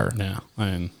was fire. Yeah,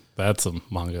 I mean that's a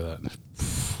manga that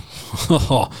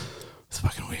it's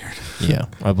fucking weird. Yeah,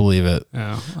 I believe it.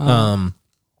 Yeah.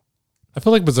 I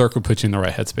feel like Berserk would put you in the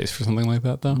right headspace for something like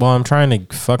that, though. Well, I'm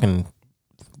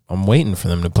waiting for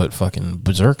them to put fucking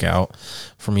Berserk out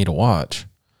for me to watch.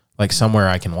 Like somewhere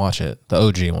I can watch it. The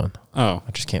OG one. Oh.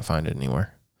 I just can't find it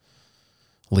anywhere.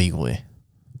 Legally.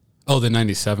 Oh, the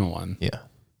 97 one. Yeah.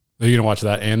 Are you going to watch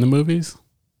that and the movies?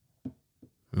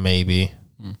 Maybe.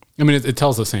 I mean, it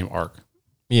tells the same arc.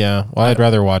 Yeah. Well, I'd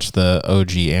rather watch the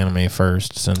OG anime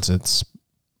first since it's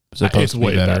supposed to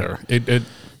be better.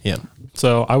 Yeah.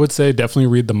 So I would say definitely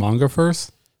read the manga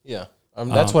first. Yeah.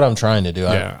 That's what I'm trying to do.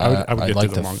 Yeah, I would get like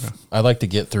through the manga. I'd like to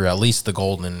get through at least the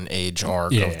golden age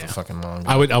arc of the fucking manga.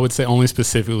 I would say only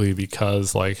specifically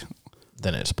because like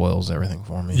then it spoils everything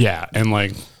for me. Yeah, and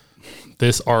like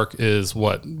this arc is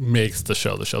what makes the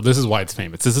show the show. This is why it's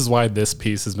famous. This is why this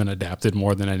piece has been adapted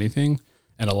more than anything.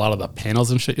 And a lot of the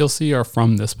panels and shit you'll see are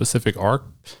from this specific arc.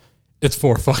 It's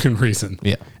for a fucking reason.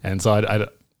 Yeah. And so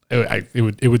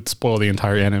it would spoil the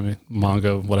entire anime,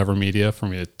 manga, whatever media for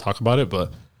me to talk about it,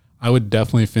 but I would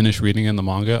definitely finish reading in the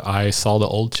manga. I saw the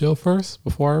old show first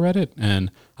before I read it,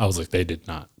 and I was like, they did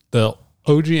not. The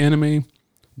OG anime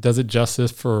does it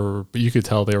justice but you could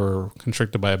tell they were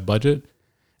constricted by a budget,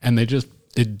 and they just,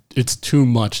 it's too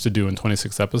much to do in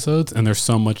 26 episodes, and there's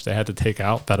so much they had to take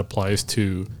out that applies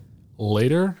to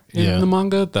later in the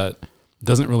manga that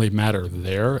doesn't really matter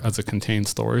there as a contained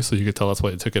story, so you could tell that's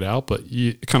why they took it out, but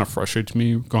it kind of frustrates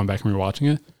me going back and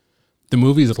rewatching it. The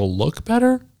movies, it'll look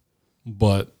better,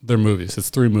 but they're movies. It's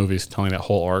 3 movies telling that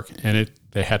whole arc, and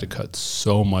they had to cut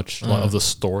so much of the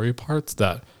story parts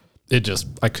that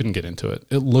I couldn't get into it.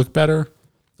 It looked better.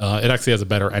 It actually has a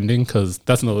better ending because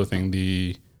that's another thing.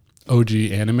 The OG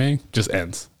anime just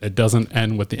ends. It doesn't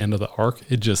end with the end of the arc.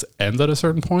 It just ends at a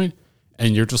certain point,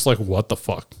 and you're just like, what the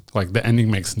fuck? Like, the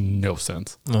ending makes no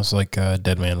sense. It's like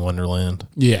Dead Man Wonderland.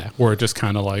 Yeah, where it just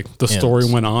kind of like the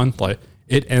story went on. Like,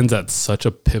 it ends at such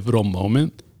a pivotal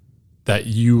moment that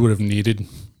you would have needed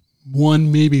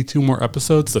 1, maybe 2 more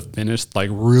episodes to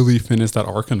really finish that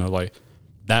arc and like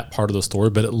that part of the story.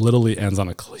 But it literally ends on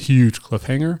a huge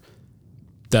cliffhanger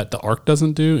that the arc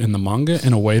doesn't do in the manga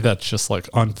in a way that's just like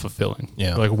unfulfilling.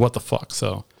 Yeah. Like, what the fuck?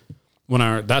 So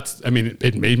it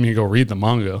made me go read the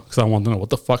manga because I wanted to know what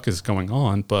the fuck is going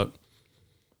on, but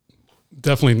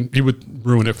definitely you would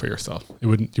ruin it for yourself. You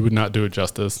would not do it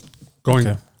justice. Going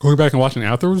back and watching it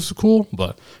afterwards is cool,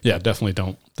 but yeah, definitely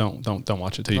don't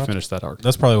watch it till you finish that arc.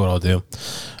 That's probably what I'll do.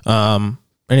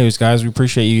 Anyways, guys, we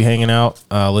appreciate you hanging out,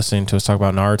 listening to us talk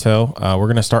about Naruto. We're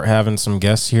gonna start having some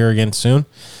guests here again soon.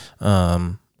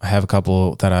 I have a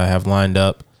couple that I have lined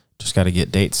up. Just got to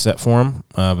get dates set for them,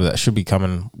 but that should be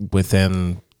coming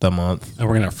within the month. And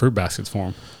we're gonna have fruit baskets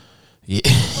for them. Yeah,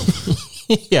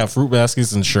 yeah, fruit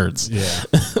baskets and shirts. Yeah,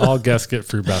 all guests get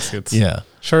fruit baskets. Yeah,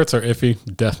 shirts are iffy.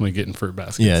 Definitely getting fruit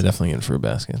baskets. yeah, definitely getting fruit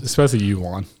baskets. Especially you,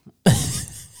 Juan.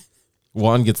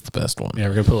 Juan gets the best one. Yeah,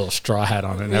 we're gonna put a little straw hat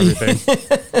on it and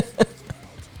everything.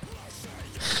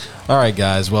 All right,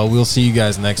 guys. Well, we'll see you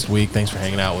guys next week. Thanks for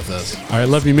hanging out with us. All right,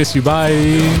 love you, miss you, bye.